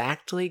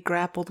exactly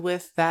grappled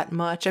with that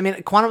much. I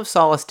mean, Quantum of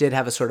Solace did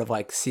have a sort of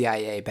like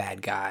CIA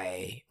bad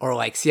guy or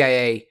like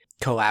CIA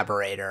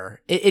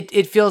collaborator.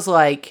 It feels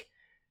like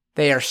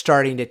they are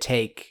starting to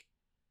take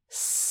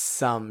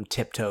some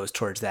tiptoes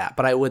towards that,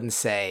 but I wouldn't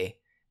say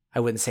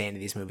any of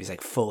these movies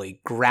like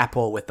fully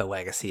grapple with the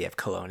legacy of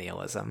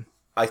colonialism.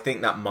 I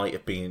think that might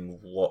have been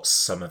what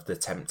some of the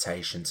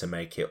temptation to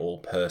make it all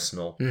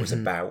personal was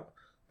about.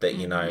 That,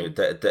 you know,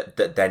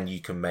 that then you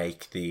can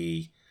make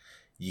the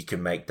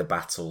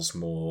battles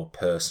more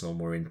personal,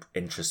 more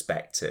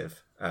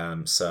introspective.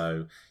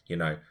 So, you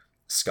know,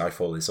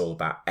 Skyfall is all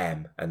about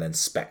M, and then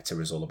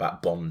Spectre is all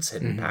about Bond's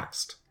hidden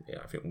past. Yeah,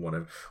 I think one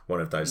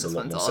of those is a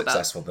lot more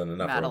successful than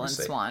another. Madeline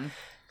obviously. Swan.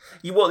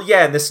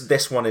 And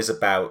this one is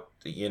about,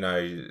 you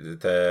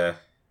know,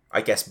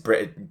 I guess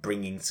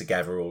bringing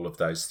together all of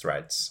those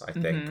threads, I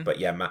think. But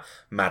yeah,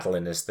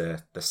 Madeline is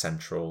the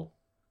central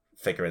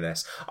figure in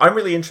this. I'm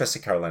really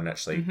interested, Caroline,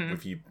 actually,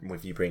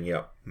 with you bringing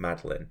up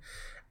Madeline.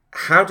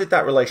 How did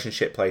that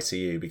relationship play to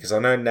you? Because I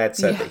know Ned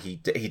said that he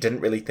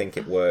didn't really think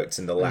it worked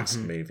in the last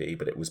movie,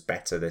 but it was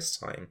better this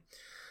time.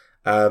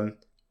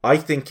 I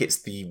think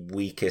it's the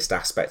weakest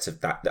aspect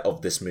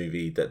of this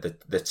movie, that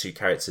the two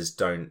characters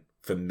don't,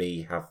 for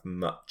me, have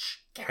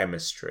much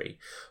chemistry.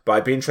 But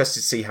I'd be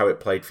interested to see how it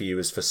played for you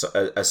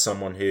as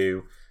someone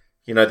who,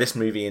 you know, this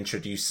movie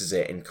introduces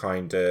it in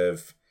kind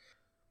of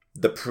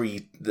not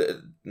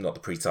the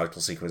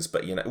pre-title sequence,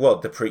 but, you know, well,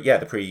 the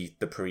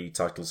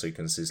pre-title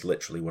sequence is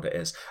literally what it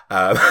is.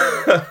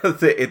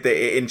 It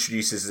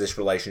introduces this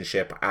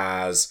relationship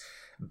as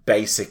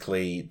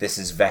basically this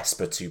is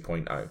Vesper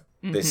 2.0.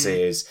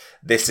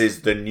 This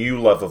is the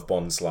new love of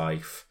Bond's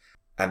life,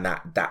 and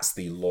that's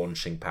the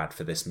launching pad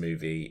for this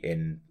movie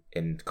in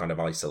kind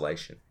of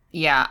isolation.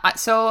 Yeah,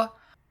 so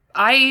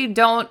I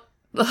don't.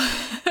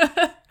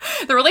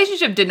 The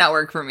relationship did not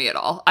work for me at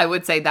all. I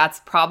would say that's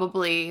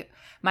probably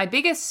my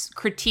biggest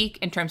critique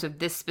in terms of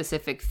this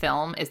specific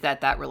film, is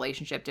that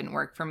relationship didn't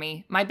work for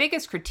me. My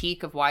biggest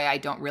critique of why I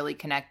don't really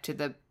connect to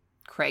the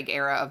Craig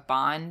era of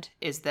Bond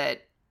is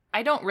that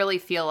I don't really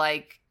feel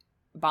like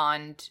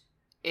Bond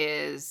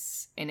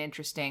is an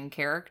interesting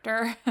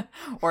character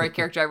or a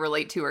character I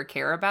relate to or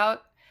care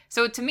about.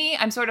 So to me,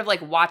 I'm sort of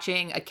like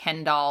watching a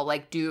Ken doll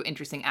like do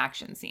interesting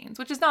action scenes,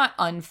 which is not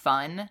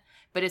unfun,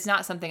 but it's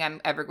not something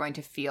I'm ever going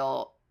to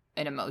feel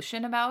an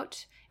emotion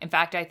about. In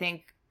fact, I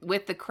think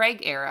with the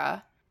Craig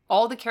era,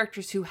 all the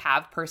characters who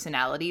have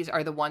personalities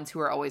are the ones who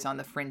are always on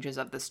the fringes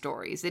of the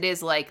stories. It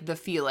is like the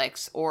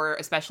Felix, or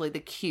especially the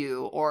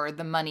Q, or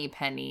the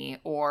Moneypenny,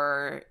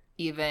 or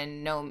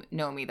even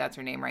Nomi, that's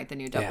her name, right? The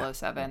new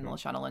 007, the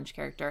Lashana Lynch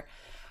character.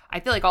 I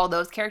feel like all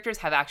those characters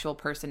have actual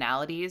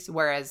personalities,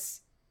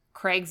 whereas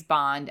Craig's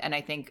Bond, and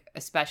I think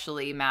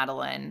especially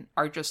Madeline,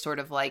 are just sort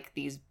of like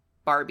these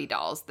Barbie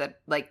dolls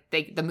that, like,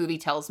 the movie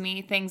tells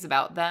me things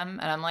about them,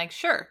 and I'm like,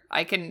 sure,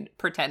 I can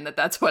pretend that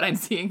that's what I'm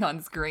seeing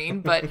on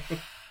screen, but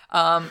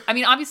I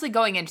mean, obviously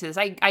going into this,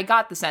 I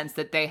got the sense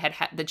that they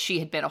that she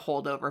had been a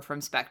holdover from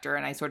Spectre,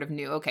 and I sort of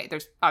knew, okay,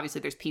 there's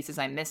pieces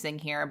I'm missing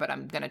here, but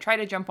I'm going to try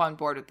to jump on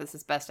board with this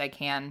as best I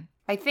can.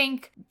 I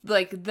think,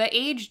 like, the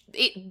age,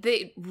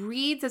 it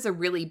reads as a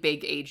really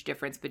big age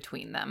difference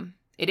between them.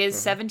 It is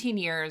 17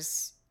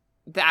 years.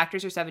 The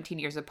actors are 17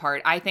 years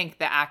apart. I think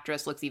the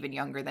actress looks even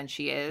younger than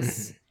she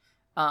is.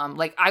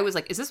 Like, I was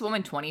like, is this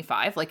woman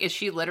 25? Like, is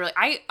she literally...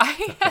 I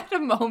had a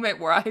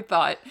moment where I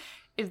thought,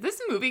 is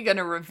this movie going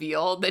to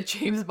reveal that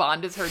James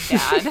Bond is her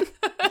dad?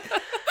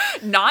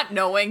 Not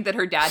knowing that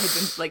her dad had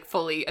been, like,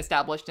 fully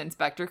established in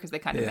Spectre, because they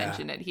kind of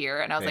mention it here.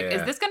 And I was like,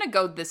 is this going to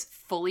go this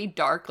fully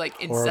dark, like,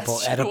 horrible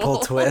incestual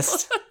Oedipal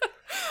twist?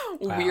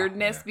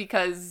 weirdness? Wow,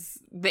 because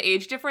the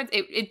age difference,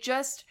 it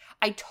just...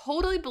 I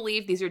totally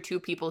believe these are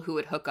two people who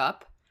would hook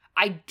up.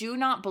 I do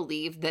not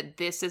believe that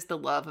this is the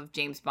love of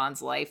James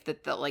Bond's life,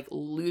 that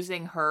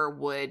losing her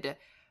would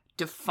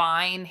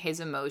define his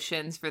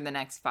emotions for the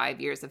next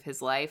 5 years of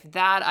his life.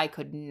 That I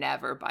could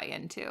never buy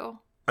into.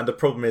 And the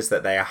problem is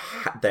that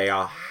they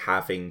are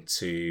having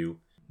to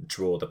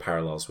draw the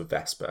parallels with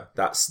Vesper.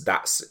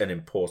 That's an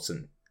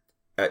important,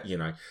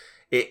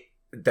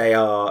 they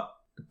are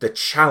the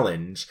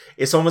challenge.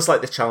 It's almost like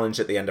the challenge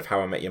at the end of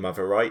How I Met Your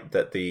Mother, right?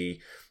 That the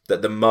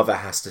mother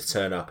has to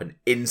turn up, and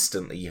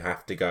instantly you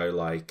have to go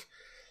like,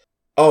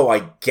 oh,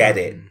 I get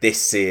it.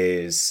 This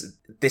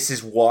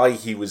is why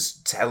he was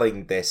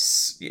telling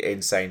this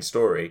insane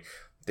story.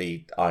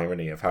 The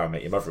irony of How I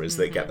Met Your Mother is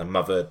they get the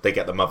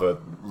mother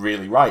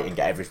really right and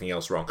get everything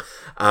else wrong.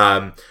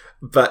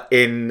 But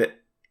in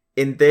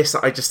this,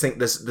 I just think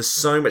there's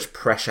so much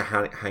pressure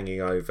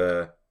hanging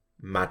over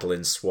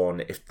Madeline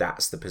Swan, if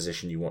that's the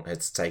position you want her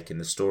to take in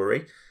the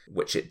story,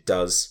 which it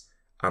does.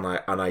 And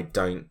I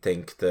don't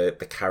think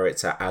the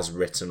character as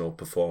written or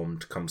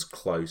performed comes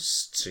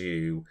close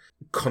to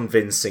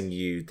convincing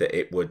you that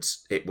it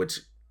would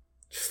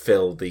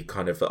fill the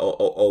kind of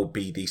or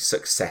be the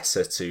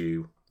successor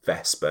to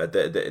Vesper,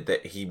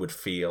 that he would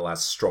feel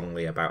as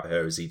strongly about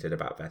her as he did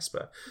about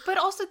Vesper. But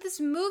also, this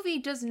movie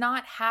does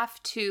not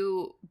have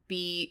to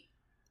be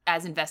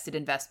as invested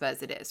in Vespa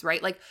as it is,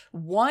 right? Like,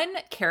 one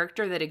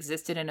character that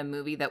existed in a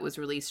movie that was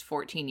released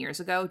 14 years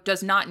ago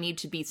does not need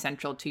to be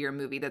central to your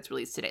movie that's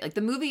released today. Like,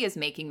 the movie is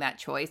making that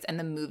choice, and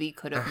the movie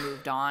could have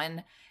moved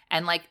on.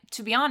 And, like,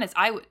 to be honest,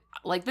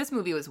 this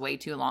movie was way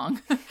too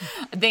long.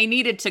 They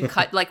needed to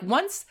cut, like,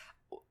 once...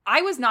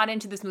 I was not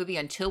into this movie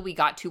until we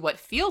got to what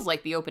feels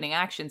like the opening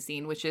action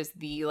scene, which is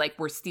the, like,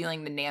 we're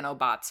stealing the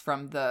nanobots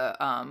from the,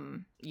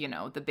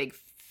 the big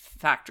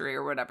factory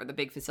or whatever, the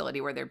big facility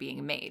where they're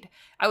being made.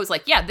 I was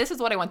like, yeah, this is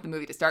what I want the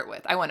movie to start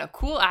with. I want a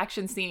cool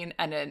action scene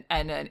and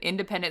an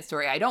independent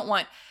story. I don't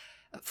want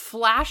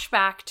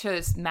flashback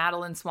to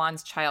Madeline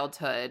Swan's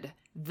childhood,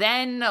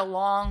 then a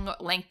long,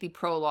 lengthy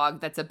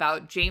prologue that's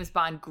about James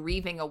Bond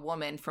grieving a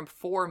woman from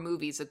 4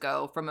 movies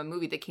ago, from a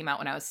movie that came out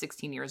when I was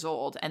 16 years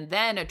old, and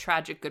then a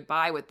tragic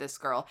goodbye with this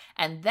girl,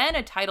 and then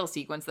a title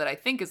sequence that I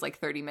think is like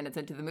 30 minutes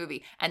into the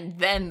movie, and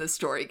then the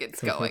story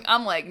gets going.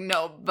 I'm like,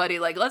 no, buddy,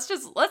 like, let's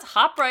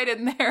hop right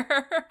in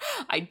there.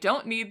 I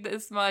don't need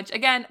this much.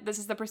 Again, this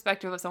is the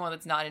perspective of someone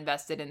that's not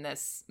invested in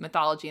this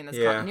mythology and this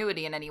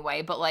continuity in any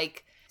way, but,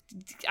 like,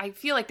 I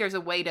feel like there's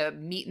a way to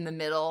meet in the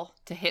middle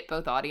to hit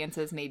both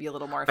audiences maybe a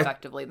little more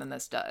effectively than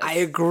this does. I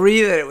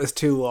agree that it was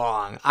too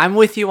long. I'm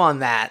with you on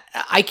that.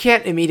 I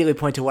can't immediately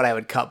point to what I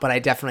would cut, but I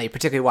definitely,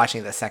 particularly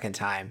watching it the second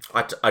time.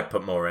 I'd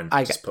put more in.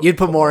 You'd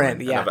put more in.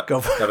 Yeah,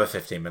 go for it. Another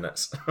 15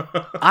 minutes.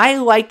 I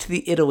liked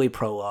the Italy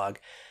prologue.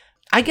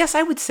 I guess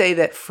I would say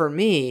that for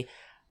me,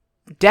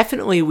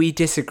 definitely we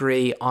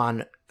disagree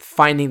on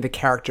finding the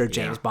character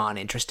James Bond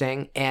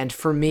interesting. And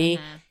for me,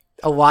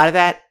 a lot of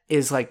that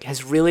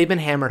has really been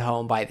hammered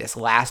home by this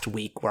last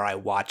week where I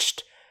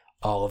watched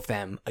all of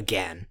them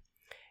again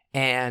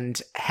and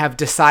have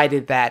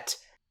decided that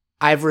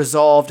I've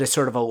resolved a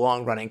sort of a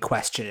long-running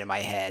question in my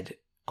head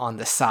on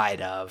the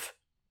side of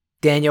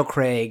Daniel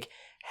Craig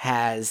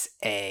has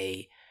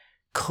a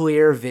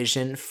clear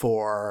vision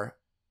for,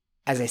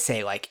 as I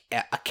say, like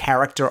a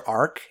character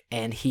arc,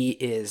 and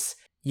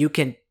you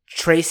can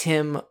trace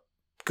him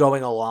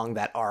going along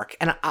that arc.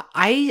 And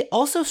I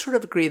also sort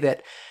of agree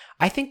that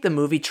I think the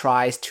movie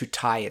tries to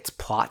tie its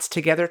plots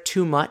together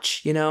too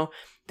much,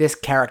 this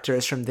character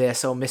is from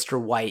this,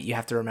 Mr. White, you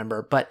have to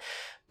remember. But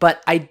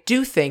I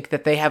do think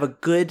that they have a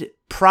good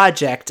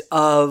project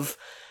of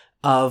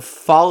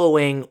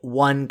following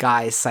one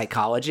guy's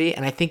psychology.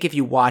 And I think if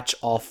you watch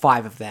all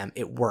 5 of them,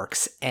 it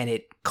works. And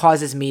it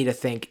causes me to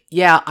think,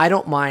 yeah, I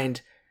don't mind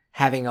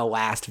having a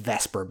last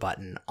Vesper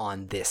button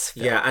on this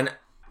film. Yeah, and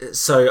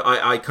so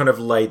I kind of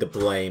lay the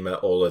blame at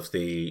all of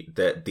the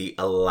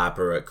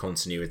elaborate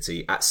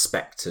continuity at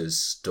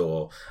Spectre's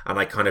door, and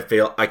I kind of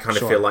feel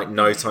like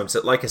No Time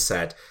to, like I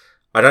said,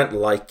 I don't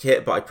like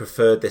it, but I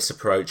prefer this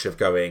approach of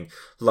going,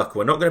 look,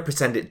 we're not going to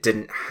pretend it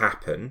didn't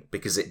happen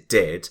because it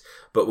did,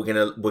 but we're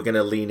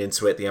gonna lean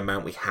into it the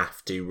amount we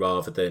have to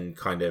rather than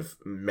kind of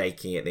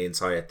making it the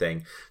entire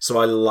thing. So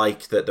I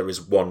like that there is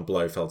one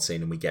Blofeld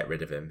scene and we get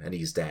rid of him and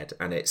he's dead,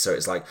 and it's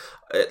like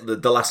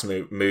the last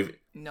move.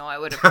 No, I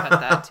would have cut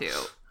that too.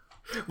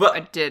 Well, I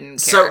didn't care.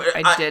 So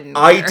I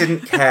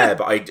didn't care,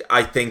 but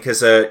I think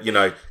as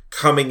a,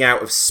 coming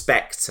out of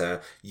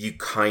Spectre, you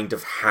kind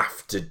of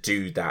have to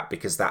do that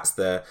because that's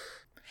the...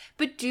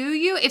 But do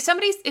you? If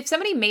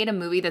somebody made a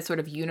movie that's sort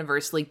of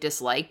universally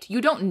disliked,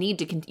 you don't need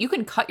to... you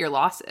can cut your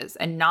losses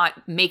and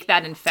not make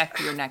that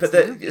infect your next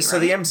movie, so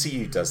right? The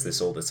MCU does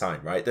this all the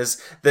time, right?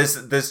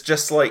 There's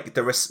just like...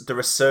 There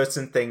are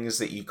certain things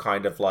that you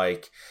kind of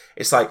like...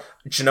 It's like,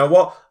 do you know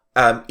what?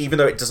 Even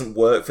though it doesn't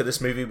work for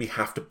this movie, we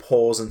have to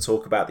pause and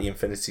talk about the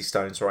Infinity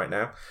Stones right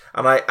now.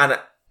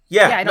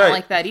 Yeah, I don't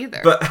like that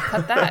either. But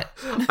cut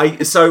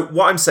that. So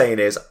what I'm saying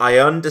is, I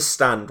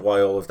understand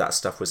why all of that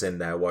stuff was in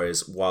there.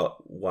 Whereas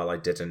while I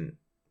didn't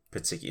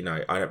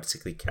particularly, I don't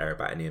particularly care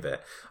about any of it.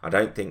 I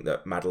don't think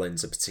that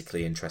Madeline's a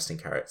particularly interesting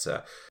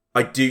character.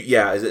 I do,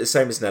 yeah. The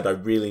same as Ned, I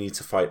really need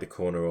to fight the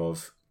corner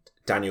of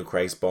Daniel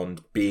Craig's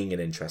Bond being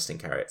an interesting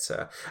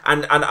character,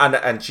 and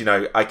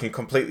I can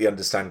completely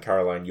understand,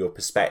 Caroline, your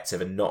perspective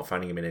and not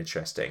finding him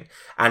interesting.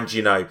 And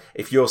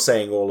if you're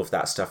saying all of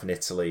that stuff in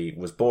Italy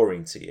was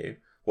boring to you,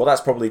 well,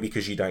 that's probably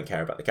because you don't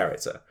care about the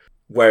character.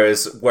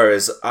 Whereas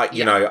I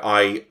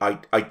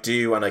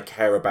do, and I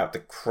care about the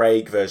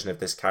Craig version of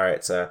this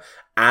character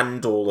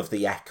and all of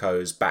the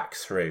echoes back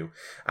through.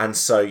 And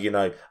so,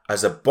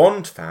 as a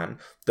Bond fan,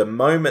 the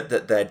moment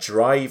that they're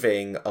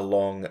driving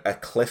along a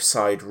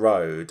cliffside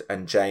road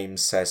and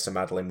James says to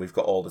Madeline, "We've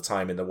got all the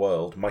time in the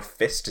world," my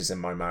fist is in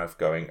my mouth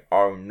going,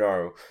 oh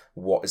no,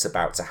 what is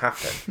about to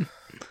happen?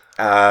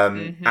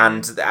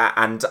 And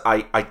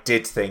I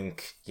did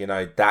think,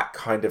 that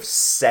kind of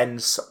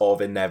sense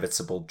of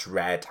inevitable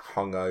dread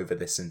hung over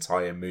this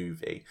entire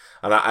movie,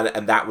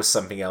 and that was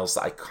something else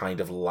that I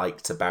kind of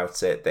liked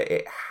about it, that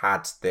it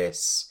had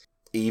this,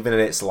 even in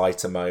its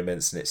lighter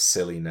moments and its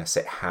silliness,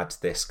 it had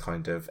this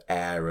kind of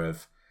air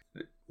of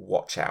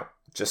watch out,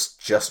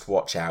 just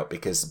watch out,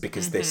 because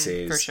this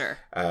is for sure.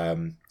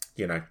 And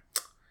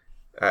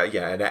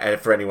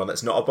for anyone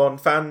that's not a Bond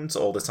fan,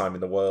 All the Time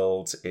in the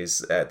World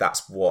is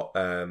that's what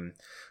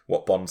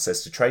what Bond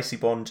says to Tracy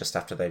Bond just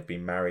after they've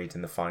been married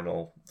in the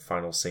final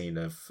scene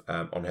of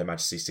On Her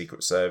Majesty's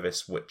Secret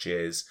Service, which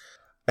is,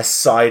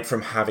 aside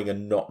from having a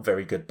not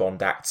very good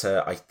Bond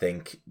actor, I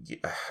think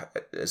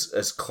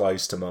as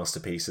close to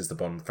masterpiece as the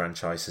Bond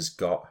franchise has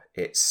got.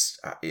 It's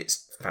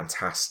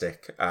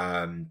fantastic.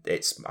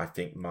 It's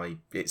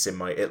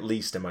at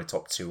least in my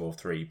top 2 or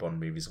 3 Bond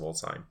movies of all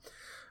time.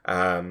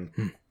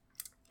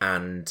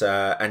 And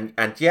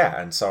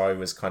so I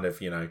was kind of,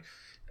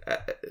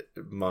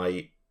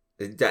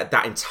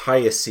 that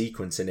entire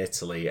sequence in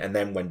Italy, and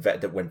then when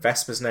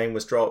Vesper's name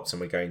was dropped and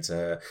we're going to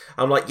her,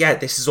 I'm like, yeah,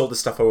 this is all the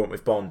stuff I want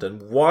with Bond.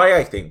 And why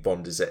I think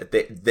Bond is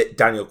that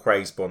Daniel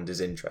Craig's Bond is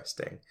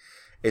interesting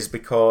is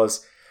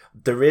because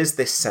there is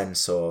this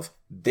sense of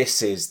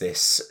this is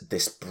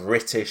this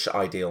British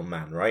ideal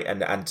man, right?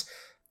 And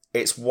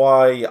it's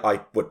why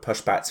I would push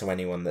back to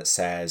anyone that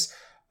says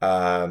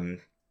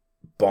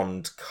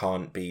Bond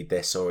can't be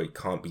this or it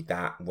can't be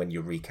that when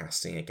you're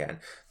recasting again.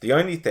 The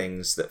only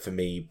things that for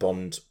me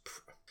Bond,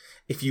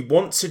 if you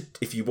want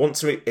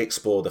to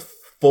explore the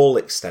full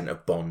extent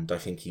of Bond, I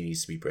think he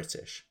needs to be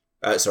British.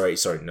 No,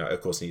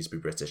 of course he needs to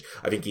be British.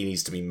 I think he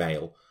needs to be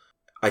male.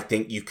 I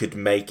think you could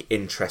make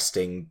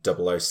interesting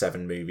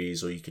 007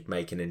 movies, or you could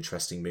make an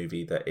interesting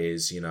movie that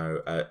is,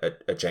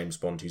 a James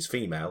Bond who's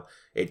female.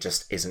 It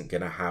just isn't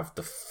going to have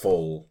the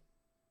full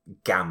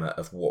gamut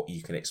of what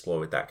you can explore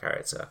with that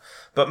character.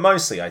 But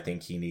mostly I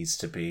think he needs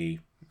to be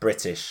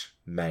British,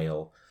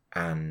 male,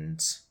 and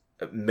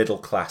middle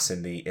class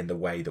in the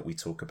way that we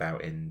talk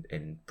about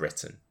in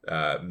Britain.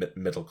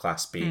 Middle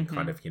class being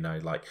kind of,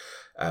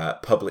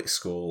 public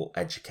school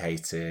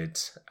educated,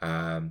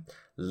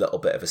 little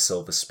bit of a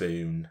silver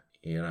spoon,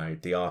 the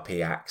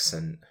RP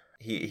accent.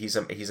 He's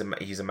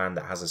a man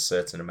that has a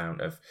certain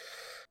amount of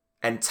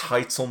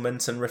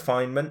entitlement and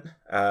refinement,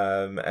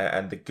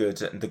 and the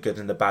good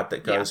and the bad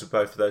that goes with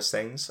both of those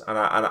things.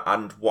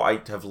 And what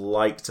I have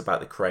liked about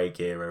the Craig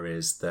era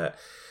is that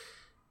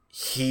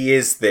he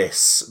is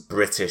this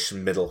British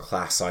middle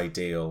class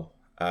ideal.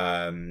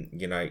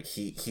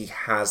 He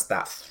has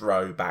that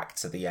throwback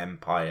to the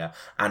Empire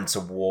and to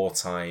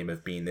wartime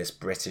of being this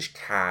British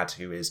cad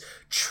who is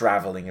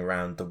travelling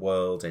around the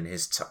world in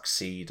his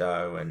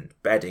tuxedo and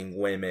bedding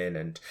women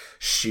and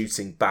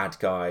shooting bad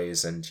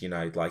guys, and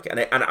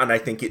I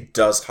think it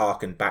does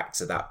harken back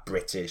to that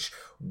British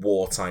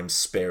wartime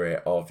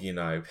spirit of,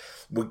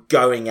 we're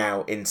going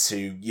out into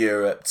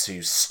Europe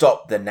to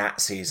stop the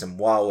Nazis, and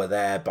while we're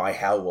there, by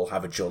hell, we'll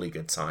have a jolly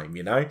good time,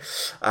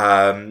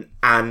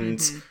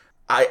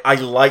 I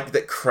like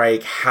that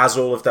Craig has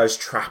all of those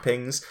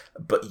trappings,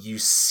 but you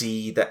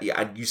see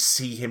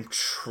him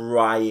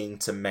trying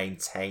to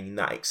maintain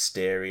that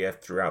exterior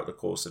throughout the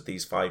course of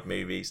these 5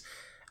 movies,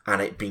 and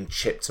it being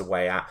chipped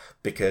away at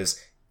because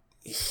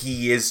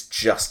he is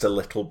just a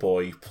little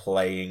boy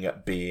playing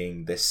at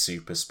being this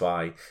super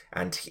spy,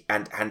 and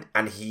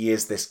he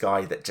is this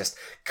guy that just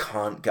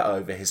can't get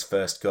over his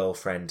first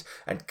girlfriend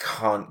and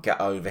can't get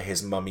over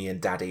his mummy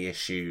and daddy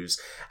issues,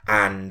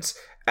 and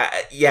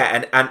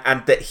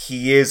that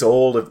he is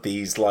all of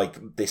these,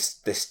 like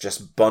this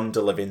just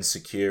bundle of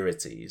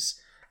insecurities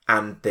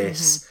and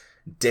this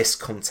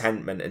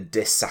discontentment and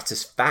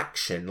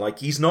dissatisfaction. Like,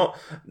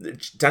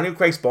 Daniel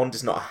Craig's Bond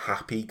is not a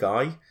happy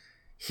guy.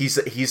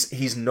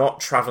 He's not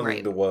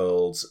traveling the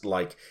world.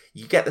 Like,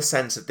 you get the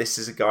sense that this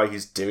is a guy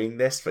who's doing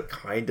this but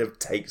kind of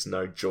takes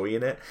no joy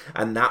in it,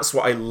 and that's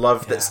what I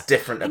love. That's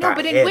different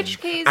about him. In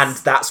which case, and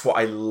that's what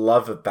I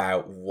love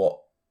about what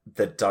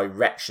the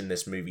direction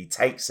this movie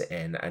takes it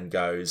in, and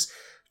goes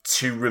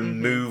to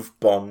remove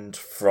Bond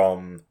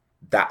from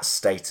that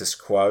status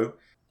quo.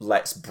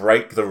 Let's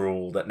break the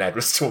rule that Ned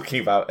was talking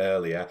about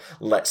earlier.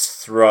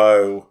 Let's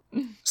throw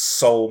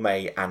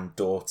soulmate and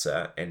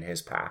daughter in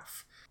his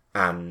path,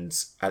 and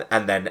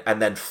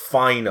then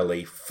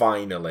finally,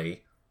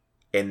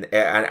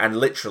 and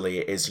literally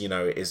it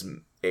is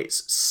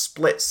it's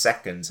split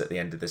seconds at the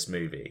end of this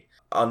movie.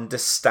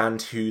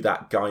 Understand who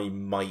that guy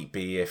might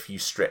be if you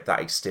strip that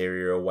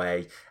exterior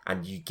away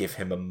and you give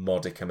him a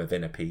modicum of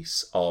inner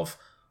peace of,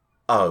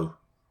 oh,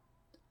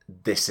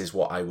 this is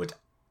what I would,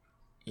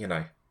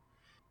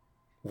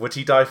 would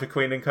he die for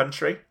Queen and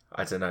Country?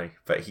 I don't know,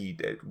 but he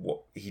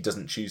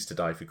doesn't choose to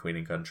die for Queen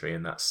and Country,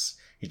 and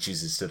he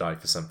chooses to die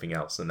for something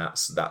else, and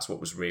that's what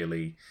was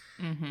really.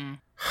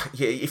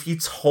 Yeah, if you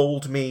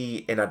told me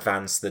in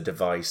advance the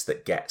device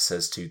that gets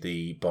us to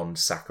the Bond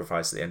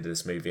sacrifice at the end of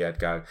this movie, I'd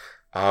go,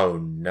 oh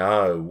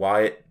no,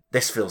 why?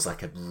 This feels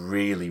like a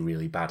really,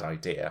 really bad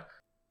idea.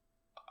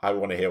 I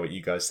want to hear what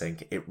you guys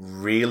think. It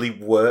really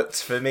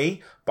worked for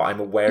me, but I'm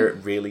aware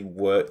it really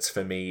worked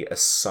for me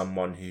as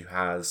someone who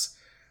has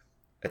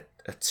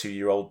a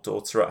 2-year-old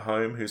daughter at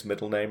home whose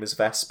middle name is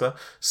Vesper.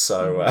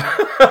 So,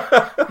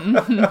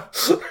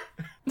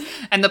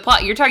 And the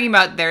plot you're talking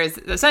about, there's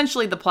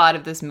essentially the plot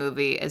of this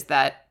movie is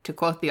that, to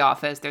quote The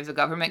Office, there's a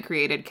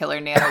government-created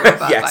killer nanorobot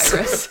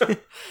virus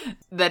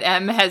that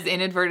M has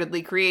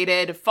inadvertently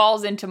created,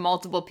 falls into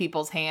multiple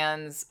people's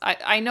hands.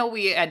 I know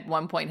we at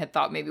one point had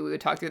thought maybe we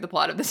would talk through the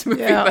plot of this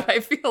movie, but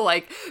I feel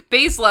like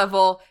base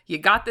level, you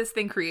got this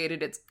thing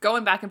created, it's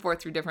going back and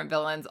forth through different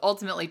villains.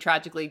 Ultimately,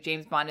 tragically,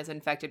 James Bond is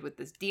infected with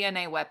this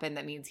DNA weapon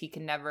that means he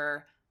can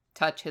never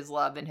touch his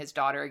love and his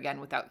daughter again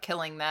without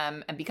killing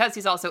them. And because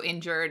he's also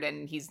injured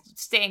and he's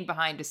staying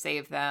behind to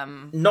save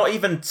them. Not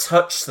even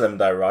touch them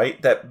though,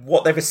 right? That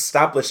what they've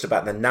established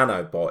about the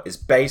nanobot is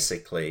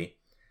basically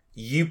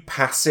you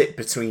pass it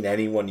between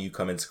anyone you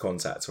come into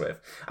contact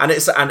with. And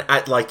it's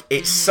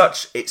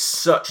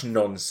such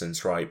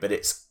nonsense, right? But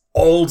it's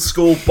old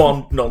school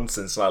Bond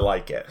nonsense and I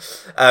like it.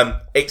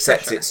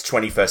 Except it's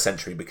 21st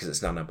century because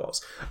it's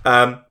nanobots.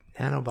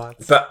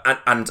 Nanobots. But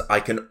and I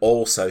can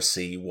also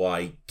see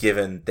why,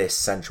 given this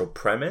central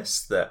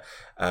premise, that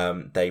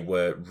they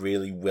were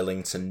really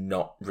willing to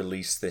not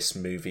release this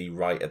movie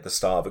right at the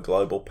start of a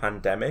global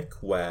pandemic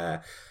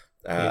where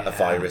a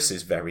virus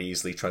is very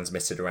easily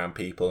transmitted around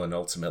people and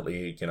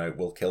ultimately,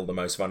 will kill the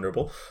most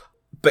vulnerable.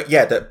 But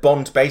yeah, that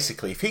Bond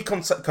basically, if he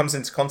comes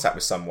into contact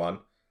with someone,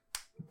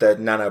 the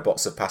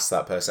nanobots have passed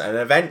that person, and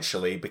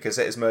eventually, because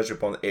it is merged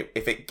with Bond,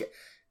 if it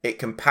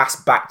can pass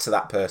back to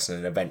that person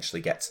and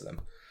eventually get to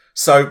them.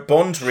 So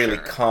Bond really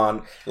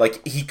can't,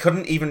 he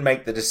couldn't even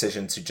make the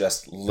decision to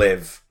just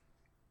live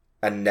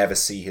and never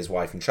see his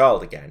wife and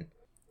child again.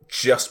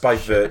 Just by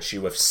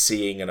virtue of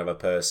seeing another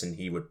person,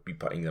 he would be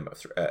putting them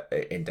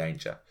in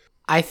danger.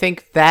 I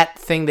think that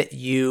thing that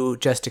you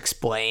just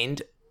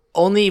explained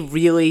only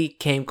really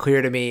came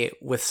clear to me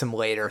with some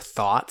later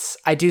thoughts.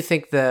 I do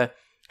think I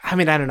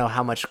don't know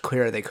how much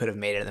clearer they could have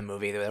made it in the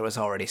movie. There was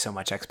already so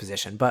much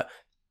exposition, but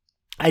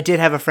I did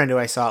have a friend who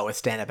I saw it with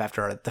stand up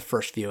after the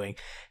first viewing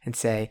and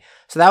say,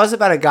 so that was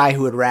about a guy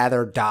who would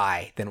rather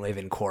die than live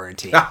in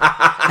quarantine.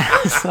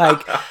 I was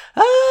like,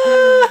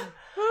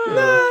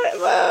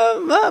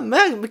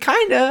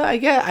 kind of, I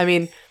guess. I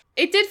mean,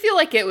 it did feel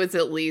like it was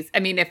at least,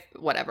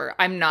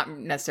 I'm not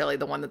necessarily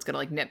the one that's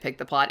going to nitpick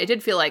the plot. It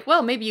did feel like,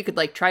 well, maybe you could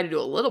try to do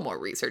a little more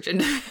research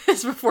into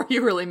this before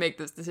you really make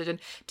this decision.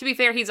 To be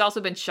fair, he's also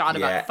been shot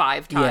about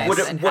 5 times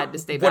and had to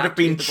stay back. Would have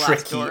been the glass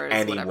tricky doors,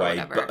 anyway,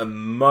 whatever. But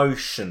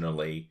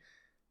emotionally,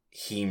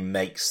 he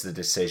makes the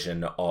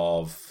decision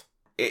of,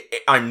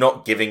 I'm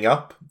not giving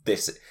up.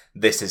 This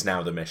is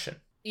now the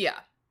mission. Yeah.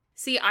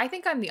 See, I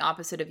think I'm the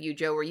opposite of you,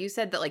 Joe, where you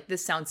said that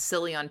this sounds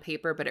silly on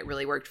paper, but it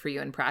really worked for you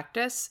in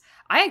practice.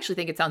 I actually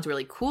think it sounds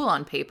really cool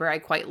on paper. I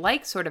quite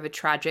like sort of a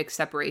tragic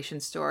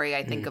separation story.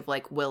 I think of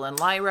Will and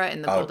Lyra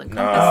in the Golden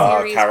Compass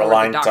series,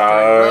 Caroline, or the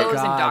Doctor Rose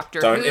and Doctor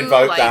Who. Don't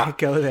invoke that.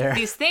 Go there.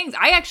 These things,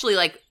 I actually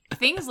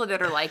things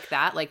that are like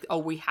that,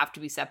 we have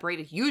to be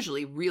separated,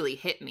 usually really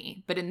hit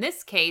me. But in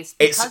this case,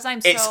 because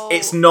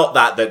it's not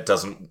that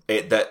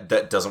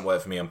doesn't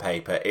work for me on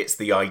paper. It's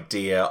the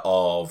idea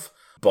of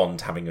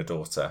Bond having a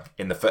daughter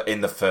in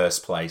the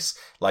first place.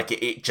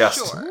 It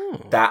just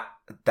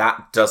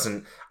that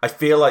doesn't. I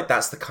feel like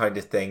that's the kind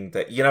of thing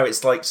that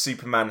it's like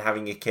Superman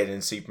having a kid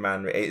in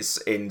Superman. It's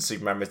in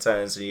Superman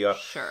Returns, and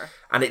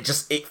and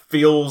it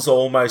feels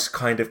almost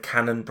kind of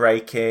canon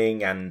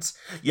breaking. And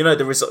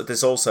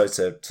there's also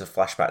to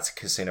flashback to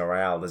Casino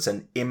Royale. There's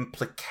an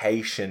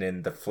implication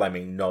in the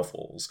Fleming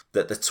novels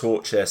that the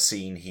torture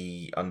scene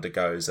he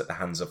undergoes at the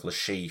hands of Le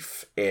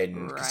Chiffre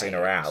in Casino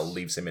Royale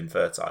leaves him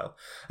infertile,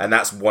 and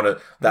that's one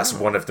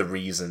of the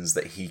reasons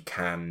that he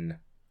can.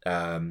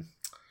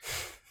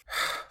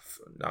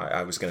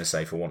 I was going to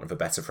say, for want of a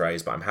better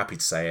phrase, but I'm happy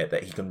to say it,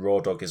 that he can raw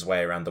dog his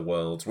way around the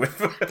world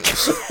with little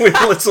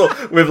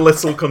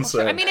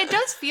concern. It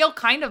does feel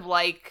kind of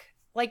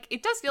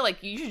it does feel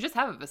like you should just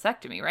have a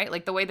vasectomy,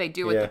 right? The way they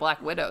do with the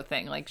Black Widow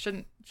thing.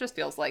 Just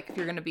feels like if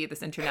you're going to be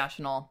this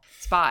international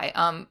spy.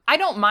 I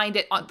don't mind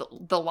it.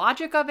 The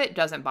logic of it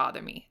doesn't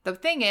bother me. The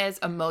thing is,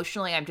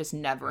 emotionally, I'm just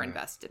never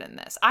invested in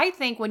this. I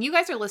think when you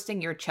guys are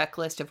listing your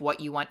checklist of what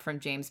you want from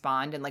James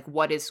Bond and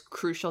what is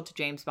crucial to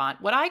James Bond,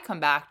 what I come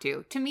back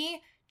to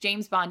me,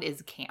 James Bond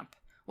is camp.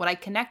 What I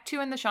connect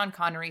to in the Sean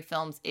Connery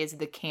films is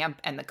the camp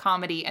and the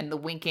comedy and the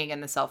winking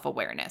and the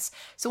self-awareness.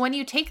 So when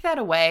you take that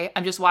away,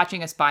 I'm just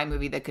watching a spy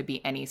movie that could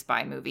be any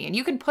spy movie. And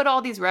you can put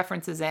all these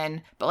references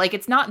in, but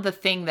it's not the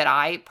thing that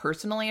I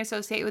personally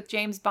associate with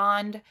James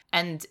Bond.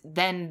 And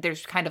then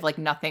there's kind of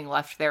nothing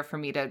left there for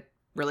me to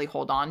really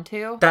hold on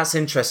to. That's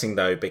interesting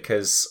though,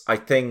 because I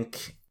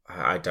think,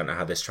 I don't know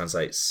how this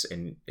translates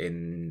in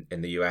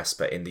the US,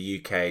 but in the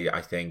UK,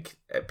 I think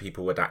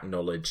people would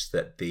acknowledge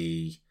that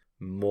the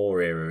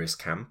Moore era is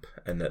camp,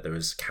 and that there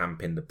was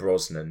camp in the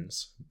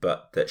Brosnans,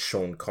 but that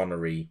Sean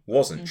Connery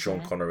wasn't.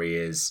 Mm-hmm.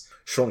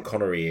 Sean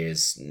Connery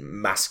is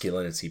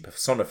masculinity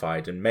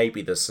personified, and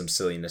maybe there's some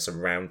silliness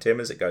around him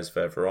as it goes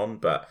further on,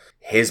 but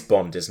his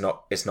Bond is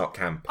not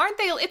camp. Aren't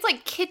they? It's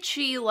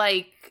kitschy,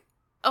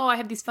 oh, I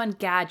have these fun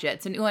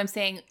gadgets, and I'm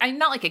saying I'm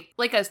not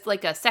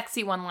like a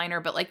sexy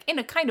one-liner, but like in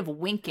a kind of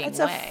winking That's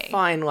way. a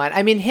fine line.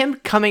 I mean, him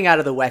coming out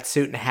of the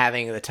wetsuit and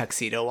having the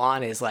tuxedo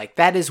on is like,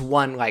 that is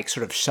one like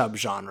sort of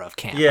subgenre of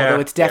camp. Yeah,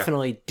 Although it's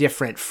definitely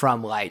different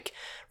from like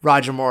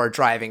Roger Moore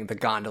driving the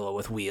gondola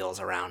with wheels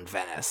around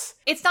Venice.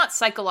 It's not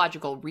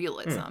psychological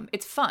realism.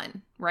 It's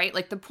fun, right?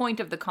 Like the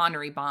point of the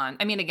Connery Bond.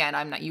 I mean, again,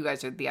 I'm not. You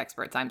guys are the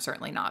experts. I'm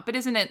certainly not. But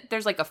isn't it?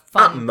 There's like a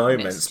fun at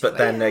moments, but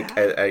then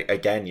it.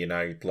 again, you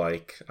know,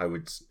 like I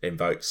would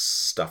invoke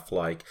stuff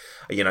like,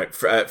 you know,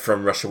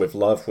 from Russia with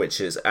Love,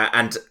 which is,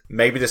 and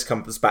maybe this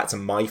comes back to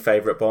my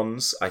favorite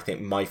Bonds. I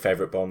think my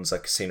favorite Bonds are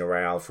Casino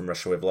Royale, From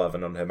Russia with Love,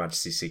 and On Her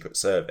Majesty's Secret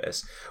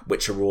Service,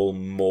 which are all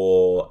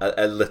more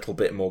a little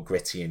bit more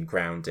gritty and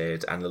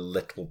grounded, and a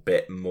little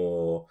bit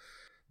more.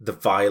 The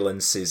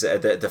violence is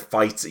the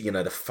fight. You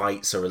know, the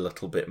fights are a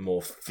little bit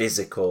more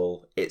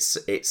physical.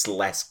 It's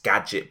less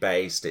gadget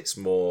based. It's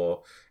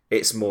more.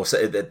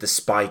 So the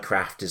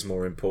spycraft is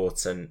more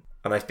important.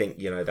 And I think,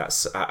 you know,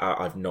 that's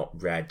I've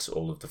not read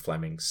all of the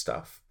Fleming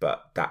stuff,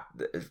 but that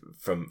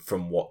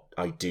from what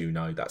I do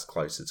know, that's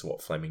closer to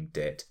what Fleming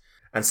did.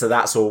 And so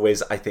that's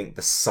always, I think,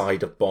 the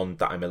side of Bond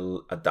that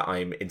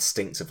I'm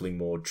instinctively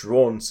more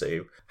drawn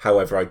to.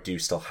 However, I do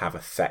still have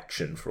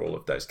affection for all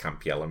of those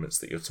campy elements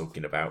that you're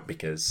talking about,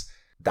 because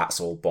that's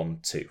all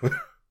Bond too.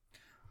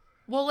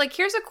 Well, like,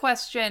 here's a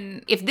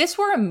question. If this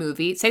were a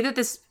movie, say that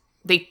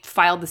they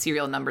filed the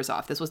serial numbers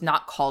off. This was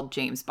not called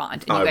James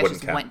Bond, and you guys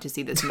just went to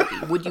see this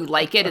movie. Would you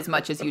like it as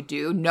much as you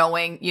do,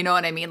 knowing, you know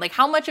what I mean? Like,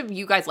 how much of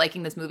you guys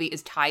liking this movie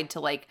is tied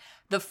to, like,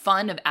 the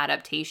fun of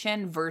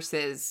adaptation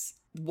versus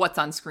what's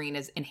on screen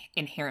is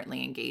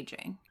inherently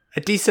engaging? A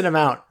decent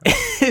amount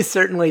is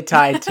certainly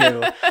tied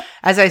to,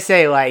 as I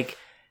say, like,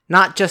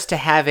 not just to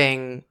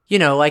having, you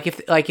know, like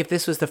if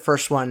this was the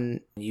first one,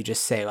 you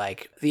just say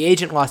like, the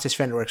agent lost his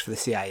friend who works for the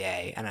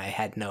CIA, and I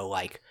had no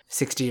like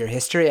 60-year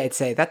history, I'd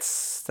say that's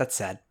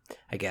sad,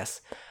 I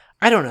guess.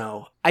 I don't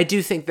know. I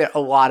do think that a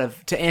lot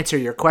of, to answer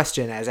your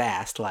question as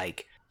asked,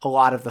 like, a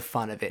lot of the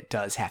fun of it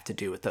does have to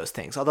do with those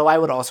things. Although I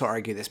would also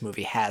argue this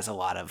movie has a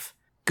lot of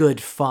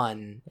good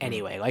fun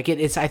anyway. Like,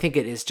 I think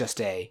it is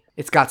just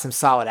it's got some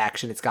solid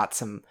action. It's got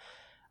some,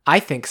 I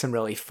think, some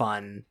really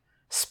fun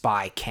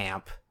spy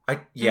camp.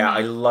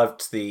 I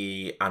loved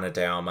the Ana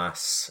de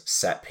Armas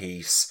set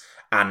piece,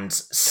 and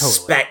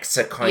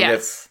Spectre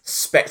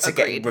Spectre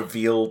getting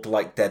revealed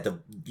like they're the,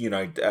 you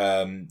know,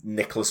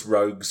 Nicholas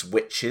Rogue's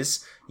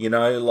witches, you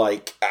know,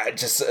 like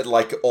just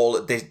like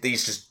all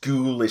these just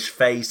ghoulish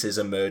faces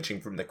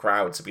emerging from the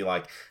crowd to be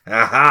like,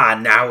 aha,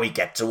 now we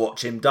get to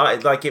watch him die.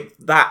 Like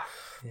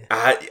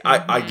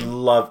I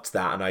loved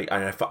that, and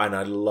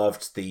I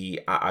loved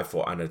I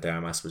thought Ana de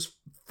Armas was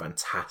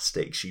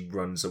fantastic. She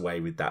runs away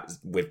with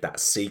that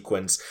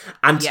sequence,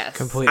 and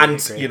completely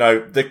agree. You know,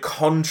 the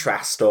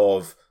contrast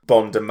of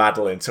Bond and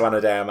Madeline to Ana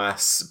de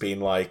Armas being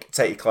like,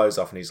 take your clothes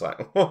off, and he's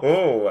like,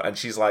 oh, and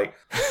she's like,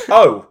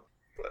 oh,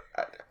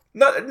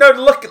 no,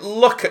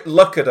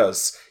 look at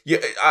us.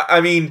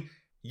 I mean,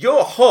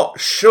 you're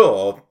hot,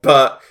 sure,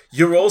 but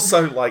you're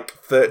also like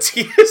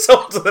 30 years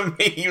older than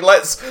me.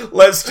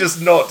 Let's just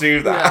not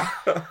do that.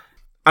 Yeah.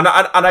 And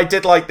I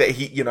did like that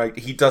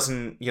he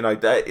doesn't, you know,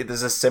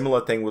 there's a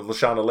similar thing with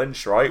Lashana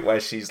Lynch, right? Where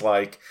she's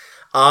like,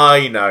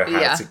 I know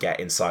how to get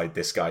inside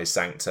this guy's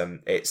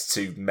sanctum. It's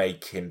to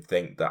make him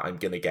think that I'm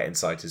going to get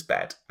inside his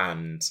bed.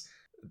 And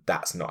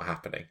that's not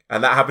happening.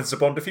 And that happens to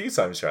Bond a few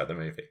times throughout the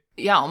movie.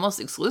 Yeah, almost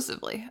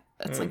exclusively.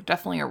 That's like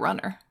definitely a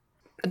runner.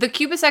 The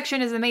Cuba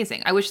section is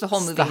amazing. I wish the whole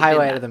movie. It's the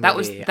highlight of the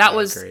movie. That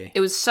was it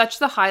was such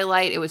the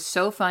highlight. It was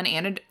so fun.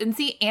 Ana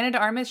de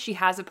Armas, she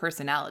has a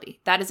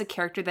personality. That is a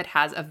character that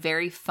has a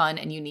very fun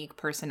and unique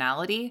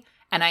personality,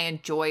 and I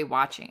enjoy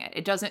watching it.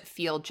 It doesn't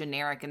feel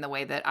generic in the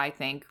way that I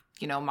think,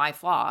 you know, my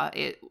flaw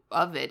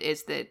of it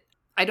is that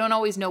I don't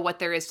always know what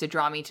there is to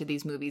draw me to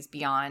these movies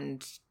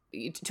beyond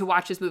to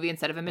watch this movie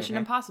instead of a Mission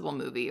Impossible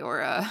movie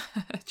or a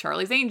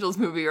Charlie's Angels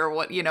movie or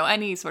what, you know,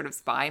 any sort of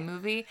spy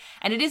movie.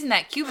 And it is in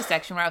that Cuba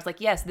section where I was like,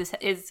 yes, this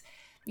is,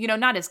 you know,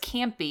 not as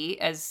campy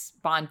as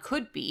Bond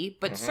could be,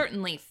 but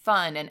certainly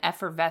fun and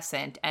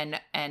effervescent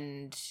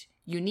and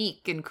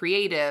unique and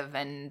creative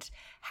and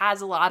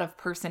has a lot of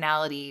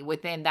personality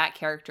within that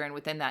character and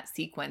within that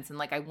sequence. And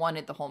like, I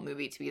wanted the whole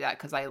movie to be that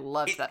because I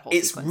loved that whole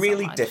sequence. It's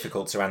really so much.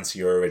 Difficult to answer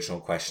your original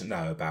question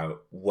though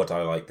about would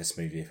I like this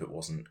movie if it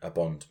wasn't a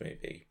Bond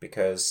movie,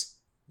 because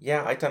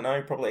I don't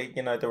know, probably,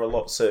 you know, there are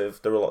lots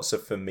of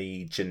for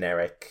me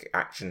generic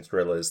action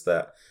thrillers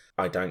that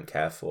I don't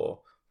care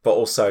for. But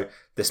also,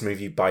 this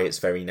movie, by its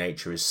very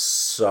nature, is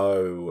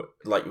so,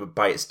 like,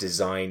 by its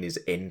design, is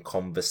in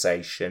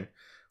conversation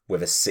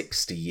with a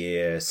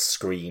 60-year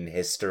screen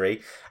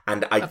history.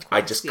 And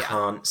I just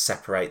can't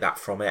separate that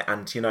from it.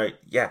 And, you know,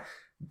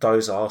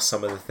 those are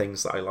some of the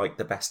things that I like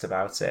the best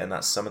about it. And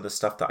that's some of the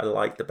stuff that I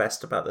like the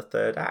best about the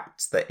third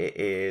act. That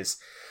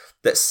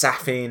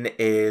Safin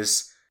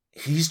is...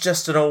 He's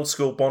just an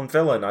old-school Bond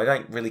villain. I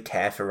don't really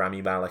care for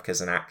Rami Malek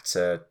as an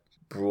actor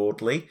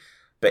broadly.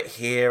 But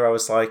here I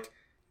was like...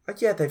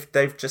 yeah,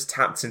 they've just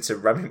tapped into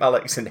Rami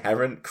Malek's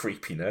inherent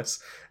creepiness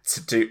to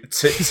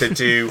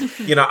do.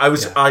 You know, I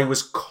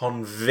was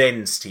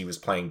convinced he was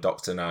playing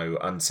Dr. No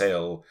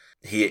until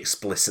he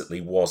explicitly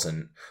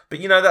wasn't. But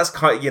you know, that's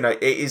kind of, you know,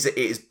 it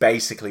is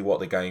basically what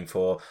they're going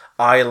for.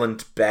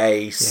 Island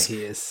base. Yeah,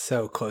 he is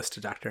so close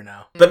to Dr.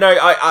 No. But no,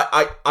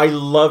 I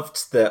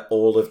loved that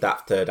all of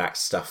that third act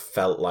stuff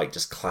felt like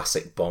just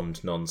classic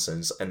Bond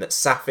nonsense, and that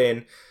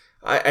Safin.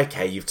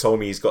 Okay, you've told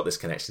me he's got this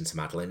connection to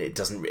Madeline. It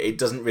doesn't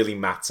really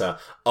matter,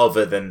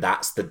 other than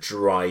that's the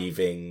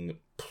driving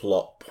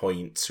plot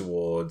point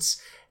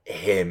towards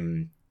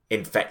him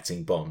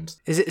infecting Bond.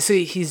 Is it so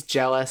he's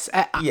jealous?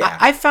 Yeah.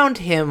 I found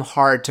him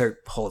hard to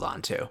hold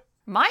on to.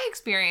 My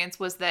experience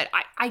was that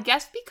I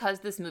guess because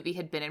this movie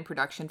had been in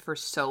production for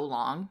so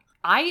long,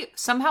 I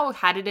somehow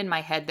had it in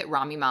my head that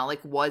Rami Malek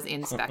was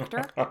in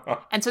Spectre.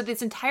 And so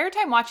this entire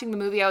time watching the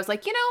movie, I was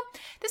like, you know,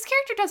 this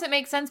character doesn't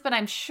make sense, but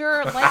I'm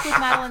sure, like with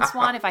Madeline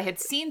Swan, if I had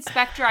seen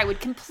Spectre, I would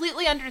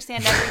completely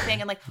understand everything.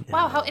 And like,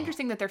 wow, how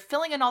interesting that they're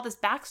filling in all this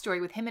backstory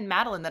with him and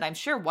Madeline that I'm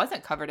sure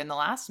wasn't covered in the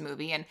last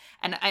movie. And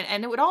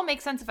it would all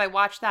make sense if I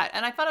watched that.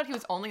 And I found out he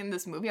was only in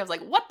this movie. I was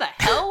like, what the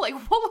hell? Like,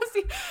 what was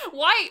he?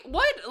 Why?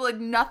 What? Like,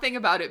 nothing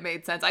about it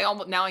made sense.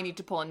 Now I need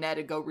to pull a Ned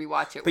and go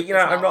rewatch it. But you know,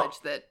 I'm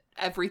not. That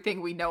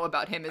everything we know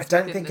about him is. I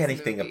don't think this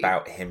anything movie.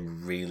 about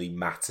him really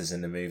matters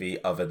in the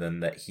movie, other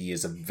than that he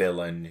is a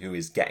villain who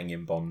is getting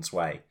in Bond's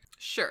way.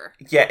 Sure.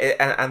 Yeah,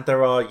 and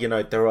there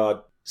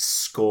are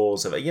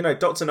scores of it. You know,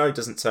 Dr. No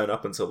doesn't turn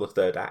up until the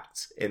third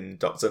act in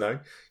Dr. No.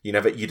 You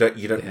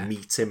don't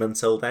meet him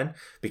until then,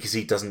 because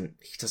he doesn't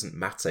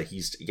matter.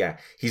 He's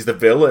the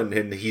villain,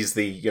 and he's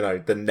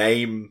the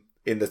name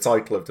in the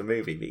title of the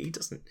movie, but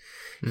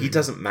he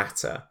doesn't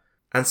matter.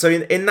 And so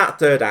in that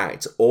third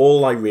act,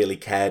 all I really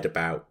cared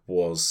about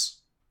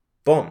was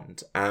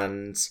Bond.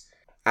 And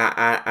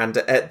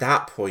at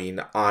that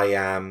point, I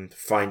am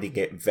finding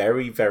it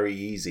very, very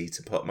easy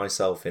to put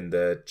myself in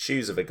the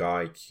shoes of a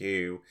guy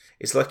who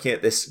is looking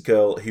at this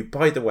girl who,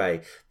 by the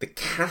way, the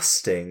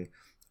casting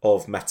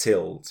of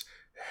Mathilde,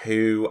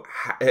 who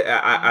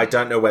I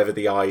don't know whether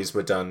the eyes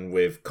were done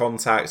with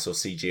contacts or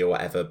CG or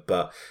whatever,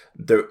 but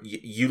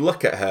you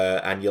look at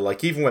her and you're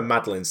like, even when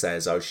Madeline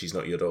says, "Oh, she's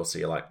not your daughter,"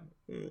 you're like,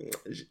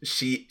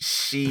 she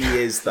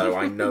is, though.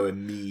 I know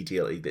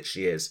immediately that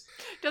she is.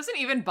 Doesn't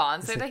even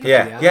Bond say that?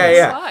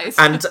 Yeah.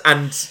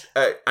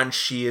 And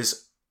she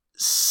is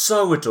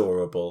so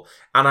adorable.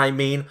 And I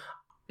mean,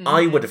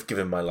 I would have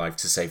given my life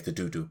to save the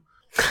Doudou.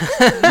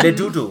 Le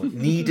Doudou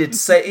needed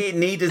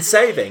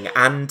saving,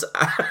 and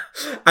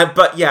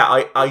but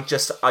yeah,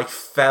 I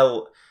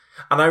felt.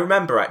 And I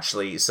remember,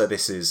 actually, so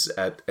this is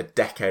a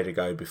decade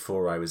ago,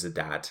 before I was a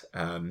dad.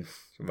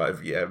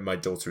 My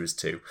daughter is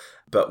 2.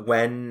 But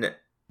when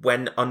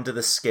Under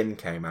the Skin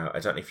came out, I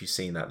don't know if you've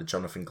seen that, the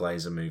Jonathan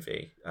Glazer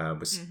movie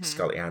with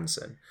Scarlett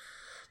Johansson.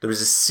 There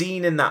is a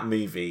scene in that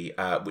movie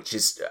which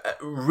is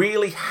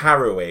really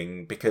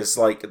harrowing, because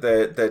like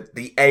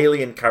the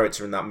alien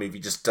character in that movie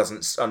just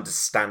doesn't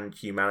understand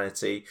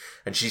humanity,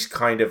 and she's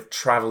kind of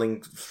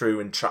traveling through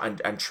and trying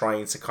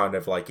to kind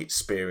of like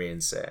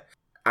experience it.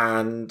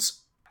 And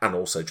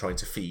also trying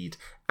to feed.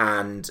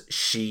 And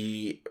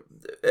she,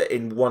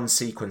 in one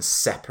sequence,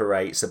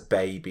 separates a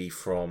baby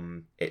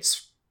from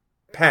its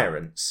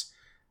parents.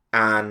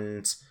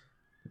 And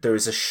there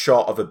is a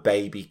shot of a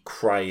baby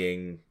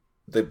crying,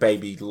 the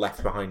baby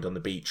left behind on the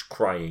beach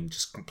crying,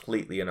 just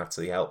completely and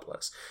utterly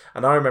helpless.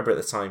 And I remember at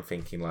the time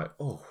thinking like,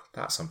 oh,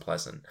 that's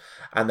unpleasant.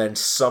 And then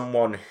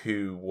someone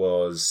who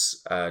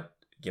was, a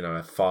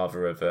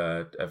father of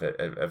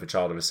a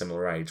child of a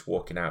similar age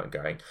walking out and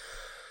going,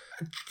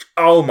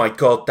 oh my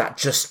god, that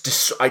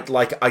just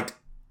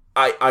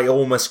I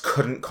almost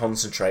couldn't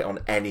concentrate on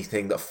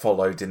anything that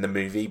followed in the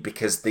movie,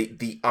 because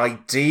the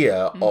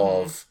idea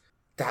of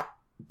that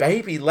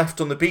baby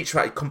left on the beach,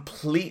 right,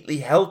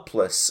 completely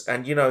helpless,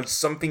 and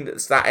something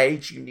that's that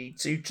age, you need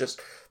to just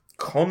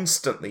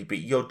constantly be,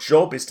 your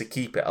job is to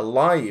keep it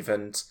alive,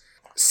 and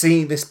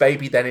seeing this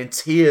baby then in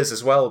tears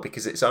as well,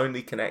 because its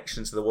only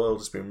connection to the world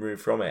has been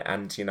removed from it.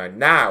 And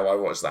now I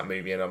watch that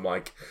movie and I'm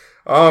like,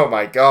 oh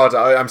my god,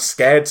 I'm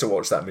scared to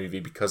watch that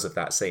movie because of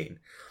that scene.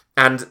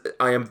 And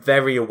I am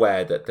very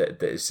aware that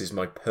this is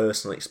my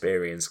personal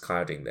experience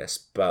clouding this,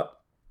 but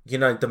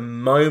the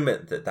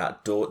moment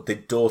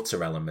the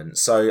daughter element,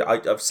 so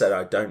I've said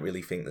I don't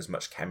really think there's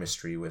much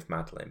chemistry with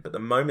Madeline, but the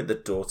moment the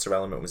daughter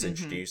element was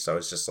introduced, I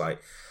was just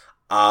like,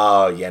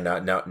 oh yeah,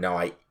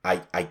 no,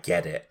 I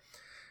get it.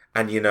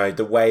 And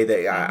the way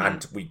that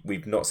and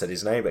we've not said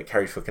his name, but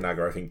Kerry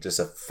Fukunaga, I think, does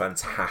a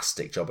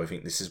fantastic job. I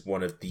think this is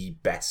one of the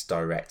best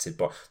directed,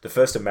 but the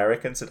first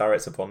American to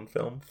direct a Bond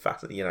film.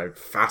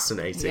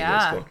 Fascinating. Yeah.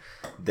 It's gone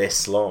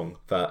this long,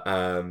 but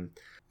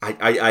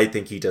I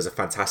think he does a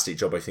fantastic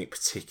job. I think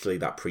particularly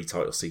that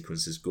pre-title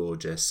sequence is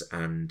gorgeous,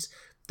 and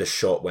the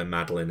shot where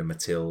Madeline and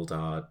Mathilde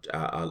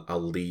are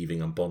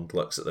leaving and Bond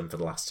looks at them for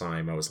the last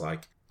time. I was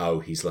like, oh,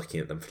 he's looking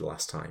at them for the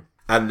last time.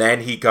 And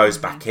then he goes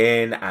back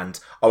in, and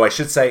I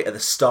should say, at the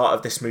start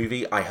of this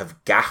movie, I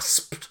have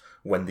gasped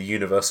when the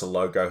Universal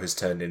logo has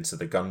turned into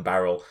the gun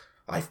barrel.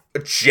 I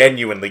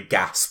genuinely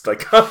gasped.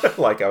 Like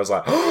I was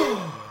like,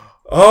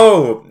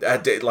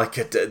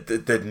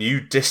 the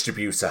new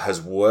distributor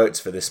has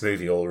worked for this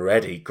movie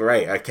already.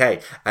 Great,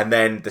 okay. And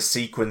then the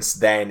sequence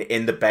then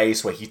in the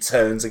base where he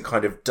turns and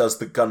kind of does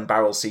the gun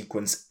barrel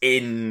sequence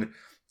in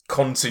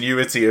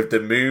continuity of the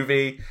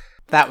movie.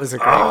 That was a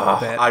great little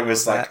bit. I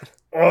was like,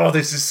 oh,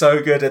 this is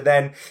so good. And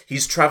then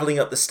he's traveling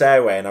up the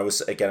stairway, and I was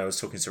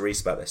talking to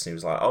Reese about this, and he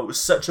was like, oh, it was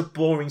such a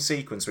boring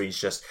sequence where he's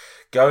just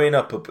going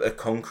up a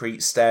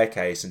concrete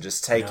staircase and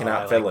just taking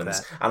out villains.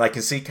 Like and I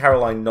can see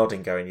Caroline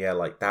nodding, going, yeah,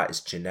 like, that is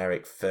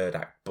generic third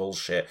act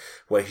bullshit,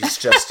 where he's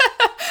just...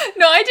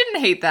 No, I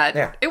didn't hate that.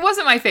 Yeah. It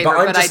wasn't my favorite,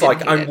 but I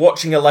didn't hate I'm it.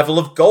 watching a level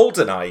of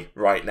GoldenEye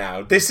right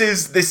now. This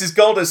is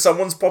GoldenEye.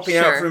 Someone's popping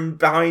out from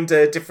behind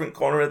a different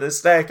corner of the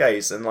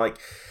staircase, and, like...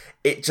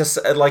 It just,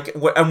 like,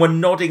 and we're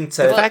nodding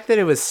to... The fact that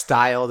it was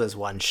styled as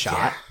one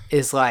shot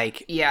is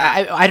like...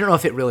 Yeah. I don't know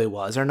if it really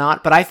was or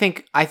not, but I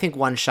think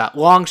long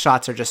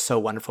shots are just so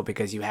wonderful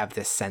because you have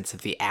this sense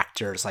of the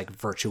actor's, like,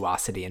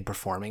 virtuosity in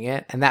performing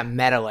it. And that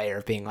meta layer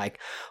of being like,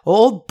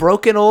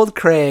 broken old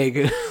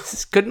Craig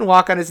couldn't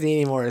walk on his knee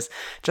anymore, is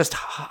just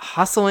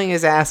hustling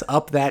his ass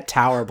up that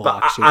tower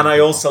block. And I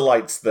also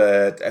liked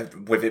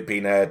with it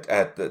being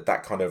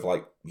that kind of,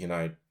 like, you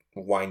know,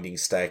 winding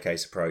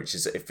staircase approach,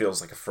 is it feels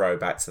like a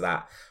throwback to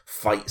that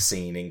fight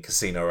scene in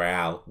Casino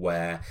Royale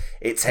where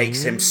it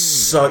takes him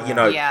it's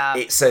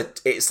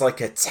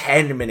like a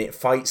 10-minute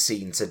fight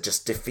scene to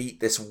just defeat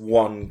this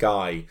one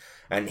guy,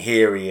 and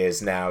here he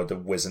is now, the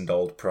wizened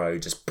old pro,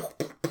 just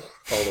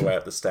all the way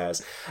up the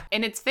stairs.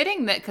 And it's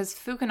fitting that because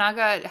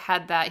Fukunaga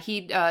had that,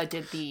 he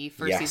did the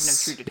first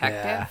season of True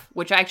Detective,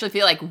 which I actually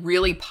feel like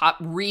really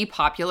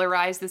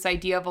repopularized this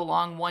idea of a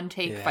long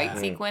one-take fight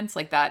sequence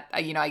like that.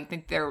 I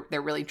think they're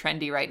really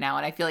trendy right now,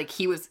 and I feel like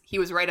he was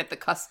right at the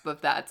cusp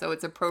of that. So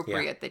it's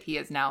appropriate that he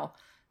has now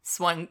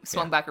swung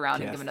back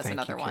around and given us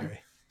another one.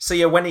 So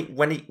yeah,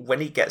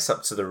 when he gets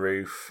up to the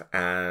roof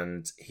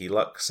and he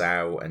looks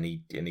out and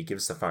he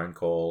gives the phone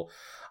call,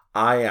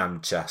 I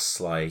am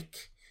just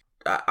like,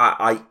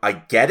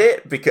 I get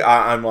it, because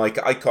I'm like,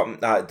 I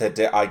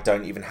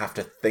don't even have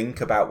to think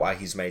about why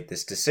he's made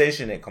this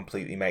decision. It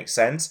completely makes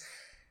sense.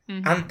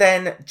 Mm-hmm. And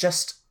then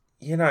just,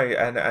 you know,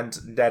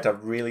 and Ned,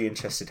 I'm really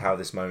interested how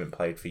this moment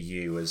played for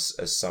you as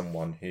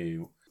someone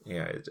who, you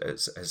know,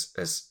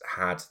 has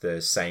had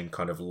the same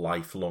kind of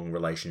lifelong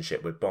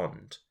relationship with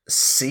Bond.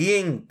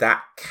 Seeing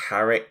that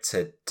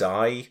character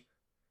die,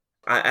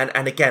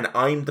 and again,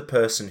 I'm the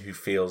person who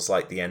feels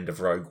like the end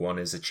of Rogue One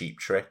is a cheap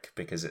trick,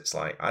 because it's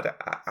like,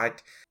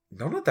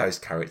 none of those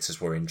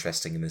characters were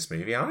interesting in this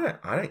movie. I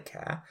don't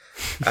care.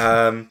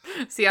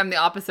 See, I'm the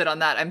opposite on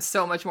that. I'm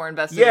so much more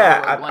invested in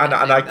Rogue One.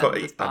 I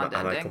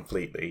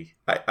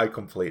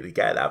completely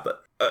get that.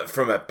 But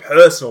from a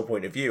personal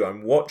point of view,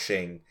 I'm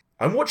watching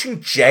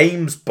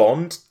James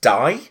Bond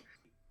die.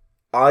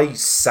 I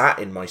sat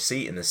in my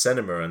seat in the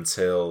cinema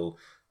until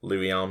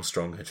Louis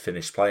Armstrong had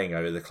finished playing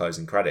over the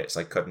closing credits.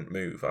 I couldn't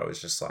move. I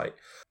was just like...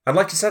 And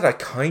like I said, I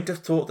kind of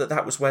thought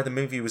that was where the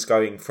movie was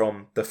going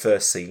from the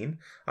first scene.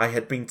 I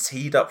had been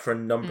teed up for a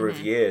number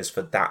of years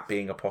for that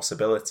being a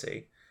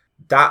possibility.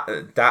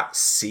 That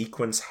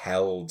sequence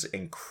held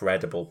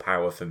incredible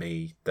power for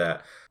me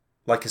that...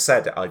 Like I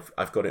said,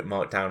 I've got it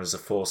marked down as a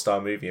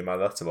 4-star movie in my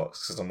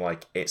letterbox because I'm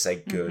like, it's a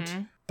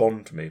good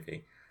Bond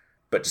movie.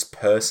 But just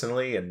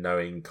personally, and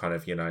knowing kind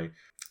of, you know,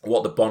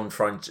 what the Bond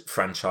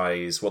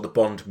franchise, what the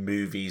Bond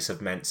movies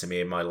have meant to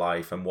me in my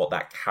life, and what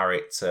that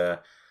character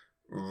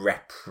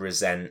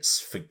represents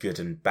for good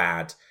and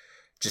bad,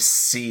 just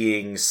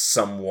seeing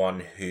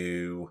someone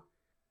who,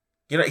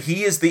 you know,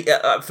 he is the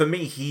for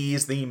me, he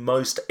is the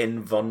most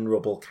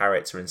invulnerable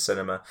character in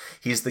cinema.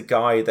 He's the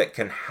guy that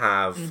can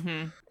have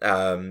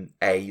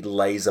a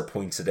laser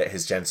pointed at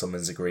his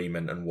gentleman's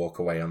agreement and walk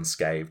away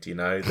unscathed. You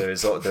know,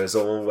 there's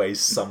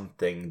always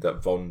something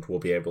that Bond will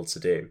be able to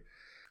do.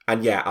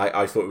 And yeah,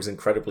 I thought it was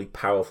incredibly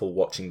powerful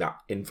watching that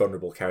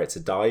invulnerable character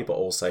die, but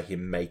also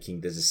him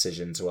making the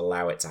decision to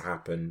allow it to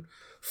happen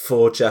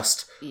for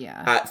just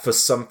for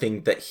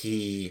something that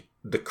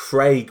the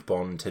Craig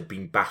Bond had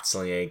been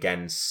battling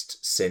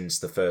against since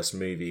the first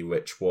movie,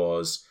 which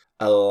was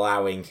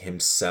allowing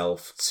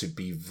himself to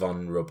be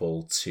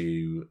vulnerable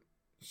to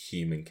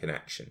human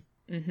connection.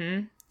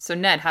 Mm-hmm. So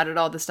Ned, how did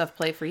all this stuff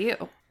play for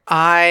you?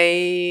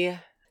 I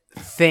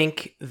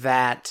think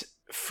that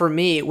for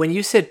me, when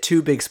you said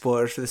 2 big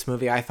spoilers for this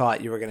movie, I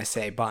thought you were going to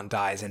say Bond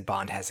dies and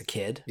Bond has a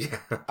kid. Yeah.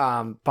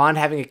 Bond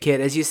having a kid,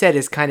 as you said,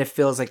 is kind of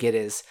feels like it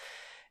is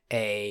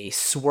a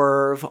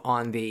swerve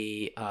on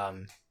the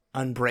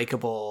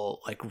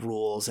unbreakable like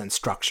rules and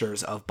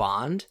structures of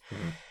Bond.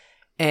 Mm-hmm.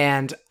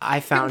 And I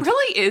found... It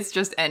really is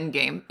just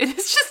Endgame. It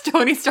is just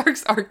Tony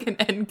Stark's arc in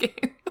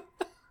Endgame.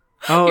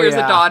 Oh, here's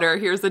a daughter,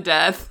 here's a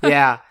death.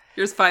 Yeah.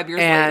 Here's 5 years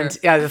later. And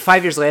yeah, the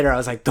 5 years later, I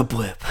was like, the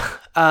blip.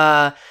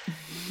 I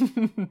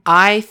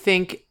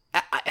think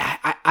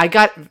I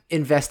got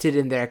invested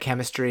in their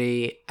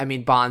chemistry. I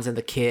mean, Bond's and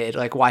the kid,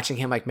 like watching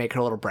him like make her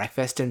a little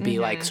breakfast and be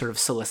like sort of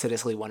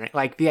solicitously wondering,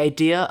 like the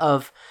idea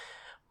of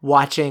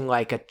watching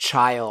like a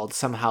child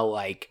somehow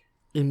like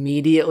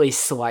immediately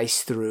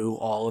slice through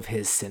all of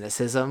his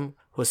cynicism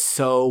was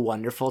so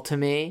wonderful to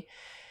me.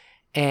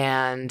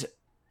 And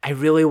I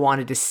really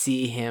wanted to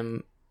see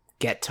him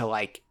get to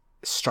like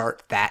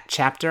start that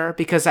chapter,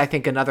 because I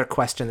think another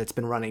question that's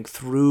been running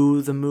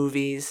through the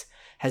movies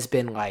has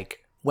been like,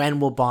 when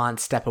will Bond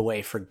step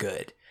away for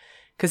good?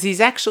 Because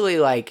he's actually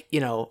like, you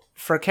know,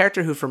 for a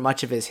character who for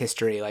much of his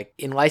history, like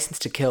in License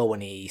to Kill,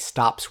 when he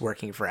stops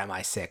working for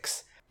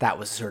MI6, that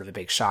was sort of a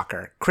big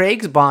shocker.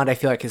 Craig's Bond, I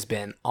feel like, has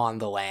been on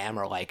the lam,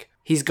 or like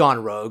he's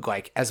gone rogue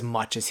like as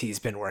much as he's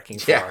been working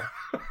for.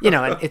 You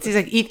know, and it's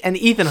like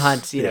Ethan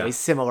Hunt, you know, he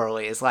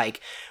similarly is like,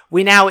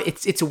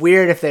 it's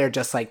weird if they're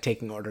just like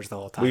taking orders the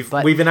whole time.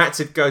 We've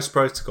enacted Ghost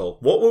Protocol.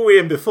 What were we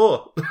in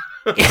before?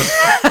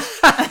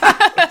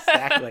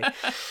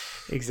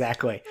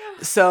 Exactly.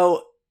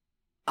 So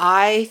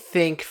I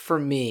think for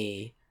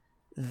me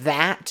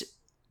that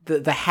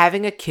the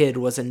having a kid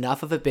was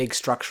enough of a big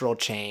structural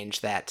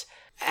change that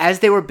as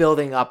they were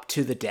building up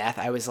to the death,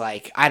 I was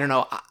like, I don't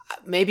know,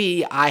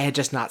 maybe I had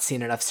just not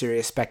seen enough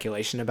serious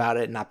speculation about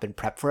it and not been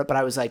prepped for it, but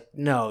I was like,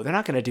 no, they're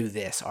not going to do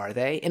this, are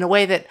they? In a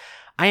way that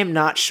I am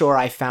not sure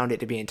I found it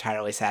to be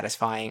entirely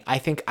satisfying. I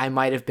think I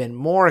might have been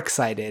more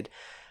excited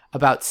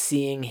about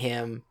seeing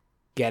him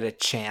get a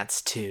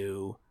chance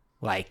to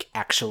like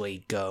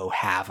actually go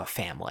have a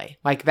family.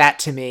 Like that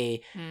to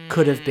me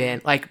could have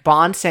been like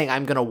Bond saying,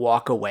 I'm going to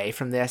walk away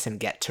from this and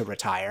get to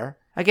retire.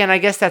 Again, I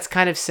guess that's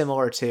kind of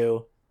similar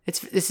to,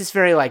 this is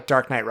very like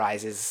Dark Knight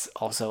Rises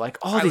also, like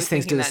all these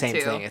things do the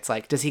same thing. It's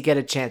like, does he get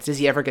a chance? Does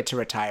he ever get to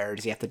retire?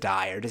 Does he have to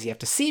die? Or does he have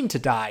to seem to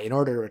die in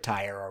order to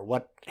retire, or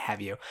what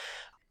have you?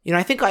 You know,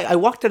 I think I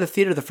walked out of the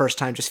theater the first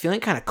time just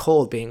feeling kind of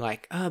cold, being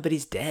like, oh, but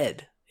he's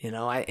dead. You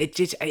know,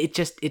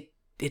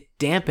 it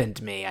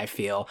dampened me, I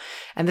feel.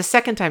 And the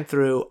second time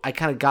through, I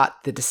kind of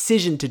got the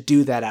decision to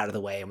do that out of the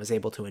way and was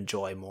able to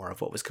enjoy more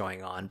of what was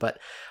going on. But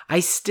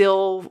I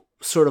still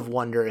sort of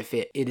wonder if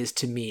it is,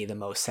 to me, the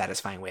most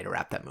satisfying way to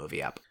wrap that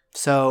movie up.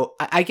 So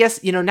I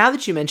guess, you know, now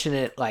that you mention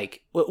it,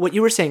 like what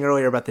you were saying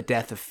earlier about the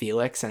death of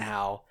Felix and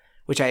how,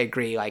 which I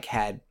agree, like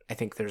I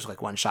think there's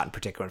like one shot in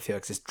particular when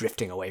Felix is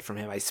drifting away from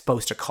him. I was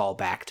supposed to call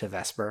back to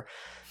Vesper.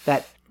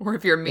 Or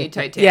if you're me,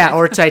 Titanic. Yeah,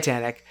 or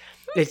Titanic.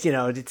 It's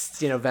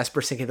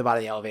Vesper sinking to the bottom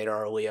of the elevator,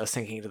 or Leo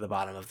sinking to the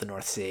bottom of the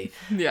North Sea.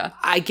 Yeah.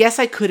 I guess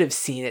I could have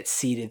seen it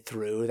seeded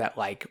through that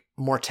like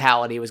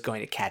mortality was going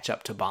to catch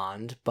up to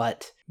Bond,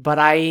 but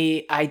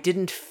I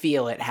didn't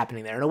feel it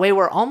happening there in a way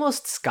where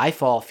almost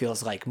Skyfall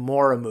feels like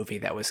more a movie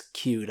that was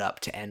queued up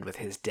to end with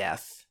his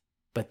death,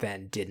 but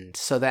then didn't.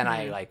 So then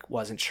I like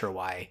wasn't sure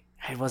why.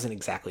 I wasn't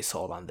exactly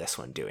sold on this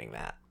one doing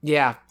that.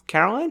 Yeah,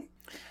 Caroline?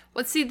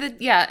 Well, see,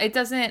 it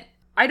doesn't.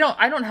 I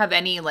don't have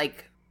any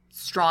like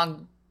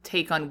strong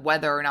take on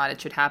whether or not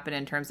it should happen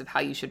in terms of how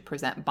you should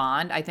present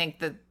Bond. I think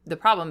the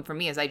problem for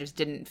me is I just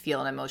didn't feel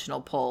an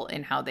emotional pull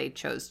in how they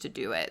chose to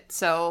do it.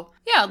 So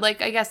yeah,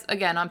 like I guess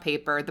again on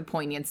paper, the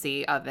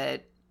poignancy of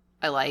it,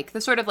 I like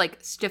the sort of like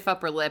stiff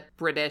upper lip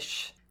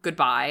British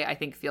goodbye, I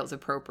think feels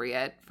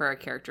appropriate for a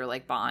character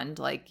like Bond.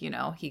 Like, you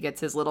know, he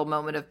gets his little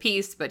moment of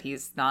peace, but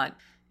he's not,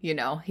 you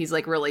know, he's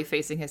like really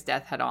facing his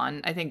death head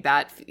on. I think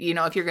that, you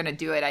know, if you're going to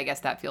do it, I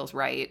guess that feels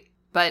right.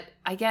 But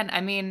again, I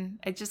mean,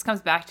 it just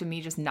comes back to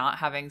me just not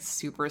having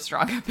super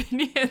strong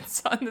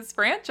opinions on this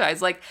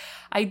franchise. Like,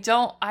 I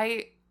don't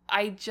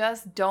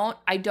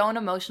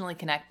emotionally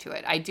connect to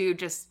it. I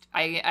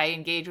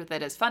engage with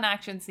it as fun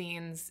action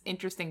scenes,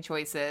 interesting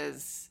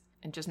choices,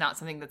 and just not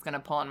something that's going to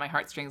pull on my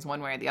heartstrings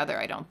one way or the other,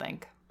 I don't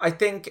think. I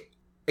think,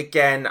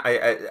 again,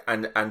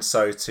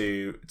 so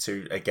to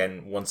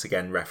again once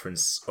again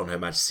reference On Her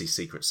Majesty's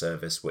Secret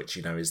Service, which,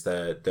 you know, is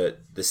the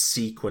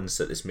sequence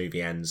that this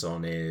movie ends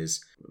on,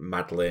 is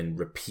Madeleine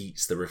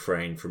repeats the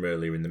refrain from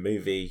earlier in the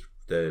movie,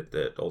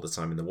 the all the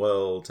time in the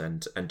world,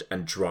 and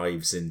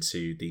drives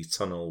into the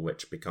tunnel,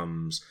 which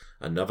becomes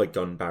another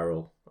gun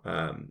barrel.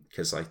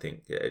 Because I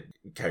think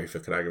Cary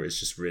Fukunaga is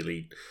just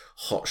really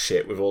hot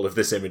shit with all of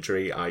this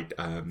imagery. I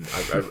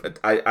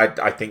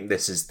think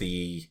this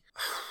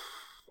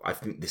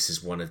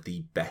is one of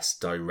the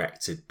best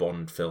directed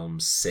Bond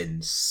films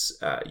since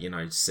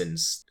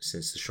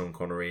the Sean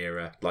Connery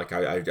era. Like,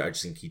 I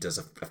just think he does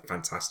a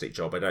fantastic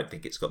job. I don't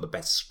think it's got the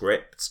best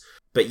script,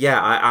 but yeah,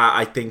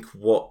 I think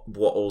what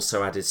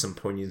also added some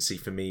poignancy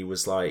for me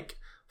was like,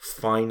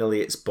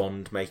 finally it's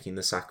Bond making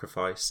the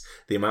sacrifice.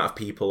 The amount of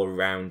people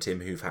around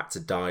him who've had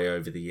to die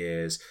over the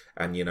years,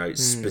 and, you know,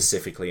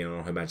 specifically in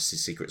On Her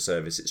Majesty's Secret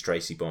Service, it's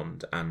Tracy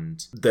Bond,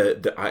 and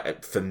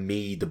for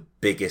me, the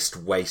biggest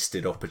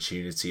wasted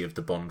opportunity of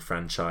the Bond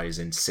franchise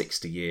in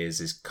 60 years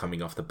is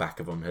coming off the back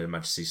of On Her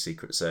Majesty's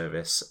Secret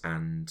Service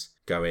and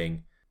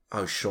going,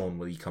 oh, Sean,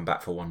 will you come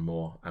back for one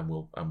more? And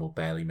we'll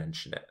barely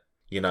mention it.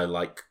 You know,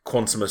 like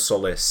Quantum of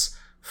Solace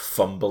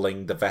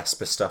fumbling the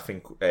Vesper stuff in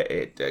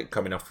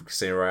coming off of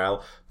Casino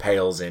Royale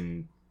pales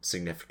in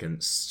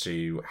significance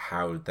to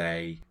how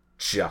they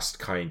just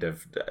kind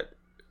of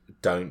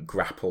don't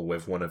grapple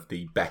with one of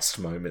the best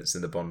moments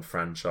in the Bond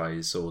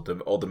franchise, or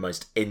the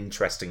most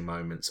interesting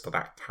moments for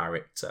that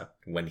character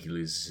when he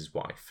loses his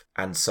wife.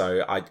 And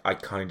so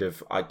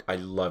I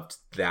loved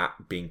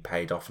that being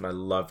paid off, and I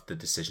loved the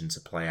decision to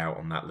play out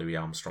on that Louis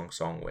Armstrong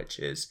song, which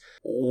is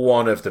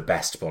one of the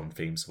best Bond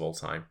themes of all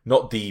time.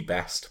 Not the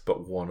best,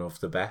 but one of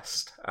the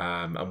best,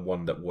 and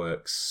one that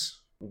works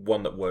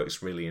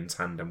really in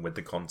tandem with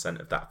the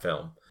content of that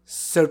film.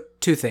 So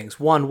 2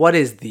 things. 1, what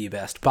is the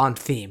best Bond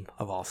theme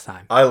of all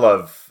time? I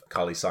love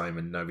Carly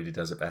Simon. Nobody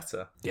does it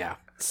better. Yeah.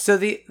 So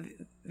the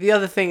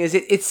other thing is,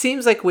 it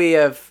seems like we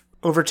have,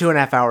 over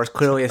 2.5 hours,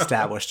 clearly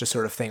established a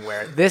sort of thing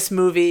where this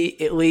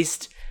movie, at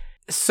least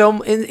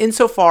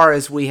insofar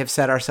as we have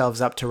set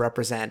ourselves up to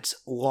represent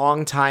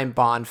longtime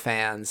Bond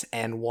fans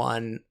and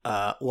one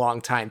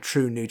longtime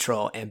true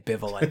neutral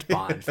ambivalent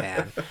Bond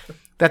fan,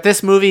 that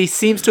this movie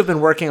seems to have been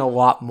working a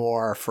lot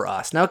more for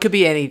us. Now, it could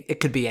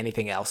be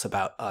anything else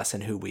about us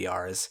and who we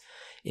are as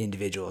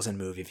individuals and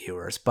movie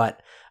viewers,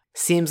 but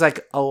seems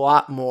like a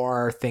lot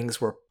more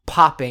things were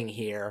popping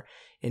here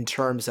in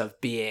terms of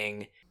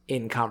being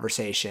in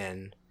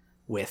conversation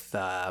with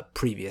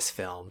previous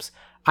films.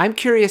 I'm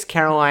curious,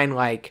 Caroline,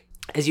 like,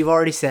 as you've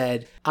already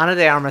said, Ana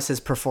de Armas'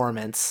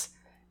 performance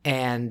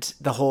and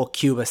the whole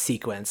Cuba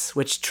sequence,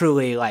 which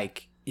truly,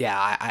 like,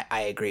 yeah,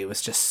 I agree. It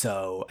was just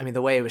so, I mean,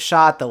 the way it was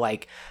shot, the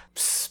like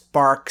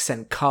sparks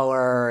and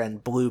color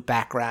and blue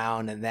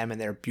background and them in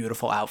their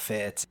beautiful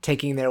outfits,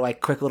 taking their like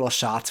quick little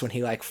shots when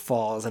he like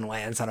falls and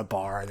lands on a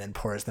bar and then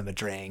pours them a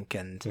drink.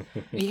 And,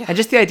 and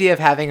just the idea of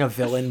having a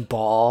villain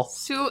ball.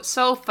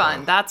 So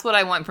fun. That's what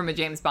I want from a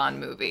James Bond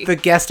movie. The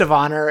guest of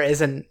honor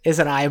is an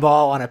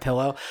eyeball on a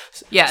pillow.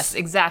 Yes,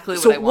 exactly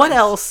what I want. So what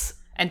else?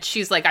 And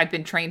she's like, I've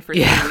been trained for 2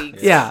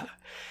 weeks. Yeah.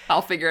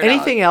 I'll figure it out.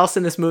 Anything else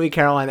in this movie,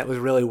 Caroline, that was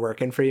really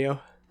working for you?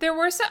 There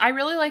were some, I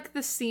really like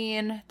the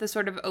scene, the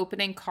sort of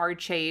opening car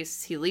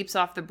chase. He leaps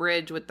off the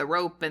bridge with the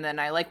rope, and then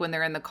I like when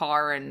they're in the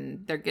car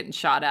and they're getting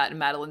shot at and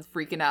Madeline's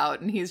freaking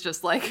out, and he's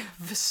just like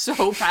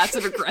so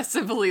passive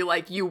aggressively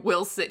like, you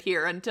will sit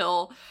here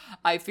until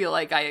I feel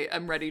like I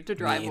am ready to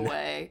drive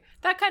away.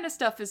 That kind of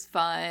stuff is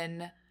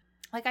fun.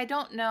 Like, I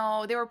don't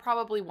know. There were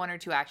probably 1 or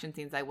 2 action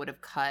scenes I would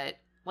have cut.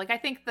 Like, I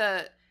think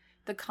the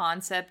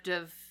concept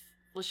of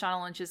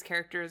Lashana Lynch's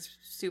character is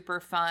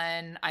super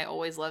fun. I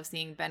always love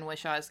seeing Ben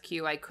Whishaw as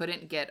Q. I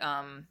couldn't get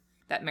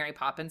that Mary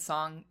Poppins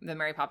song, the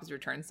Mary Poppins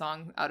Return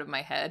song, out of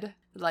my head.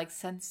 Like,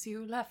 since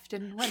you left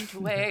and went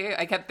away.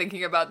 I kept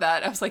thinking about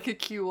that. I was like, a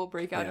Q will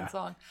break out in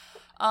song.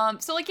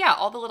 So, like, yeah,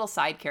 all the little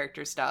side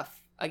character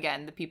stuff.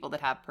 Again, the people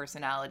that have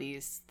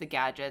personalities, the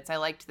gadgets. I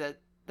liked the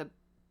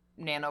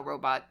nano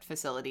robot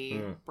facility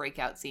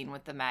breakout scene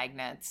with the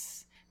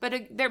magnets. But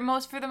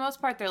for the most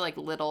part, they're like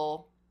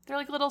little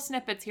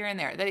snippets here and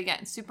there that,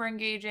 again, super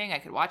engaging. I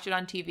could watch it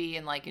on TV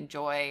and like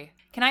enjoy.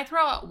 Can I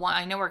throw out one?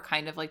 I know we're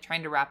kind of like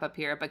trying to wrap up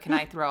here, but can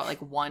I throw out like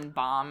one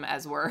bomb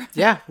as we're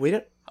we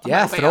don't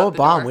throw a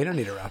bomb. We don't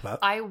need to wrap up.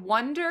 I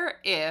wonder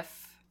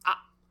if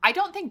I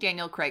don't think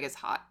Daniel Craig is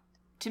hot.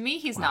 To me,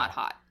 he's not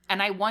hot.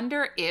 And I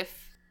wonder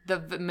if the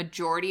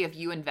majority of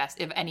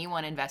if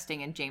anyone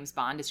investing in James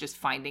Bond is just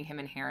finding him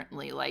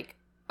inherently like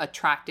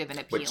attractive and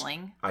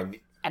appealing.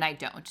 And I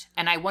don't.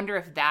 And I wonder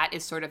if that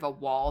is sort of a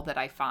wall that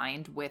I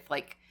find with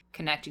like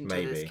connecting to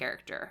this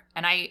character.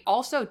 And I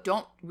also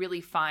don't really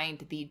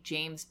find the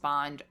James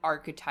Bond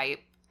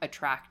archetype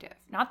attractive.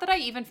 Not that I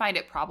even find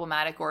it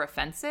problematic or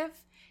offensive.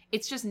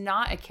 It's just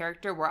not a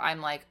character where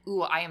I'm like,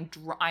 ooh, I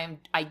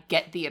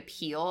get the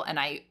appeal and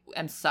I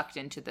am sucked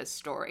into this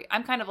story.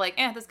 I'm kind of like,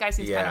 this guy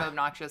seems kind of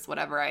obnoxious,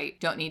 whatever. I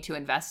don't need to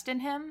invest in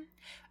him.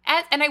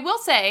 And I will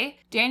say,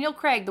 Daniel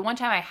Craig, the one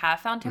time I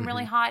have found him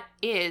really hot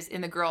is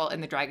in The Girl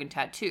in the Dragon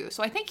Tattoo.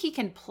 So I think he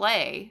can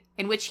play,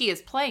 in which he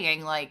is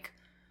playing like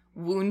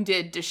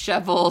wounded,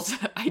 disheveled,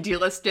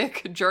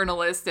 idealistic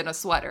journalist in a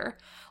sweater.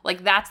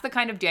 Like, that's the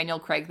kind of Daniel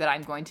Craig that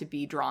I'm going to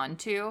be drawn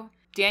to.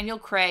 Daniel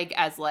Craig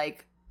as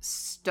like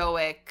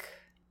stoic,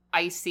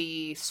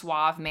 icy,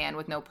 suave man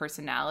with no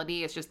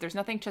personality. It's just, there's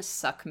nothing to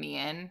suck me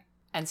in.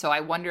 And so I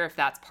wonder if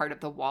that's part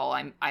of the wall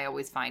I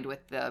always find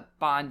with the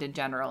Bond in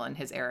general and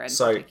his era in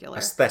particular. So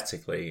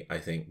aesthetically, I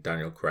think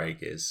Daniel Craig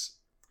is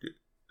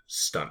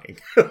stunning.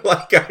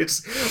 Like,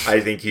 I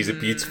think he's a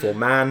beautiful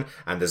man.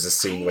 And there's a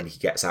scene when he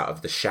gets out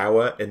of the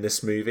shower in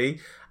this movie,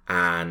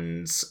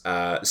 and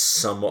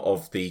some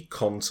of the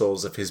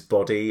contours of his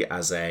body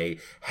as a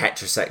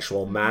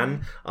heterosexual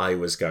man, I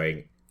was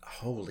going,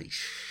 holy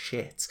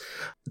shit,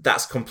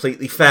 that's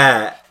completely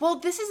fair. Well,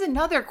 this is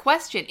another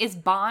question. Is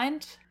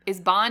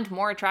Bond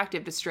more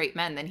attractive to straight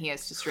men than he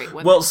is to straight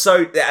women? Well,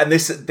 so, and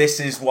this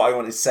is what I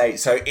wanted to say.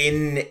 So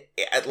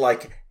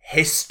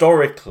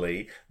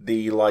historically,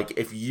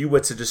 if you were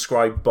to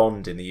describe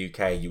Bond in the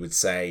UK, you would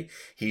say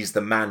he's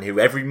the man who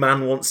every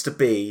man wants to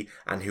be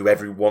and who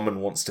every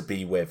woman wants to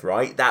be with,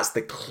 right? That's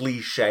the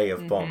cliche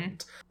of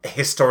Bond.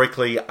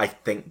 Historically, I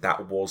think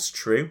that was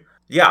true.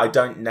 Yeah, I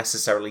don't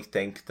necessarily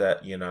think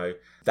that,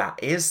 that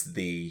is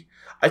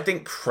I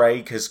think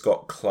Craig has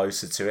got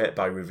closer to it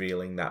by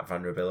revealing that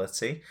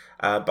vulnerability.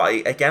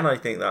 I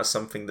think that's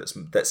something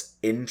that's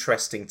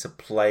interesting to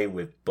play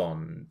with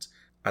Bond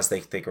as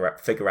they figure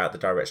out the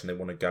direction they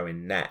want to go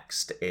in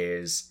next.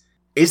 Is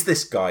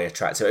this guy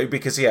attractive?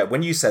 Because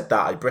when you said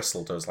that, I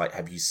bristled. I was like,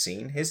 have you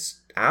seen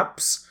his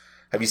abs?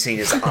 Have you seen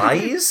his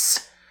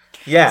eyes?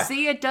 Yeah.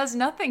 See, it does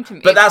nothing to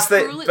me. But that's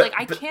truly,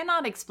 I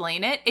cannot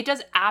explain it. It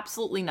does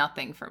absolutely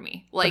nothing for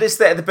me. Like, but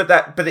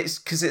it's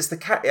because it's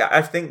the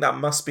I think that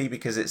must be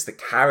because it's the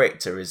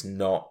character is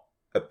not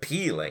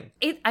appealing.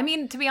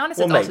 To be honest,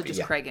 it's also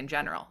just Craig in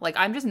general. Like,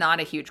 I'm just not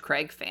a huge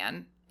Craig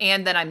fan.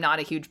 And then I'm not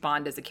a huge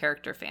Bond as a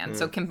character fan.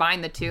 So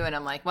combine the two and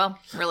I'm like, well,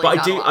 really.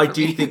 But I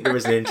do think there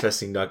is an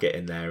interesting nugget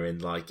in there in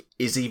like,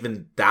 is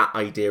even that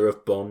idea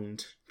of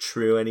Bond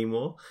true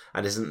anymore?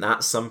 And isn't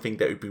that something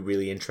that would be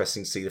really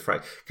interesting to see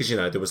because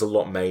there was a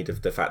lot made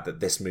of the fact that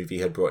this movie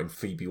had brought in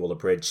Phoebe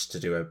Waller-Bridge to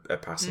do a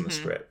pass on the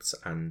script,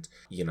 and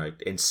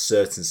in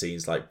certain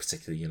scenes, like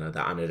particularly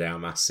the Ana de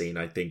Armas scene,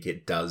 I think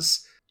it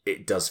does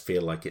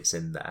feel like it's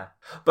in there.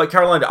 But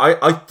Carolina,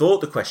 I thought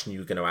the question you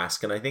were going to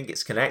ask, and I think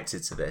it's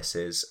connected to this,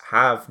 is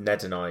have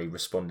Ned and I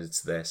responded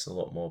to this a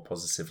lot more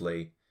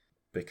positively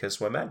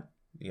because we're men?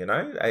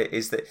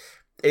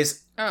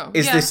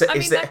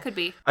 That could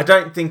be. I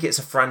don't think it's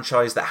a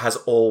franchise that has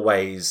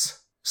always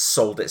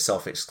sold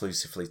itself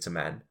exclusively to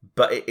men,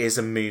 but it is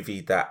a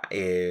movie that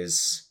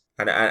is,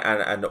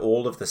 and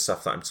all of the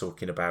stuff that I'm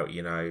talking about,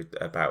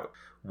 about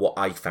what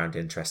I found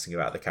interesting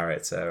about the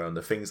character and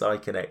the things I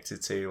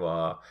connected to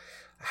are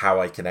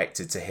how I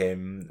connected to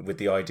him with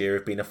the idea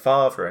of being a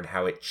father and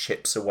how it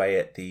chips away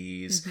at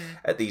these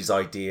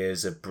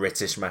ideas of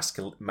British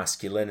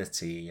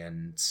masculinity,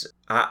 and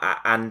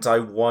I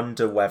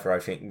wonder whether I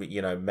think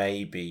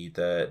maybe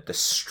the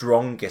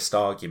strongest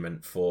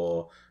argument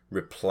for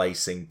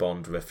replacing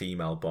Bond with a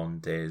female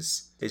Bond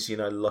is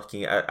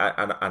looking at,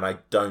 and I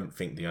don't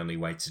think the only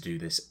way to do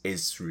this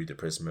is through the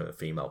prism of a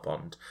female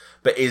Bond,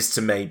 but is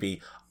to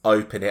maybe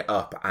open it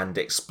up and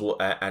explore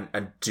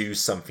and do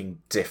something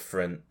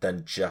different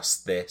than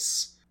just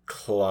this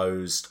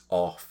closed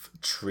off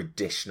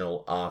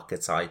traditional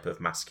archetype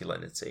of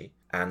masculinity,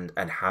 and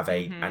have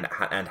a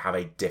and have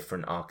a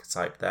different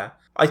archetype there.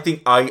 I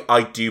think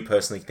I do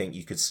personally think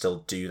you could still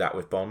do that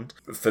with Bond.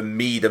 For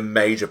me, the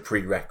major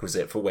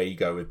prerequisite for where you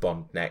go with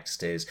Bond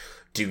next is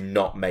do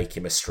not make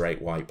him a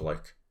straight white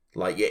bloke.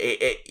 Like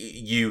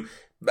you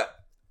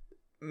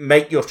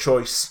make your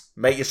choice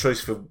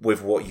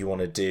with what you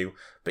want to do.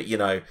 But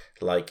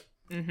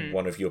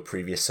one of your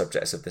previous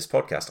subjects of this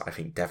podcast, I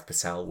think Dev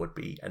Patel would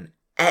be an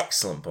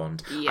excellent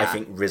Bond. Yeah. I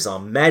think Riz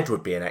Ahmed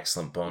would be an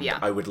excellent Bond. Yeah.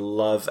 I would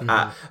love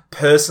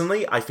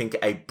personally, I think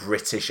a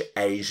British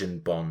Asian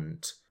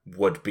Bond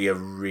would be a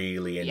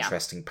really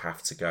interesting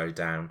path to go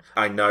down.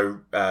 I know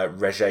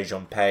Regé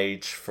Jean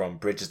Page from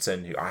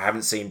Bridgerton, who I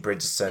haven't seen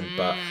Bridgerton,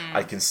 but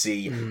I can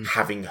see,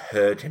 having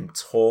heard him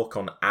talk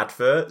on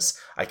adverts,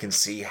 I can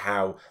see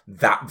how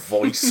that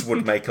voice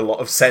would make a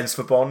lot of sense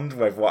for Bond,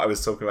 with what I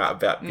was talking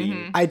about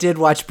being... I did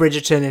watch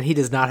Bridgerton, and he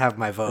does not have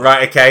my vote.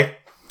 Right, okay.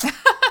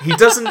 He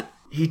doesn't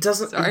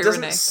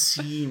Renee.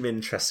 seem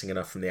interesting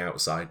enough from the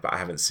outside, but I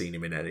haven't seen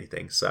him in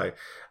anything, so...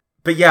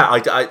 But yeah,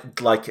 I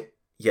like...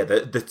 Yeah,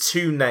 the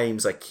two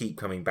names I keep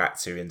coming back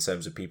to in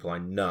terms of people I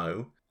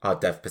know are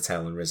Dev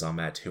Patel and Riz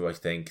Ahmed, who I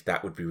think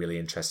that would be really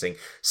interesting.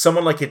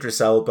 Someone like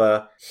Idris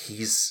Elba,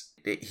 he's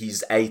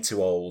A,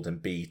 too old,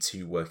 and B,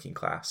 too working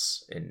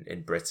class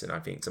in Britain, I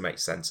think, to make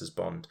sense as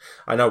Bond.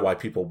 I know why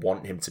people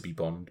want him to be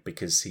Bond,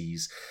 because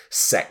he's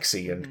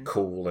sexy and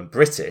cool and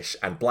British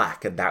and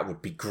black, and that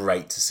would be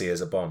great to see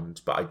as a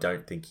Bond, but I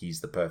don't think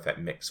he's the perfect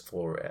mix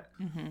for it.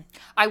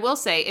 I will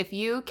say, if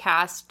you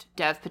cast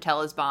Dev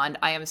Patel as Bond,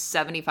 I am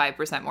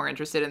 75% more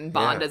interested in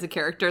Bond as a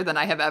character than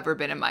I have ever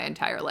been in my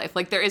entire life.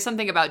 Like, there is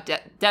something about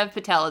Dev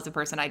Patel as a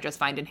person I just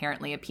find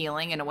inherently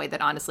appealing in a way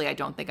that, honestly, I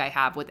don't think I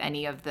have with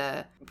any of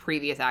the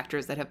previous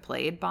actors that have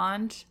played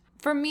Bond.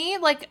 For me,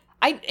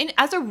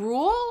 as a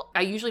rule,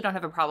 I usually don't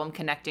have a problem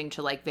connecting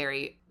to like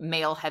very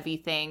male heavy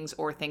things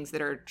or things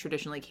that are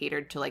traditionally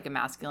catered to like a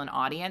masculine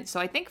audience. So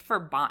I think for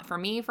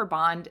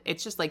Bond,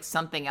 it's just like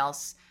something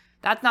else.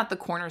 That's not the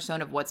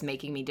cornerstone of what's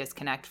making me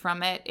disconnect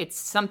from it. It's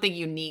something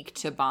unique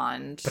to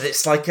Bond. But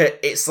it's like a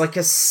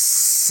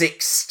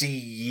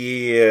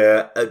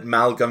 60-year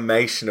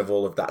amalgamation of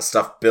all of that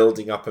stuff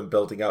building up.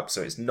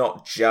 So it's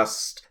not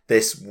just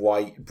this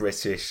white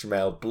British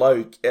male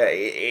bloke.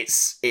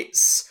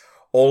 It's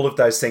all of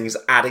those things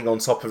adding on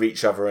top of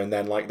each other, and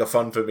then like the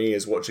fun for me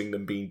is watching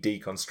them being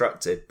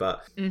deconstructed.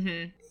 But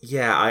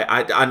yeah,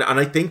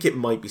 I think it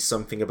might be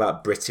something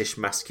about British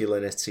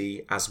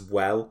masculinity as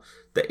well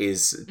that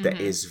is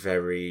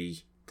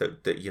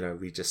that you know,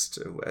 we just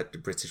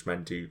British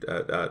men do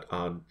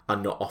are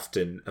not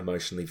often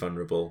emotionally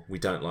vulnerable. We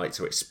don't like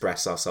to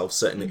express ourselves,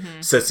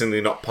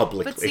 certainly not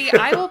publicly. But see,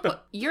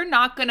 you're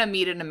not gonna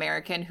meet an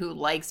American who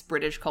likes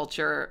British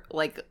culture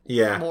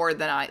more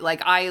than I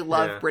like. I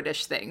love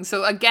British things.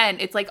 So again,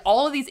 it's like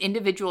all of these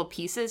individual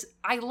pieces.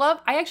 I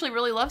actually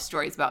really love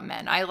stories about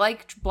men. I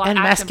like and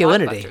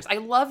masculinity. I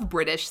love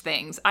British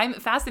things. I'm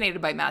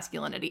fascinated by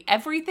masculinity.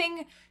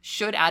 Everything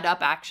should add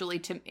up, actually,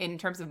 to in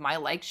terms of my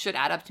likes, should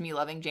add up to me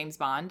loving James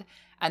Bond.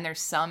 And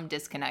there's some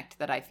disconnect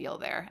that I feel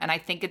there. And I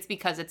think it's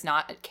because it's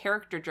not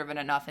character driven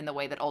enough in the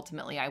way that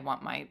ultimately I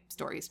want my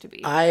stories to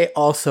be. I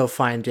also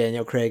find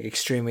Daniel Craig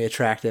extremely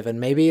attractive, and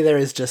maybe there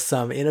is just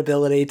some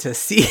inability to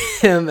see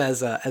him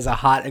as a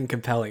hot and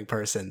compelling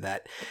person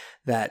that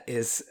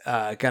is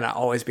gonna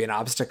always be an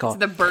obstacle. It's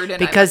the burden,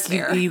 because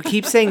you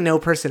keep saying no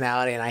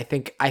personality, and I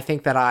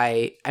think that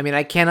I mean,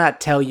 I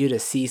cannot tell you to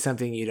see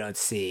something you don't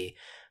see,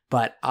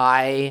 but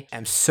I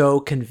am so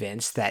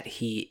convinced that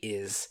he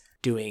is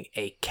doing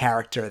a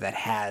character that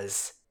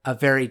has a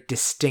very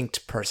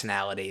distinct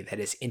personality that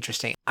is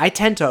interesting. I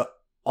tend to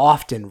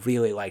often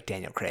really like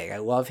Daniel Craig. I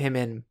love him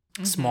in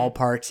small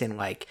parts in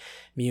like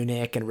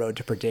Munich and Road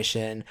to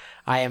Perdition.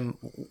 I am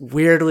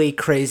weirdly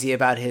crazy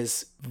about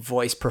his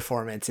voice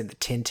performance in the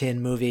Tintin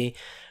movie,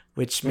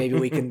 which maybe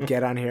we can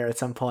get on here at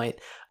some point.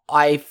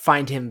 I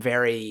find him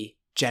very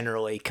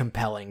generally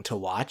compelling to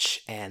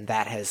watch, and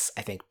that has,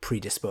 I think,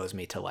 predisposed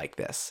me to like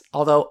this.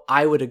 Although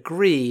I would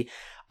agree,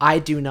 I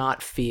do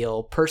not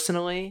feel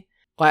personally,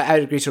 well, I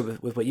would agree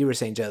with what you were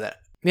saying, Joe, that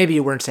maybe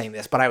you weren't saying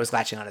this, but I was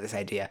latching onto this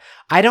idea.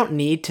 I don't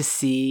need to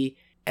see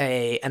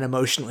an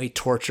emotionally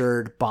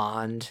tortured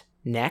Bond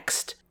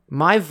next.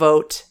 My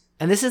vote,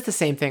 and this is the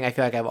same thing I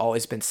feel like I've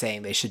always been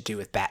saying they should do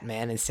with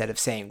Batman, instead of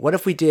saying, what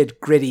if we did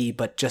gritty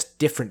but just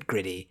different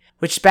gritty?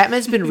 Which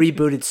Batman's been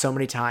rebooted so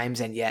many times,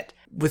 and yet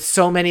with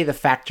so many of the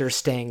factors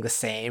staying the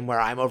same,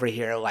 where I'm over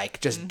here like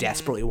just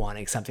desperately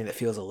wanting something that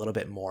feels a little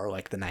bit more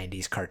like the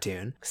 90s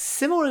cartoon.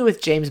 Similarly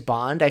with James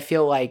Bond, I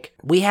feel like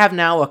we have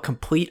now a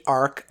complete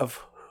arc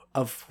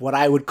of what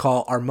I would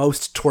call our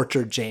most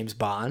tortured James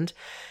Bond.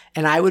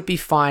 And I would be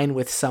fine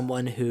with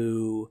someone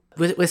who,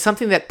 with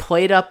something that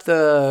played up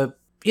the,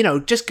 you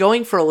know, just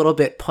going for a little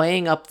bit,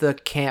 playing up the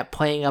camp,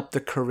 playing up the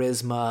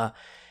charisma.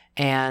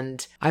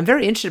 And I'm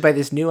very interested by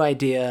this new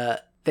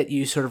idea that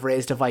you sort of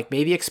raised of like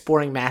maybe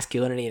exploring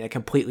masculinity in a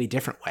completely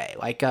different way.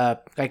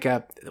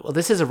 Well,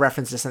 this is a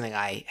reference to something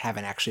I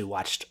haven't actually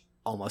watched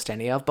almost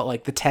any of, but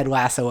like the Ted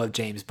Lasso of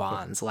James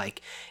Bonds.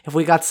 Like if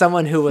we got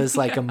someone who was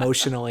like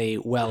emotionally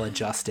well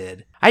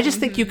adjusted, I just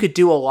think you could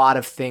do a lot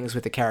of things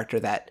with a character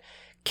that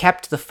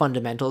kept the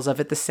fundamentals of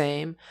it the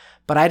same,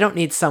 but I don't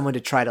need someone to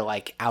try to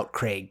like out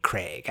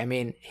Craig. I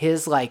mean,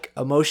 his like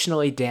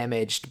emotionally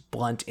damaged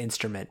blunt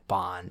instrument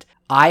Bond,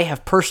 I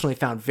have personally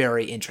found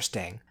very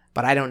interesting,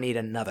 but I don't need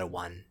another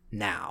one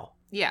now.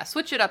 Yeah,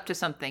 switch it up to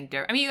something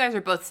different. I mean, you guys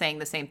are both saying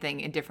the same thing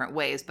in different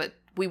ways, but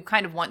we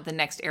kind of want the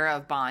next era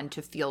of Bond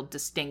to feel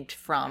distinct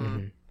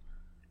from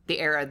the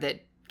era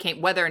that came,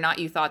 whether or not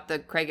you thought the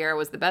Craig era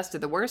was the best or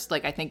the worst.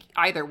 Like, I think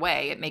either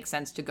way, it makes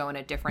sense to go in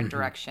a different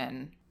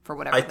direction for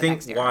whatever I the think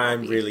next era why will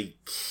I'm be. really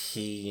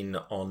keen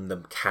on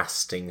them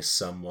casting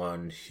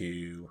someone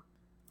who,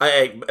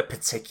 I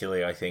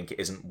particularly I think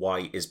isn't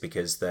white, is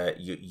because that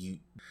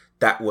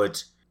that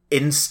would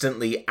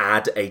instantly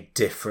add a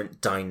different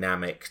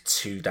dynamic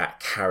to that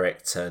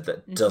character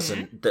that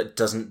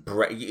doesn't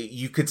break.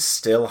 You could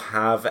still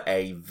have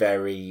a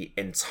very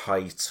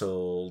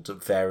entitled,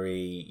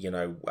 very,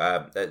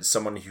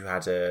 someone who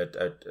had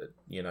a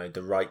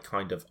the right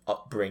kind of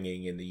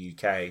upbringing in the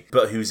UK,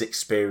 but whose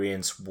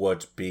experience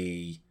would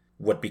be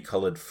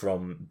coloured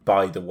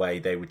by the way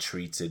they were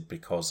treated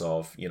because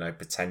of,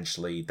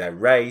 potentially their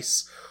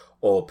race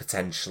or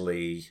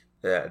potentially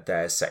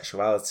their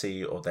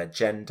sexuality or their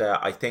gender.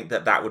 I think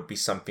that would be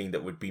something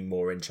that would be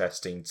more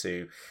interesting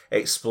to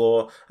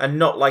explore, and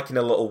not like in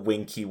a little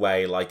winky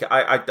way. Like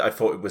I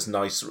thought it was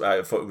nice.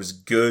 I thought it was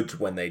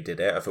good when they did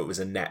it. I thought it was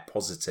a net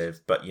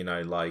positive. But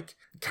like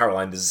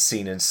Caroline, there's a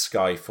scene in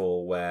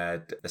Skyfall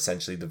where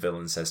essentially the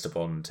villain says to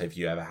Bond, "Have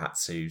you ever had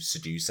to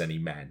seduce any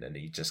men?" And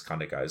he just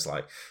kind of goes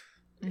like,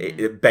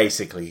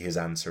 basically his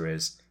answer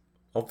is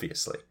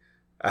obviously.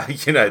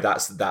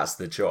 That's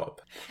the job.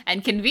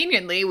 And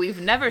convincently, we've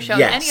never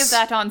shown any of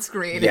that on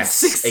screen in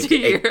 60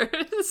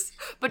 years.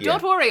 But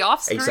don't worry,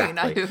 off screen.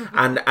 Exactly.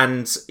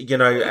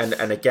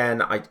 And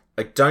again, I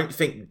don't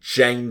think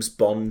James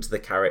Bond, the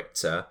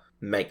character,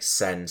 makes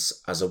sense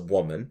as a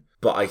woman.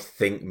 But I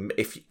think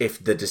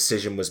if the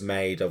decision was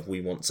made of we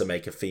want to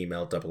make a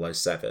female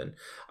 007,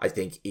 I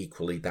think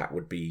equally that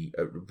would be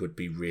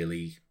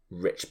really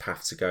rich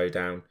path to go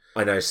down.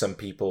 I know some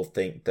people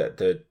think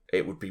that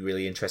it would be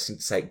really interesting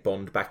to take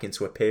Bond back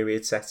into a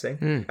period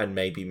setting and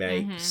maybe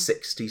make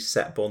 60s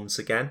set Bonds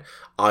again.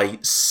 I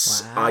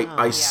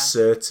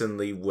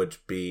certainly would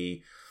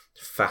be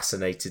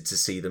fascinated to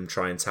see them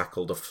try and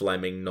tackle the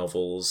Fleming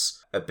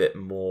novels a bit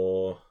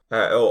more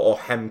or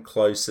hem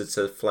closer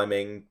to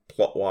Fleming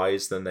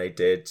plot-wise than they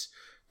did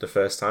the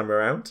first time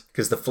around,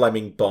 because the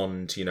Fleming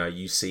Bond, you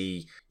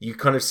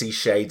kind of see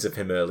shades of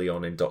him early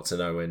on in Dr.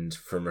 No and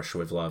From Russia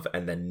with Love,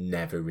 and then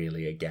never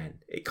really again.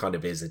 It kind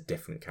of is a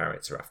different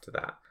character after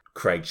that.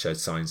 Craig showed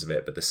signs of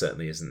it, but there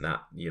certainly isn't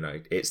that.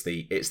 It's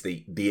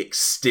the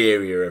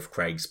exterior of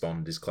Craig's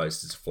Bond is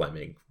closer to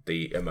Fleming.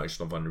 The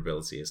emotional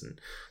vulnerability isn't.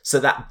 So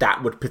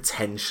that would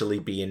potentially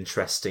be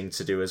interesting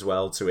to do as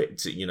well.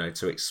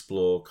 To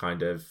explore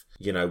kind of,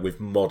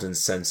 with modern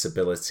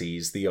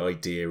sensibilities, the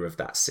idea of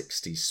that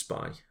 60s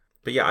spy.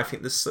 But yeah, I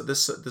think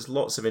there's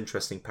lots of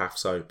interesting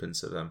paths open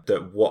to them.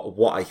 That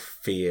what I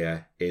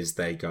fear is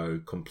they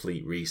go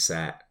complete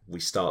reset. We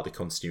start the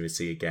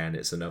continuity again.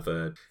 It's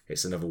another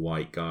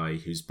white guy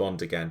who's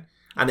Bond again,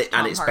 and it's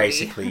Hardy.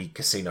 Basically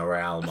Casino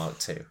Royale Mark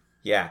II.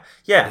 Yeah.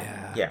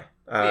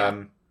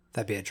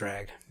 That'd be a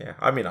drag. Yeah,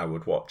 I mean, I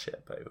would watch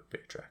it, but it would be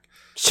a drag.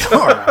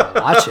 Sure, I'll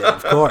watch it,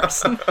 of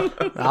course.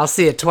 I'll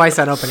see it twice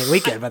on opening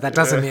weekend, but that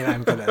doesn't mean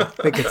I'm gonna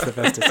think it's the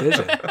best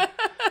decision.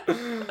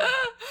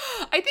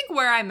 I think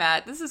where I'm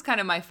at, this is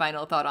kind of my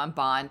final thought on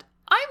Bond.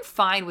 I'm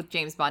fine with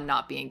James Bond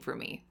not being for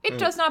me. It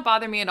does not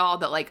bother me at all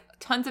that, like,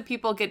 tons of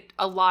people get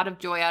a lot of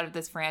joy out of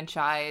this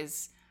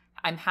franchise.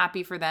 I'm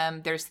happy for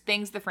them. There's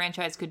things the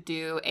franchise could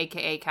do,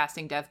 aka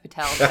casting Dev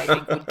Patel, that I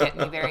think would get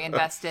me very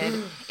invested.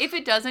 If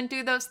it doesn't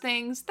do those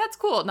things, that's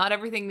cool. Not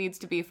everything needs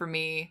to be for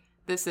me.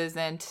 This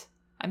isn't.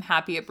 I'm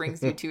happy it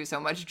brings you to so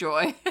much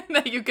joy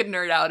that you can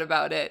nerd out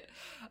about it.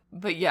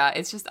 But yeah,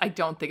 it's just, I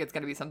don't think it's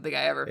going to be something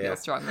I ever feel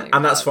strongly about.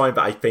 And that's fine,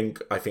 but I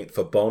think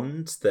for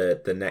Bond,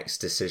 the next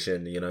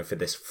decision, for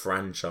this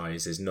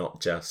franchise is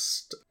not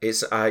just,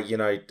 it's,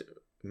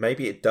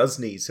 maybe it does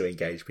need to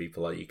engage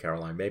people like you,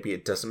 Caroline. Maybe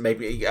it doesn't.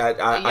 Maybe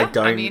I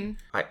don't.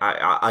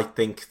 I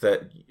think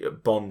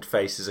that Bond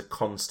faces a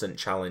constant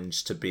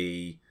challenge to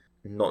be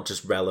not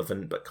just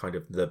relevant, but kind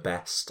of the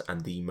best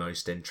and the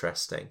most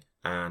interesting.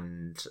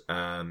 And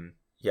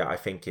I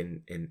think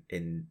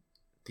in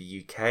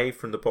the UK,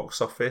 from the box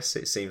office,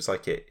 it seems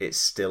like it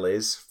still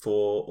is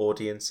for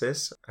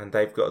audiences, and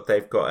they've got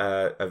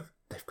a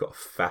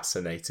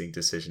fascinating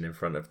decision in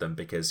front of them,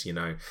 because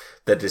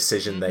the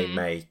decision they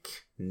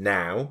make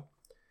now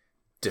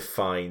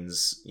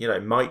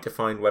might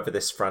define whether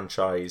this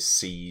franchise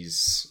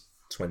sees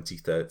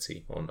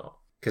 2030 or not,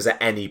 because at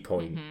any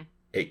point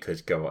it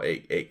could go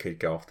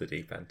off the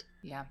deep end.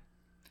 Yeah.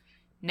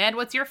 Ned,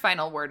 what's your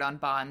final word on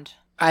Bond?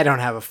 I don't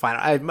have a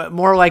final.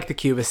 More like the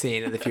Cuba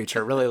scene in the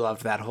future. Really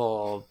loved that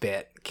whole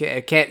bit.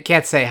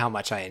 Can't say how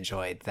much I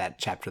enjoyed that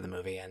chapter of the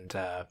movie. And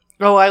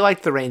I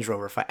liked the Range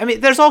Rover fight. I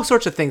mean, there's all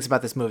sorts of things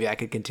about this movie I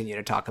could continue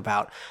to talk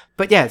about.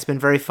 But yeah, it's been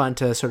very fun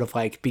to sort of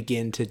like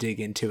begin to dig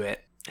into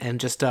it.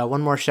 And just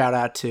one more shout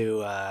out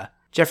to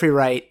Jeffrey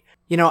Wright.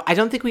 I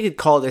don't think we could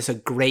call this a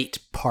great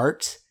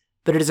part,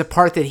 but it is a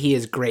part that he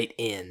is great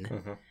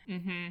in.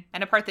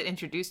 And a part that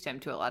introduced him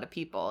to a lot of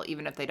people,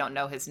 even if they don't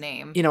know his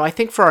name. I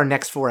think for our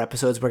next 4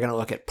 episodes, we're going to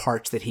look at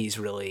parts that he's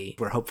really,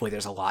 where hopefully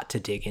there's a lot to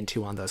dig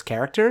into on those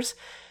characters.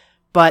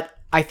 But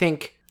I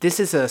think this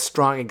is a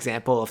strong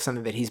example of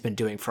something that he's been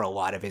doing for a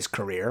lot of his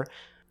career,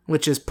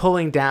 which is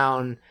pulling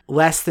down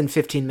less than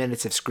 15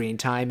 minutes of screen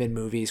time in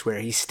movies where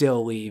he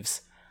still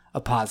leaves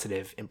a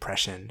positive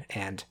impression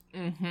and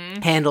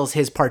handles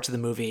his parts of the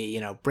movie,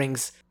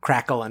 brings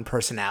crackle and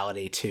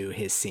personality to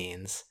his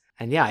scenes.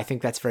 And yeah, I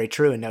think that's very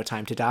true in No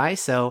Time to Die.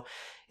 So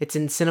it's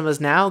in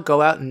cinemas now.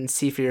 Go out and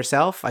see for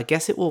yourself. I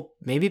guess it will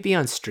maybe be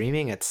on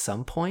streaming at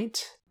some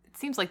point. It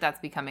seems like that's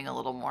becoming a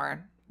little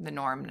more the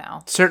norm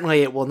now.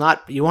 Certainly it will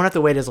not. You won't have to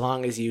wait as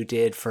long as you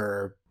did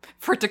for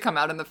it to come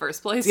out in the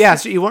first place. Yeah,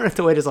 so you won't have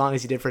to wait as long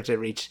as you did for it to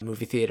reach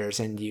movie theaters,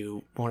 and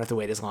you won't have to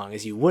wait as long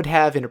as you would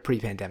have in a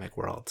pre-pandemic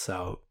world.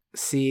 So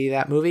see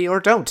that movie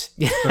or don't.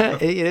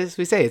 It is,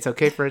 we say, it's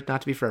okay for it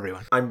not to be for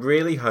everyone. I'm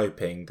really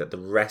hoping that the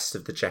rest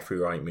of the Jeffrey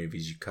Wright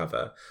movies you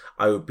cover,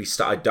 I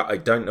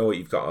don't know what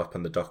you've got up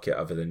on the docket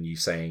other than you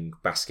saying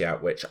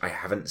Basquiat, which I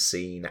haven't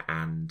seen,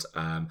 and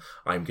I'm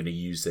going to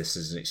use this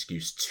as an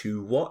excuse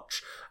to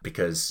watch,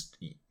 because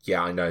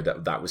I know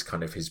that was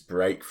kind of his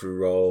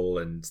breakthrough role,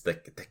 and the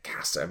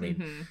cast. I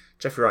mean,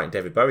 Jeffrey Wright and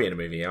David Bowie in a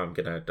movie. I'm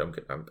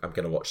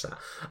gonna watch that.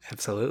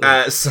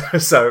 Absolutely.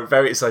 So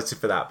very excited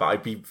for that.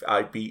 But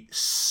I'd be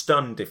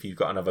stunned if you've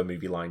got another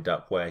movie lined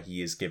up where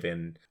he is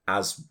given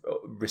as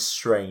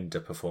restrained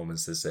a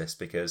performance as this,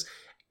 because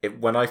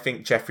when I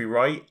think Jeffrey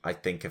Wright, I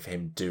think of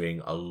him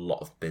doing a lot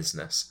of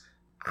business,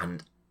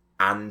 and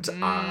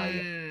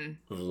I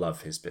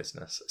love his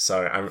business.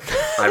 So I'm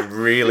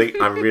really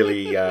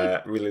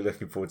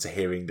looking forward to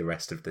hearing the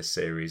rest of this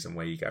series and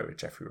where you go with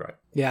Jeffrey Wright.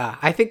 Yeah,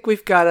 I think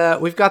we've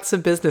got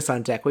some business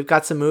on deck. We've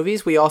got some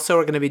movies. We also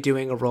are going to be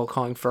doing a roll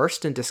calling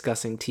first and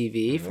discussing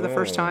TV for the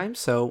first time.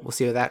 So we'll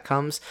see where that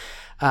comes.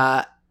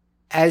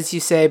 As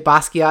you say,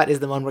 Basquiat is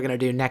the one we're going to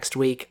do next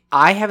week.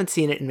 I haven't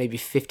seen it in maybe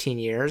 15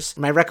 years.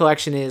 My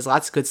recollection is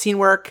lots of good scene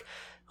work,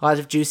 a lot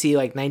of juicy,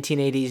 like,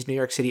 1980s New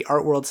York City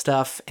art world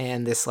stuff,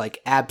 and this, like,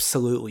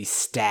 absolutely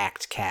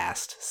stacked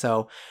cast.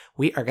 So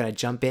we are going to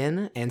jump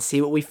in and see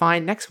what we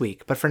find next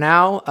week. But for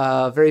now,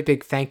 a very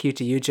big thank you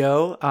to you,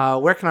 Joe.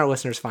 Where can our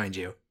listeners find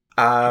you?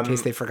 in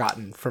case they've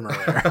forgotten from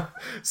earlier.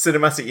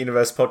 Cinematic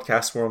Universe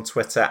Podcast. We're on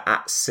Twitter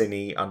at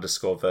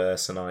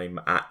Cine_verse, and I'm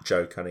at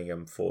Joe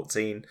Cunningham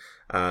 14.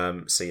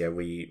 So yeah,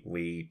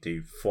 we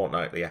do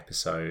fortnightly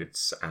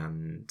episodes,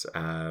 and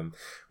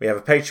we have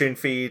a Patreon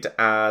feed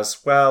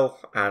as well,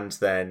 and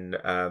then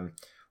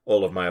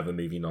all of my other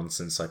movie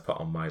nonsense I put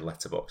on my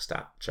Letterboxd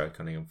at Joe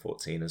Cunningham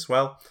 14 as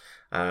well.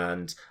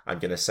 And I'm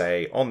going to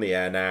say on the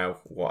air now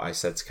what I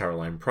said to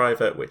Caroline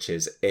private, which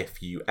is,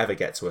 if you ever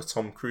get to a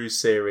Tom Cruise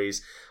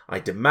series, I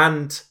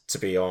demand to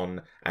be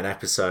on an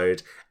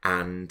episode,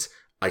 and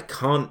I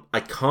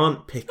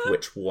can't pick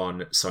which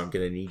one, so I'm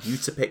going to need you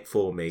to pick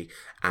for me,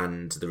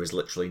 and there is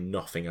literally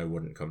nothing I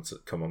wouldn't come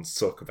on to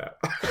talk about.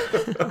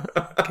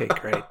 Okay,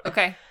 great.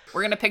 Okay,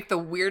 we're going to pick the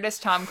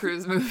weirdest Tom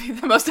Cruise movie,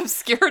 the most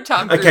obscure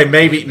Tom Cruise Okay,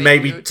 movie.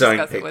 maybe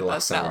don't pick The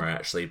Last Samurai,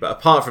 actually, but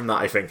apart from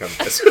that, I think I'm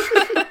good.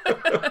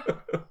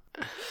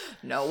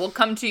 No, we'll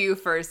come to you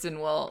first,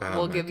 and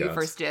we'll give you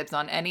first dibs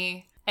on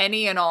any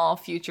and all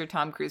future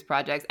Tom Cruise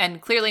projects.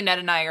 And clearly, Ned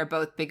and I are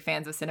both big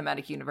fans of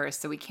Cinematic Universe,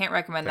 so we can't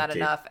recommend that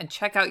enough. And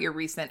check out your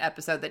recent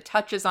episode that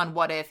touches on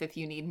What If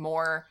you need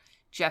more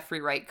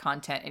Jeffrey Wright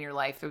content in your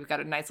life. We've got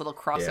a nice little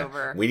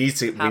crossover. Yeah. We need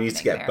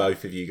to get there.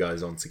 both of you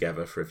guys on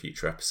together for a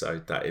future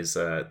episode. That is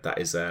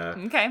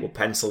okay. We'll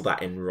pencil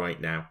that in right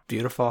now.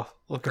 Beautiful.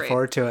 Looking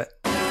forward to it.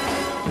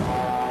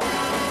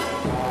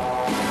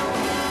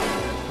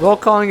 Roll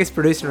Calling is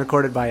produced and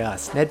recorded by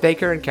us, Ned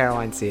Baker and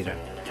Caroline Cedar.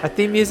 Our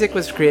theme music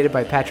was created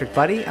by Patrick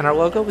Buddy, and our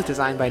logo was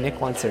designed by Nick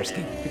Wonsersky.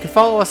 You can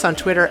follow us on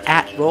Twitter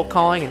at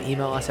RollCalling and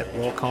email us at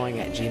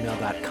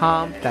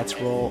rollcalling@gmail.com. That's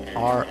roll,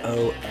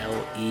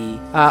 R-O-L-E.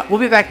 We'll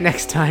be back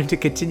next time to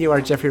continue our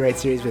Jeffrey Wright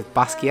series with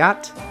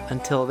Basquiat.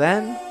 Until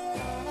then...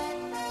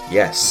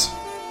 Yes,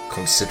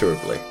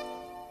 considerably.